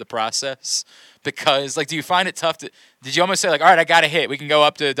speed up the process? Because, like, do you find it tough to? Did you almost say, like, all right, I got a hit, we can go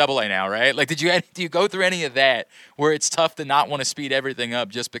up to AA now, right? Like, do you go through any of that where it's tough to not want to speed everything up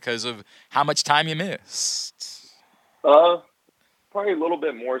just because of how much time you missed? Probably a little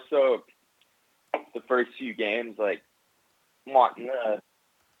bit more so the first few games, like wanting to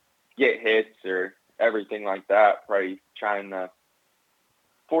get hits or everything like that. Probably trying to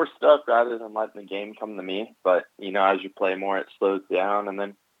force stuff rather than letting the game come to me. But, as you play more, it slows down. And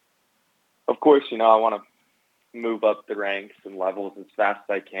then, of course, I want to move up the ranks and levels as fast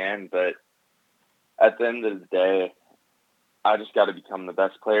as I can. But at the end of the day, I just got to become the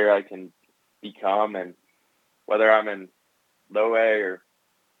best player I can become. And whether I'm in low A or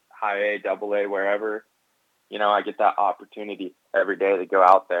high A, double A, wherever, I get that opportunity every day to go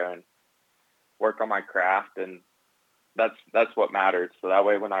out there and work on my craft. And that's what matters. So that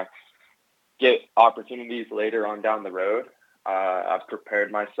way when I get opportunities later on down the road, I've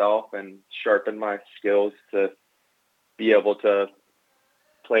prepared myself and sharpened my skills to be able to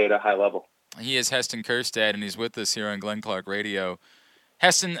play at a high level. He is Heston Kjerstad, and he's with us here on Glenn Clark Radio.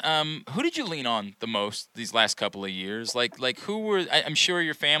 Heston, who did you lean on the most these last couple of years? Like who were? I'm sure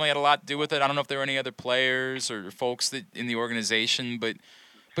your family had a lot to do with it. I don't know if there were any other players or folks that in the organization, but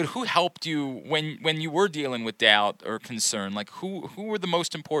who helped you when you were dealing with doubt or concern? Like who were the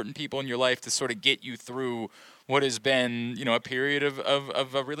most important people in your life to sort of get you through what has been, a period of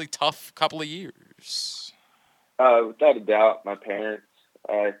a really tough couple of years? Without a doubt, my parents.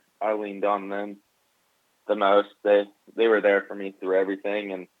 I leaned on them the most. They were there for me through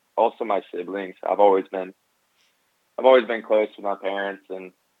everything, and also my siblings. I've always been close with my parents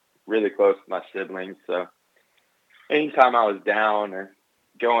and really close with my siblings. So anytime I was down or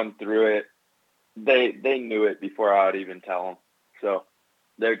going through it, they knew it before I would even tell them. So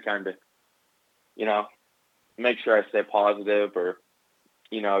they'd kind of, make sure I stay positive or,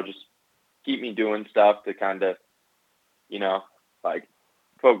 just keep me doing stuff to kind of, like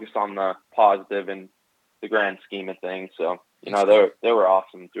focus on the positive in the grand scheme of things. So, they were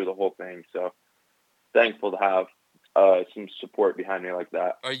awesome through the whole thing. So thankful to have some support behind me like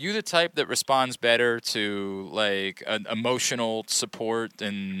that. Are you the type that responds better to like emotional support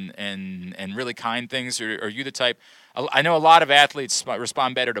and really kind things, or are you the type? I know a lot of athletes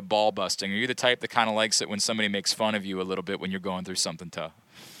respond better to ball busting. Are you the type that kind of likes it when somebody makes fun of you a little bit when you're going through something tough?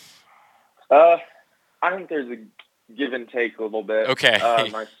 I think there's a give and take a little bit. Okay.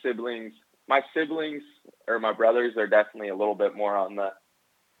 My siblings or my brothers are definitely a little bit more on the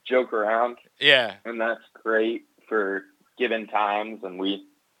joke around. Yeah. And that's great for given times, and we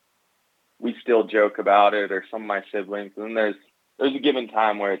still joke about it, or some of my siblings. And then there's a given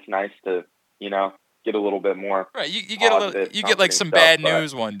time where it's nice to, get a little bit more. Right. You get like some bad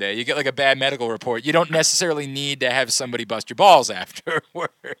news one day. You get like a bad medical report. You don't necessarily need to have somebody bust your balls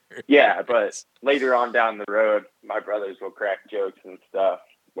afterwards. Yeah, but later on down the road, my brothers will crack jokes and stuff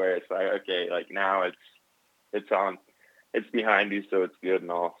where it's like, okay, like now it's behind you, so it's good and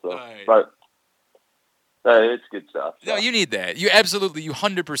all. So, right. But it's good stuff. So. No, you need that. You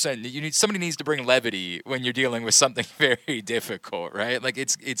 100%. Somebody needs to bring levity when you're dealing with something very difficult, right? Like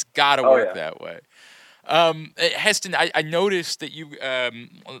it's got to work that way. Heston, I noticed that you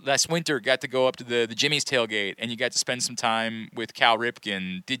last winter got to go up to the Jimmy's tailgate and you got to spend some time with Cal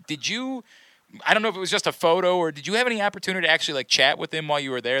Ripken. Did you? I don't know if it was just a photo, or did you have any opportunity to actually like chat with him while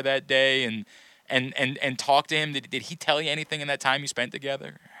you were there that day and talk to him? Did he tell you anything in that time you spent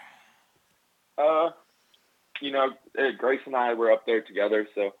together? Grace and I were up there together,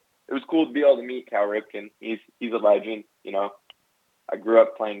 so it was cool to be able to meet Cal Ripken. He's a legend. I grew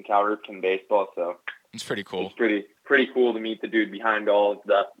up playing Cal Ripken baseball, so it's pretty cool. It's pretty cool to meet the dude behind all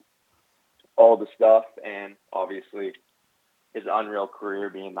the stuff, and obviously his unreal career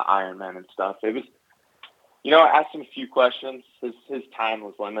being the Ironman and stuff. It was, I asked him a few questions. His time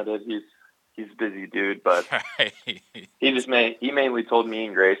was limited. He's a busy dude, but he mainly told me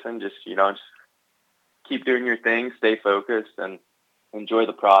and Grayson just keep doing your thing, stay focused, and enjoy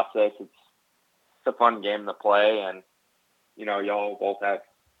the process. It's a fun game to play, and y'all both have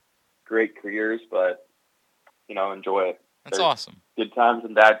great careers, but enjoy it. That's awesome. Good times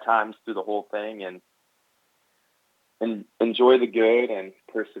and bad times through the whole thing, and enjoy the good and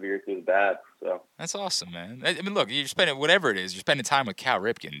persevere through the bad. So that's awesome, man. I mean, look, you're spending whatever it is. You're spending time with Cal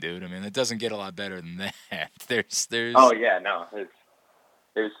Ripken, dude. I mean, it doesn't get a lot better than that. There's. Oh yeah, no,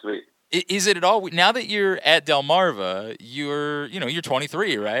 it's sweet. Is it at all now that you're at Delmarva? You're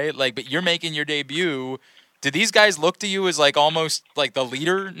 23, right? Like, but you're making your debut. Do these guys look to you as like almost like the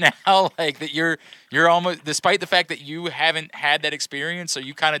leader now? Like that you're almost, despite the fact that you haven't had that experience, are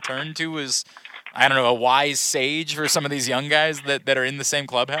you kind of turned to as, I don't know, a wise sage for some of these young guys that are in the same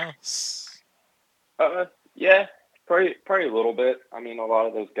clubhouse? Yeah, probably a little bit. I mean, a lot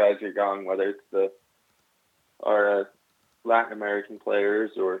of those guys are gone, whether it's our Latin American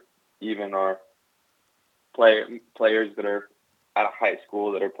players or even our players that are out of high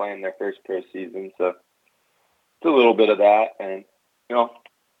school that are playing their first pro season. So it's a little bit of that. And,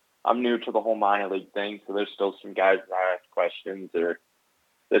 I'm new to the whole minor league thing, so there's still some guys that ask questions or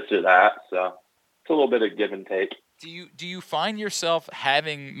this or that. So it's a little bit of give and take. Do you find yourself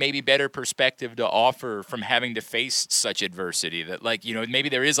having maybe better perspective to offer from having to face such adversity that, like, maybe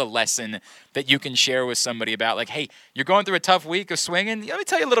there is a lesson that you can share with somebody about, like, hey, you're going through a tough week of swinging. Let me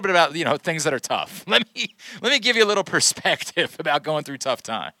tell you a little bit about, things that are tough. Let me give you a little perspective about going through tough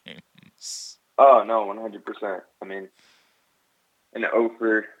times. Oh, no, 100%. I mean, an 0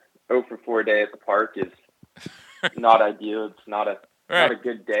 for 4 day at the park is not ideal. It's not a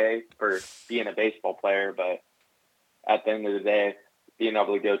good day for being a baseball player, but at the end of the day, being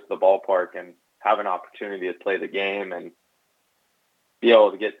able to go to the ballpark and have an opportunity to play the game and be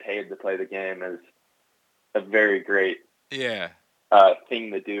able to get paid to play the game is a very great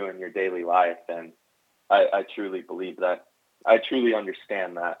thing to do in your daily life. And I truly believe that. I truly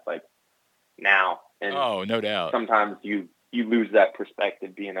understand that, like, now. And oh, no doubt. Sometimes you lose that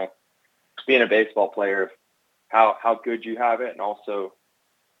perspective being a baseball player of how good you have it, and also,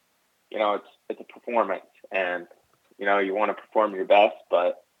 it's a performance, and you want to perform your best,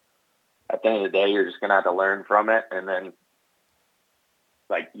 but at the end of the day, you're just going to have to learn from it and then,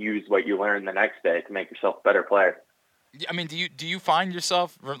 like, use what you learn the next day to make yourself a better player. I mean, do you find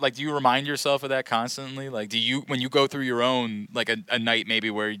yourself, like, do you remind yourself of that constantly? Like, when you go through your own, like, a night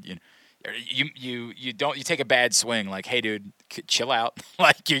maybe where you take a bad swing, like, hey, dude, chill out.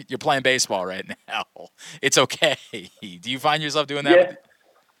 Like, you're playing baseball right now. It's okay. Do you find yourself doing that?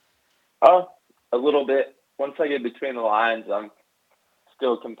 Yeah. A little bit. Once I get between the lines, I'm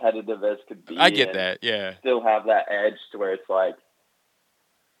still competitive as could be. I get that, yeah. Still have that edge to where it's like,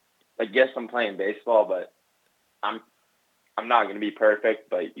 I guess I'm playing baseball, but I'm not going to be perfect,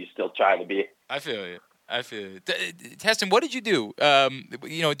 but you still try to be. I feel you. Teston, what did you do?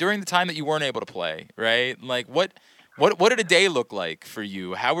 During the time that you weren't able to play, right? Like, what did a day look like for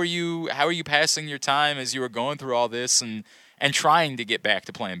you? How are you passing your time as you were going through all this and trying to get back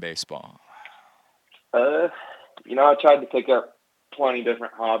to playing baseball? I tried to pick up 20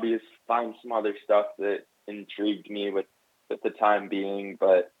 different hobbies, find some other stuff that intrigued me with the time being,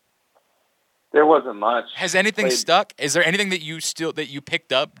 but there wasn't much. Has anything stuck? Is there anything that you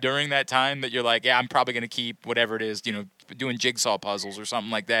picked up during that time that you're like, yeah, I'm probably going to keep whatever it is, doing jigsaw puzzles or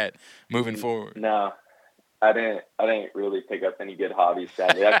something like that moving forward? No, I didn't really pick up any good hobbies,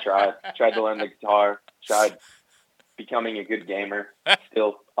 sadly. I tried to learn the guitar, tried becoming a good gamer,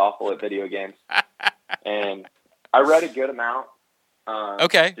 still awful at video games. And I read a good amount.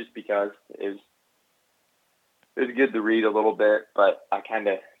 Okay. Just because it was good to read a little bit, but I kind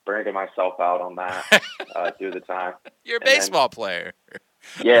of burned myself out on that through the time. You're a baseball player.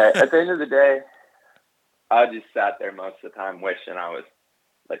 Yeah, at the end of the day, I just sat there most of the time wishing I was,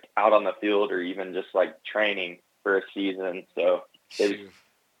 like, out on the field or even just, like, training for a season. So it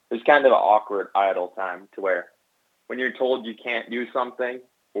was kind of an awkward, idle time to where when you're told you can't do something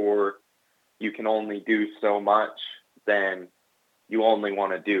or you can only do so much, then you only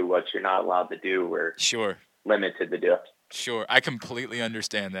want to do what you're not allowed to do or limited to do. Sure. I completely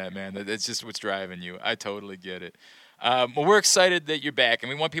understand that, man. That's just what's driving you. I totally get it. Well, we're excited that you're back, and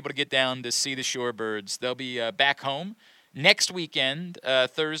we want people to get down to see the Shorebirds. They'll be back home next weekend,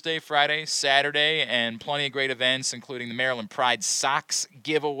 Thursday, Friday, Saturday, and plenty of great events, including the Maryland Pride Socks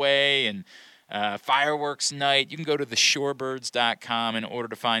giveaway and fireworks night. You can go to theshorebirds.com in order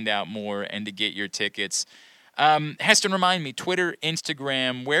to find out more and to get your tickets. Heston, remind me, Twitter,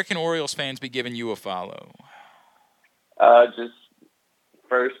 Instagram, where can Orioles fans be giving you a follow? Just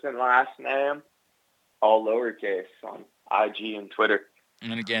first and last name, all lowercase on IG and Twitter.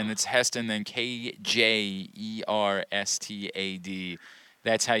 And again, it's Heston, then KJERSTAD.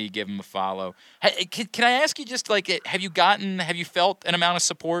 That's how you give him a follow. Hey, can I ask you just, like, have you felt an amount of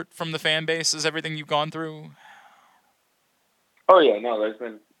support from the fan base as everything you've gone through? Oh, yeah, no, there's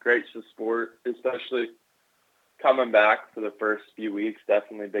been great support, especially coming back for the first few weeks,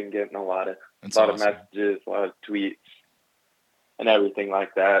 definitely been getting a lot of awesome. messages, a lot of tweets, and everything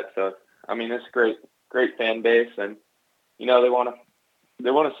like that. So, I mean, it's great fan base, and they want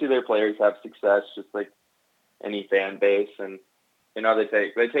to see their players have success, just like any fan base. And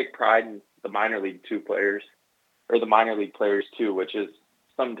they take pride in the minor league players too, which is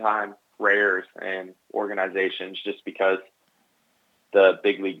sometimes rare in organizations, just because the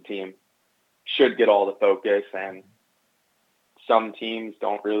big league team should get all the focus, and some teams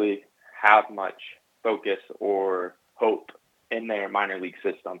don't really have much focus or hope in their minor league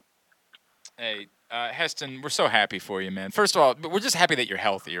system. Hey, Heston, we're so happy for you, man. First of all, we're just happy that you're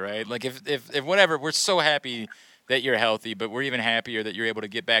healthy, right? Like, if whatever, we're so happy that you're healthy, but we're even happier that you're able to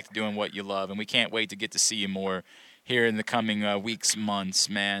get back to doing what you love, and we can't wait to get to see you more here in the coming weeks, months,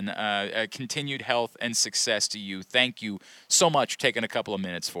 man. Continued health and success to you. Thank you so much for taking a couple of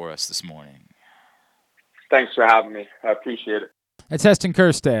minutes for us this morning. Thanks for having me. I appreciate it. It's Heston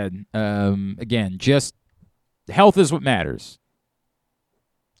Kjerstad. Again, just health is what matters.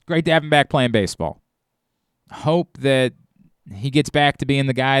 Great to have him back playing baseball. Hope that he gets back to being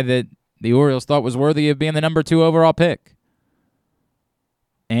the guy that the Orioles thought was worthy of being the number 2 overall pick.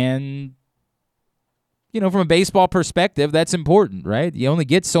 And, from a baseball perspective, that's important, right? You only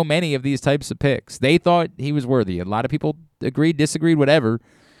get so many of these types of picks. They thought he was worthy. A lot of people agreed, disagreed, whatever,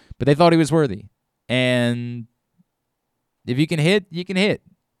 but they thought he was worthy. And if you can hit, you can hit.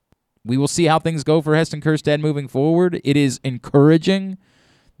 We will see how things go for Heston Kjerstad moving forward. It is encouraging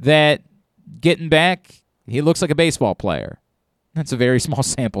that getting back, he looks like a baseball player. That's a very small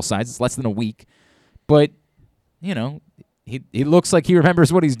sample size. It's less than a week. But, he looks like he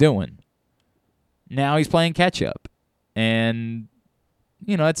remembers what he's doing. Now he's playing catch-up. And,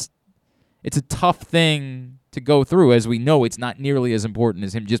 it's a tough thing to go through. As we know, it's not nearly as important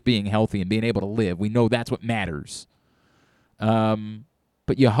as him just being healthy and being able to live. We know that's what matters.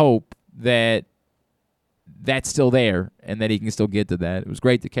 But you hope that that's still there and that he can still get to that. It was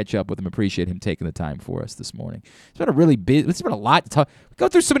great to catch up with him. Appreciate him taking the time for us this morning. It's been a lot to talk. We go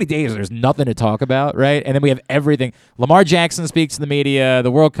through so many days. There's nothing to talk about, right? And then we have everything. Lamar Jackson speaks to the media,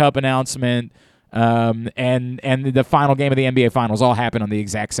 the World Cup announcement, and the final game of the NBA Finals all happen on the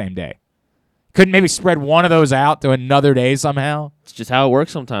exact same day. Couldn't maybe spread one of those out to another day somehow? It's just how it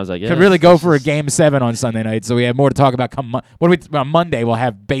works sometimes, I guess. Could really go for a Game 7 on Sunday night, so we have more to talk about. On Monday, we'll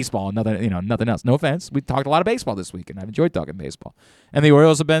have baseball, nothing else. No offense. We talked a lot of baseball this week, and I've enjoyed talking baseball. And the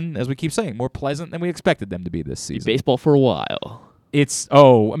Orioles have been, as we keep saying, more pleasant than we expected them to be this season. Baseball for a while. There's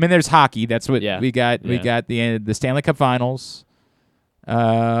hockey. That's what we got. We got the Stanley Cup Finals.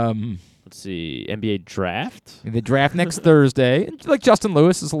 Let's see, NBA draft. The draft next Thursday. Like Justin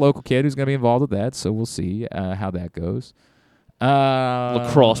Lewis is a local kid who's going to be involved with that, so we'll see how that goes.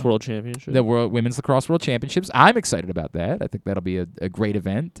 Lacrosse World Championship. The Women's Lacrosse World Championships. I'm excited about that. I think that'll be a great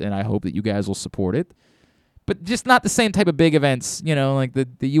event, and I hope that you guys will support it. But just not the same type of big events, like the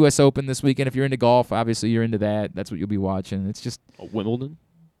U.S. Open this weekend. If you're into golf, obviously you're into that. That's what you'll be watching. It's just Wimbledon.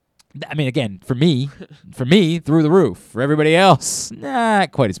 I mean, again, for me, through the roof. For everybody else,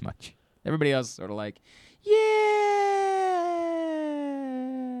 not quite as much. Everybody else is sort of like, yeah,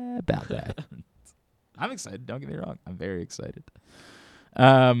 about that. I'm excited. Don't get me wrong. I'm very excited.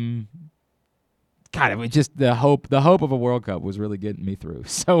 God, it was just the hope of a World Cup was really getting me through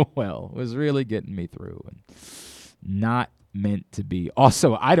so well. It was really getting me through, and not meant to be.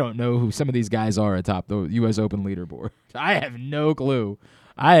 Also, I don't know who some of these guys are atop the U.S. Open leaderboard. I have no clue.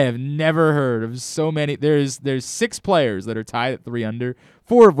 I have never heard of so many. There's 6 players that are tied at 3 under,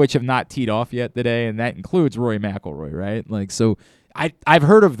 4 of which have not teed off yet today, and that includes Rory McIlroy, right? Like, so I've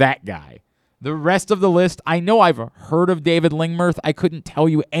heard of that guy. The rest of the list, I know I've heard of David Lingmerth. I couldn't tell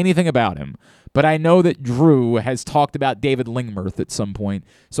you anything about him, but I know that Drew has talked about David Lingmerth at some point,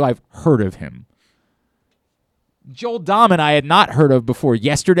 so I've heard of him. Joel Dahman I had not heard of before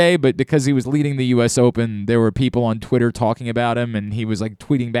yesterday, but because he was leading the U.S. Open, there were people on Twitter talking about him, and he was like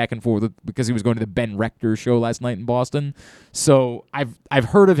tweeting back and forth because he was going to the Ben Rector show last night in Boston. So I've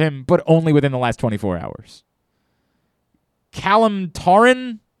heard of him, but only within the last 24 hours. Callum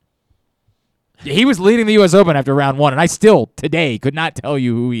Tarren, he was leading the U.S. Open after round 1, and I still, today, could not tell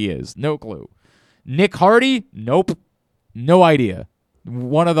you who he is. No clue. Nick Hardy? Nope. No idea.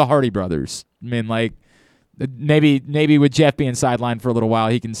 One of the Hardy brothers. I mean, like, maybe with Jeff being sidelined for a little while,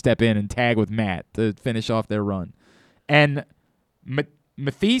 he can step in and tag with Matt to finish off their run. And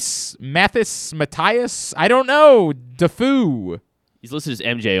Matthias, I don't know, Defoe. He's listed as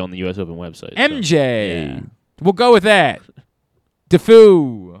MJ on the U.S. Open website. MJ. So, yeah. We'll go with that.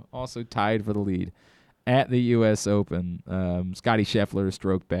 Defoe also tied for the lead. at the U.S. Open. Scotty Scheffler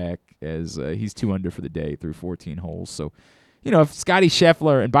stroked back as he's 2 under for the day through 14 holes. So, if Scotty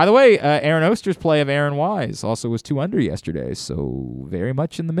Scheffler, and by the way, Aaron Oster's play of Aaron Wise also was 2 under yesterday, so very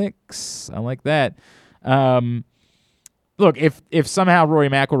much in the mix. I like that. Look, if somehow Rory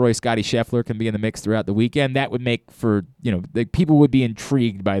McIlroy, Scotty Scheffler can be in the mix throughout the weekend, that would make for, people would be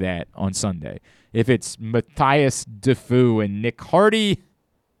intrigued by that on Sunday. If it's Matthias Defoe and Nick Hardy,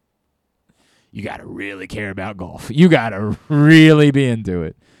 you got to really care about golf. You got to really be into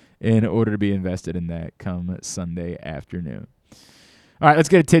it in order to be invested in that come Sunday afternoon. All right, let's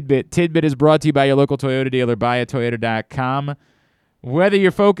get a tidbit. Tidbit is brought to you by your local Toyota dealer, buyatoyota.com. Whether your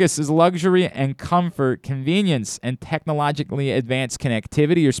focus is luxury and comfort, convenience and technologically advanced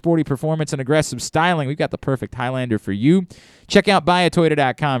connectivity, or sporty performance and aggressive styling, we've got the perfect Highlander for you. Check out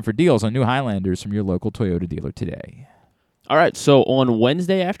buyatoyota.com for deals on new Highlanders from your local Toyota dealer today. All right, so on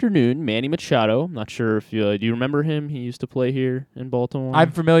Wednesday afternoon, Manny Machado, I'm not sure if do you remember him? He used to play here in Baltimore.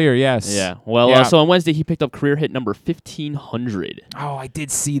 I'm familiar, yes. Yeah. Well, so on Wednesday, he picked up career hit number 1,500. Oh, I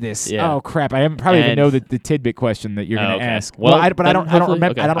did see this. Yeah. Oh, crap. I probably even know the tidbit question that you're going to ask. Well, I don't remember.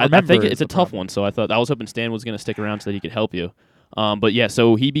 Okay. I don't remember. I think it's a tough one, so I was hoping Stan was going to stick around so that he could help you. But yeah,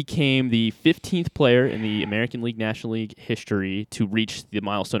 so he became the 15th player in the American League National League history to reach the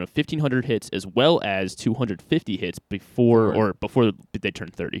milestone of 1,500 hits as well as 250 hits before they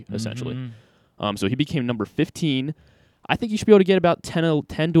turned 30, essentially. So he became number 15. I think you should be able to get about 10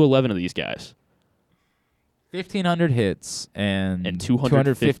 to 11 of these guys. 1,500 hits and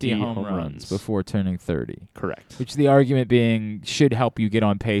 250 home runs before turning 30. Correct. Which the argument being should help you get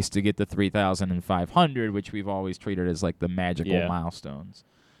on pace to get the 3,500, which we've always treated as like the magical milestones.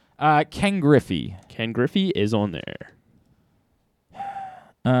 Ken Griffey. Ken Griffey is on there.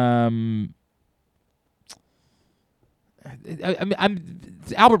 I'm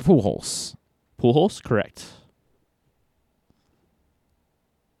Albert Pujols. Pujols, correct.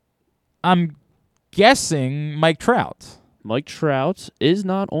 I'm guessing Mike Trout. Mike Trout is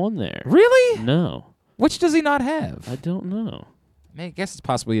not on there. Really? No. Which does he not have? I don't know. I guess it's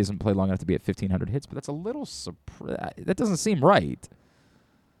possibly he hasn't played long enough to be at 1,500 hits, but that's a little that doesn't seem right.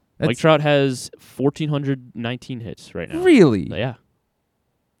 Mike Trout has 1,419 hits right now. Really? Yeah.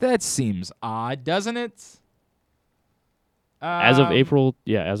 That seems odd, doesn't it? As of April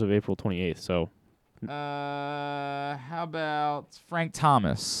 28th. So. How about Frank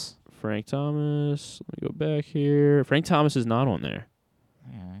Thomas? Frank Thomas. Let me go back here. Frank Thomas is not on there.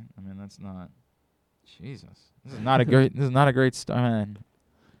 Yeah, I mean that's not. Jesus, this is not a great. This is not a great start.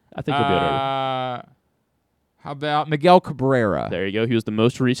 I think he'll be able to. How about Miguel Cabrera? There you go. He was the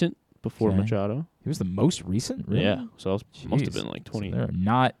most recent before Machado. He was the most recent, really? Yeah. So it must have been like 20. So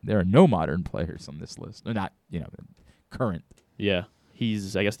there are no modern players on this list. They're not, current. Yeah.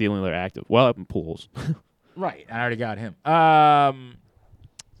 He's, I guess, the only other active. Well, up in Pujols. Right. I already got him.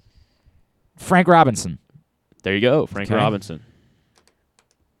 Frank Robinson. There you go. Frank Robinson.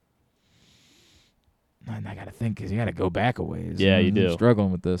 And I got to think because you got to go back a ways. Yeah, you do. I'm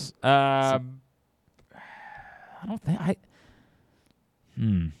struggling with this. I don't think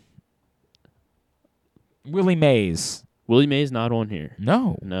Willie Mays. Willie Mays not on here.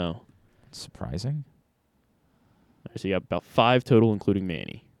 No. It's surprising. So you got about 5 total, including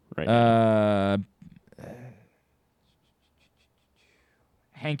Manny. Right.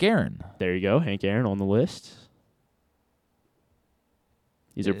 Hank Aaron. There you go. Hank Aaron on the list.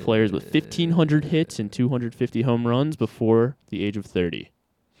 These are players with 1,500 hits and 250 home runs before the age of 30.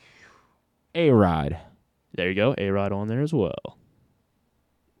 A-Rod. There you go. A-Rod on there as well.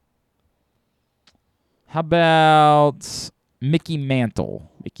 How about Mickey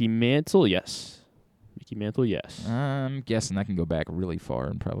Mantle? Mickey Mantle, yes. Mickey Mantle, yes. I'm guessing I can go back really far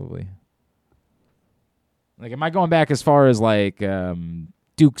and probably. Like, am I going back as far as like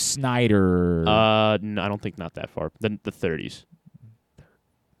Duke Snyder? No, I don't think not that far. The 30s.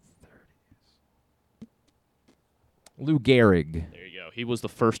 Lou Gehrig. There you go. He was the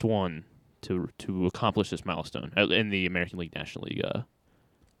first one to accomplish this milestone in the American League National League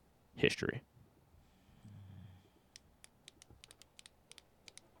history.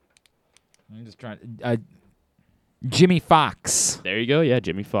 I'm just trying. Jimmy Fox. There you go. Yeah,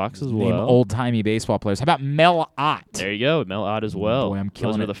 Jimmy Fox as well. Name old-timey baseball players. How about Mel Ott? There you go. Mel Ott as well. Boy, I'm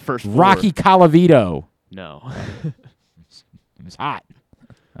killing Those it. are the first 4. Rocky Colavito. No. It was hot.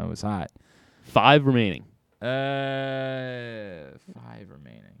 That was hot. 5 remaining. 5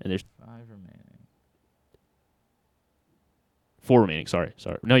 remaining. And there's 5 remaining. 4 remaining. Sorry.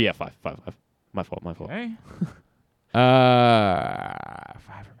 No, yeah, 5. My fault. Okay. 5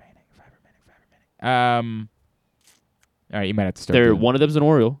 remaining. All right, you might have to start. One of them's an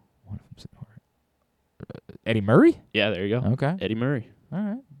Oriole. One of them's an Oriole. Eddie Murray? Yeah, there you go. Okay. Eddie Murray. All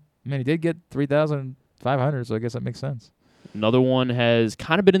right. I mean, he did get 3,500, so I guess that makes sense. Another one has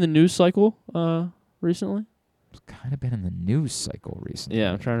kind of been in the news cycle recently. It's kind of been in the news cycle recently.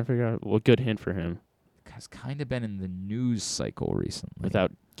 Yeah, I'm trying to figure out what good hint for him. Has kind of been in the news cycle recently.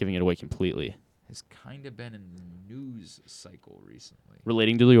 Without giving it away completely. Has kind of been in the news cycle recently.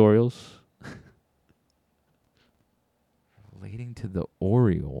 Relating to the Orioles. Relating to the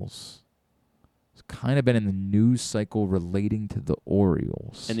Orioles. It's kind of been in the news cycle relating to the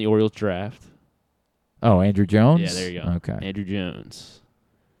Orioles. And the Orioles draft. Oh, Andrew Jones? Yeah, there you go. Okay. Andrew Jones.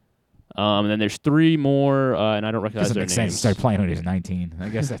 And then there's 3 more, and I don't recognize Doesn't their make names. sense to start playing when he was 19. I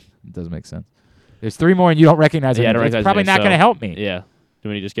guess that does make sense. There's 3 more, and you don't recognize them. Yeah, I don't recognize It's probably their not names, going to so- help me. Yeah. Do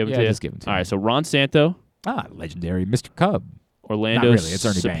we just give them Yeah, to you? just give them to All me. right, so Ron Santo. Legendary Mr. Cub. Orlando Not really, it's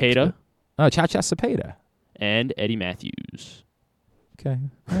Ernie Banks, Cepeda. Oh, Cha-Cha Cepeda. And Eddie Matthews. Okay.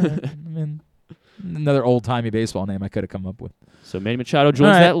 All right. I mean, another old-timey baseball name I could have come up with. So Manny Machado joins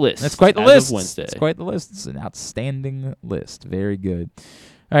All right. that list. That's quite the as list. of Wednesday. It's quite the list. It's an outstanding list. Very good.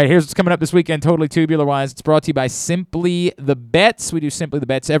 All right, here's what's coming up this weekend, totally tubular-wise. It's brought to you by Simply the Bets. We do Simply the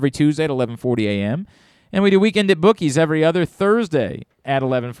Bets every Tuesday at 11:40 a.m., and we do Weekend at Bookies every other Thursday at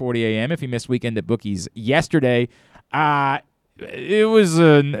 11:40 a.m. If you missed Weekend at Bookies yesterday, it was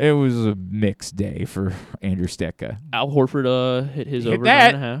a mixed day for Andrew Stetka. Al Horford hit his Hit over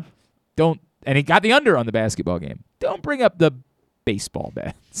that. 9.5. And he got the under on the basketball game. Don't bring up the baseball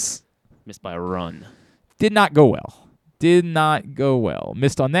bets. Missed by a run. Did not go well.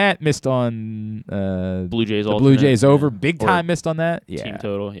 Missed on that. Missed on Blue Jays the alternate, Blue Jays over. yeah. Big Or time missed on that. Yeah. Team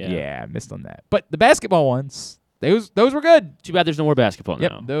total, yeah. Yeah, missed on that. But the basketball ones, those were good. Too bad there's no more basketball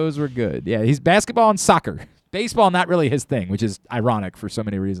Yep, now. those were good. Yeah, he's basketball and soccer. Baseball, not really his thing, which is ironic for so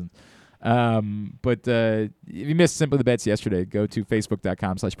many reasons. But if you missed Simply the Bets yesterday, go to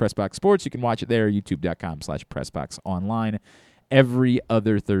facebook.com/PressBoxSports. You can watch it there, youtube.com/PressBoxOnline. Every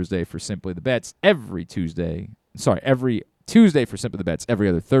other Thursday for Simply the Bets. Every Tuesday for Simply the Bets. Every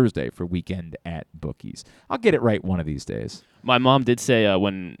other Thursday for Weekend at Bookies. I'll get it right one of these days. My mom did say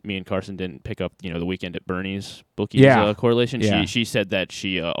when me and Carson didn't pick up, the Weekend at Bernie's bookies Yeah. correlation, Yeah. she said that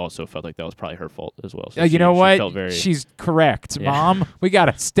she also felt like that was probably her fault as well. So You know she what? felt very- She's correct, Yeah. Mom. We got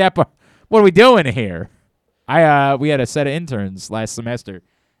to step up. What are we doing here? We had a set of interns last semester,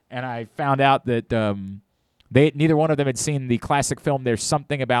 and I found out that neither one of them had seen the classic film There's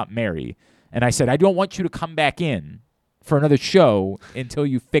Something About Mary. And I said, I don't want you to come back in for another show until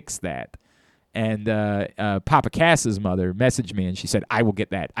you fix that. And Papa Cass's mother messaged me, and she said, I will get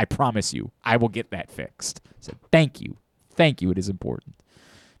that. I promise you, I will get that fixed. I said, thank you. Thank you. It is important.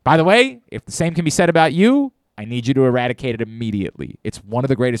 By the way, if the same can be said about you, I need you to eradicate it immediately. It's one of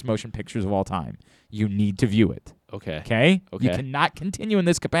the greatest motion pictures of all time. You need to view it. Okay. Okay? Okay. You cannot continue in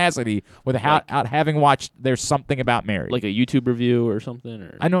this capacity without having watched There's Something About Mary. like a YouTube review or something?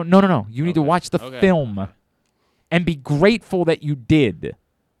 Or? No. You need to watch the Okay. film and be grateful that you did.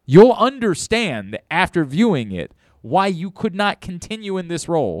 You'll understand after viewing it why you could not continue in this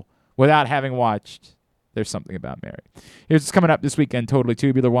role without having watched There's Something About Mary. Here's what's coming up this weekend, totally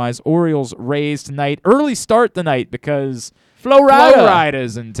tubular-wise. Orioles Rays tonight. Early start tonight because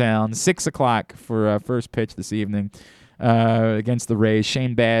Florida's in town. 6 o'clock for first pitch this evening against the Rays.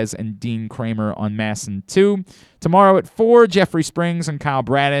 Shane Baz and Dean Kramer on MASN 2. Tomorrow at 4, Jeffrey Springs and Kyle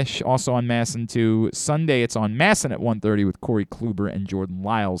Bradish also on MASN 2. Sunday it's on MASN at 1:30 with Corey Kluber and Jordan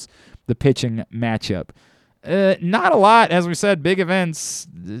Lyles, the pitching matchup. Not a lot, as we said, big events,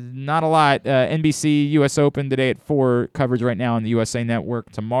 not a lot. NBC U.S. Open today at 4, coverage right now on the USA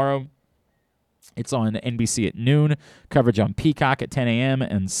Network. Tomorrow it's on NBC at noon, coverage on Peacock at 10 a.m.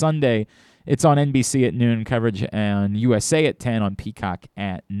 And Sunday it's on NBC at noon, coverage on USA at 10, on Peacock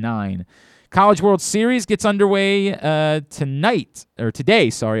at 9. College World Series gets underway today.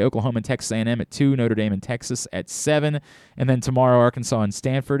 Oklahoma and Texas A&M at 2, Notre Dame and Texas at 7, and then tomorrow Arkansas and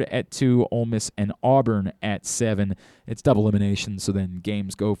Stanford at 2, Ole Miss and Auburn at 7. It's double elimination, so then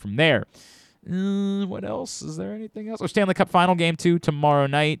games go from there. What else? Is there anything else? Stanley Cup Final Game 2 tomorrow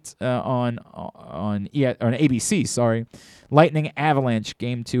night on ABC. Sorry, Lightning Avalanche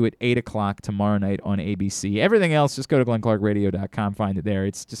Game 2 at 8 o'clock tomorrow night on ABC. Everything else, just go to GlennClarkRadio.com. Find it there.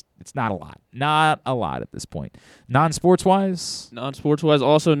 It's not a lot. Not a lot at this point. Non-sports wise,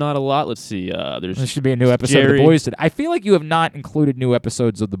 also not a lot. Let's see. There should be a new episode of The Boys today. I feel like you have not included new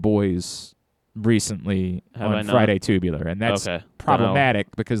episodes of The Boys recently on Friday Tubular, and that's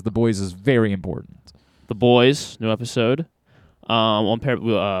problematic because The Boys is very important. The Boys, new episode.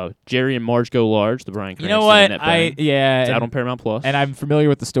 On Jerry and Marge Go Large, the Bryan Cranston. You know what? It's out on Paramount Plus, and I'm familiar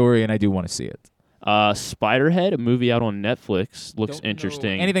with the story, and I do want to see it. Spiderhead, a movie out on Netflix, looks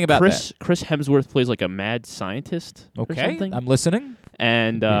interesting. anything about Chris Hemsworth plays like a mad scientist. Or Okay, something. I'm listening.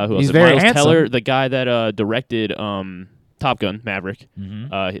 And who else? He's very Miles handsome. Teller, the guy that directed Top Gun Maverick.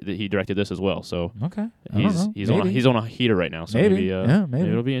 Mhm. He directed this as well. So Okay. I don't know. he's on Maybe. a heater right now. So Maybe. maybe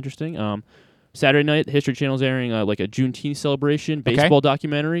it'll be interesting. Saturday night, History Channel's airing like a Juneteenth celebration baseball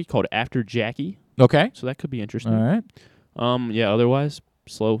documentary called After Jackie. Okay. So that could be interesting. All right. Otherwise,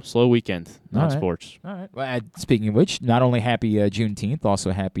 slow weekend. All Not right. sports. All right. Well, speaking of which, not only happy Juneteenth,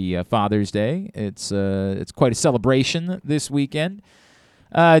 also happy Father's Day. It's quite a celebration this weekend.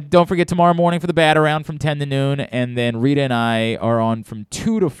 Don't forget tomorrow morning for the Bat Around from 10 to noon, and then Rita and I are on from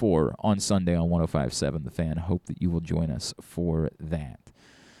 2 to 4 on Sunday on 105.7 The Fan. Hope that you will join us for that.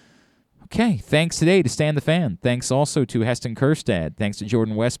 Okay, thanks today to Stan the Fan. Thanks also to Heston Kerstad. Thanks to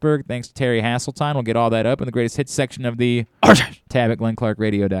Jordan Westberg. Thanks to Terry Hasseltine. We'll get all that up in the greatest hits section of the tab at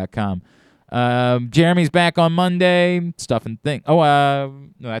GlennClarkRadio.com. Jeremy's back on Monday. Stuff and thing. Oh, no,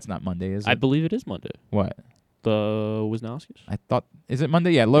 that's not Monday, is it? I believe it is Monday. What? The Wisnowskis? I thought, is it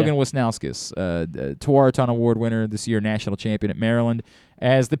Monday? Yeah, Logan Wisnowskis, Tewaaraton Award winner this year, national champion at Maryland,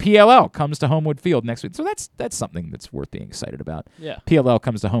 as the PLL comes to Homewood Field next week. So that's something that's worth being excited about. Yeah. PLL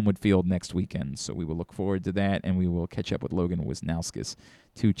comes to Homewood Field next weekend, so we will look forward to that, and we will catch up with Logan Wisnowskis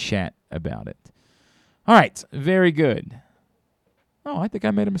to chat about it. All right, very good. Oh, I think I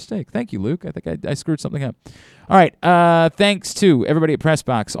made a mistake. Thank you, Luke. I think I screwed something up. All right. Thanks to everybody at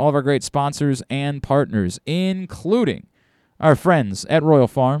PressBox, all of our great sponsors and partners, including our friends at Royal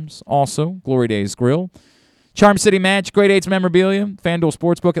Farms, also Glory Days Grill, Charm City Match, Great 8's Memorabilia, FanDuel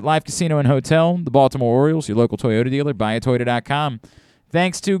Sportsbook at Live Casino and Hotel, the Baltimore Orioles, your local Toyota dealer, buyatoyota.com.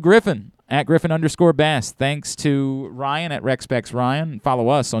 Thanks to Griffin at Griffin_Bass. Thanks to Ryan at RexSpecs Ryan. Follow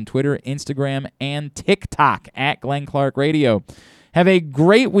us on Twitter, Instagram, and TikTok at Glenn Clark Radio. Have a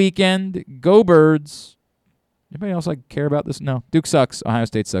great weekend. Go Birds. Anybody else care about this? No. Duke sucks. Ohio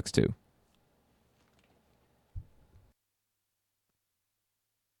State sucks too.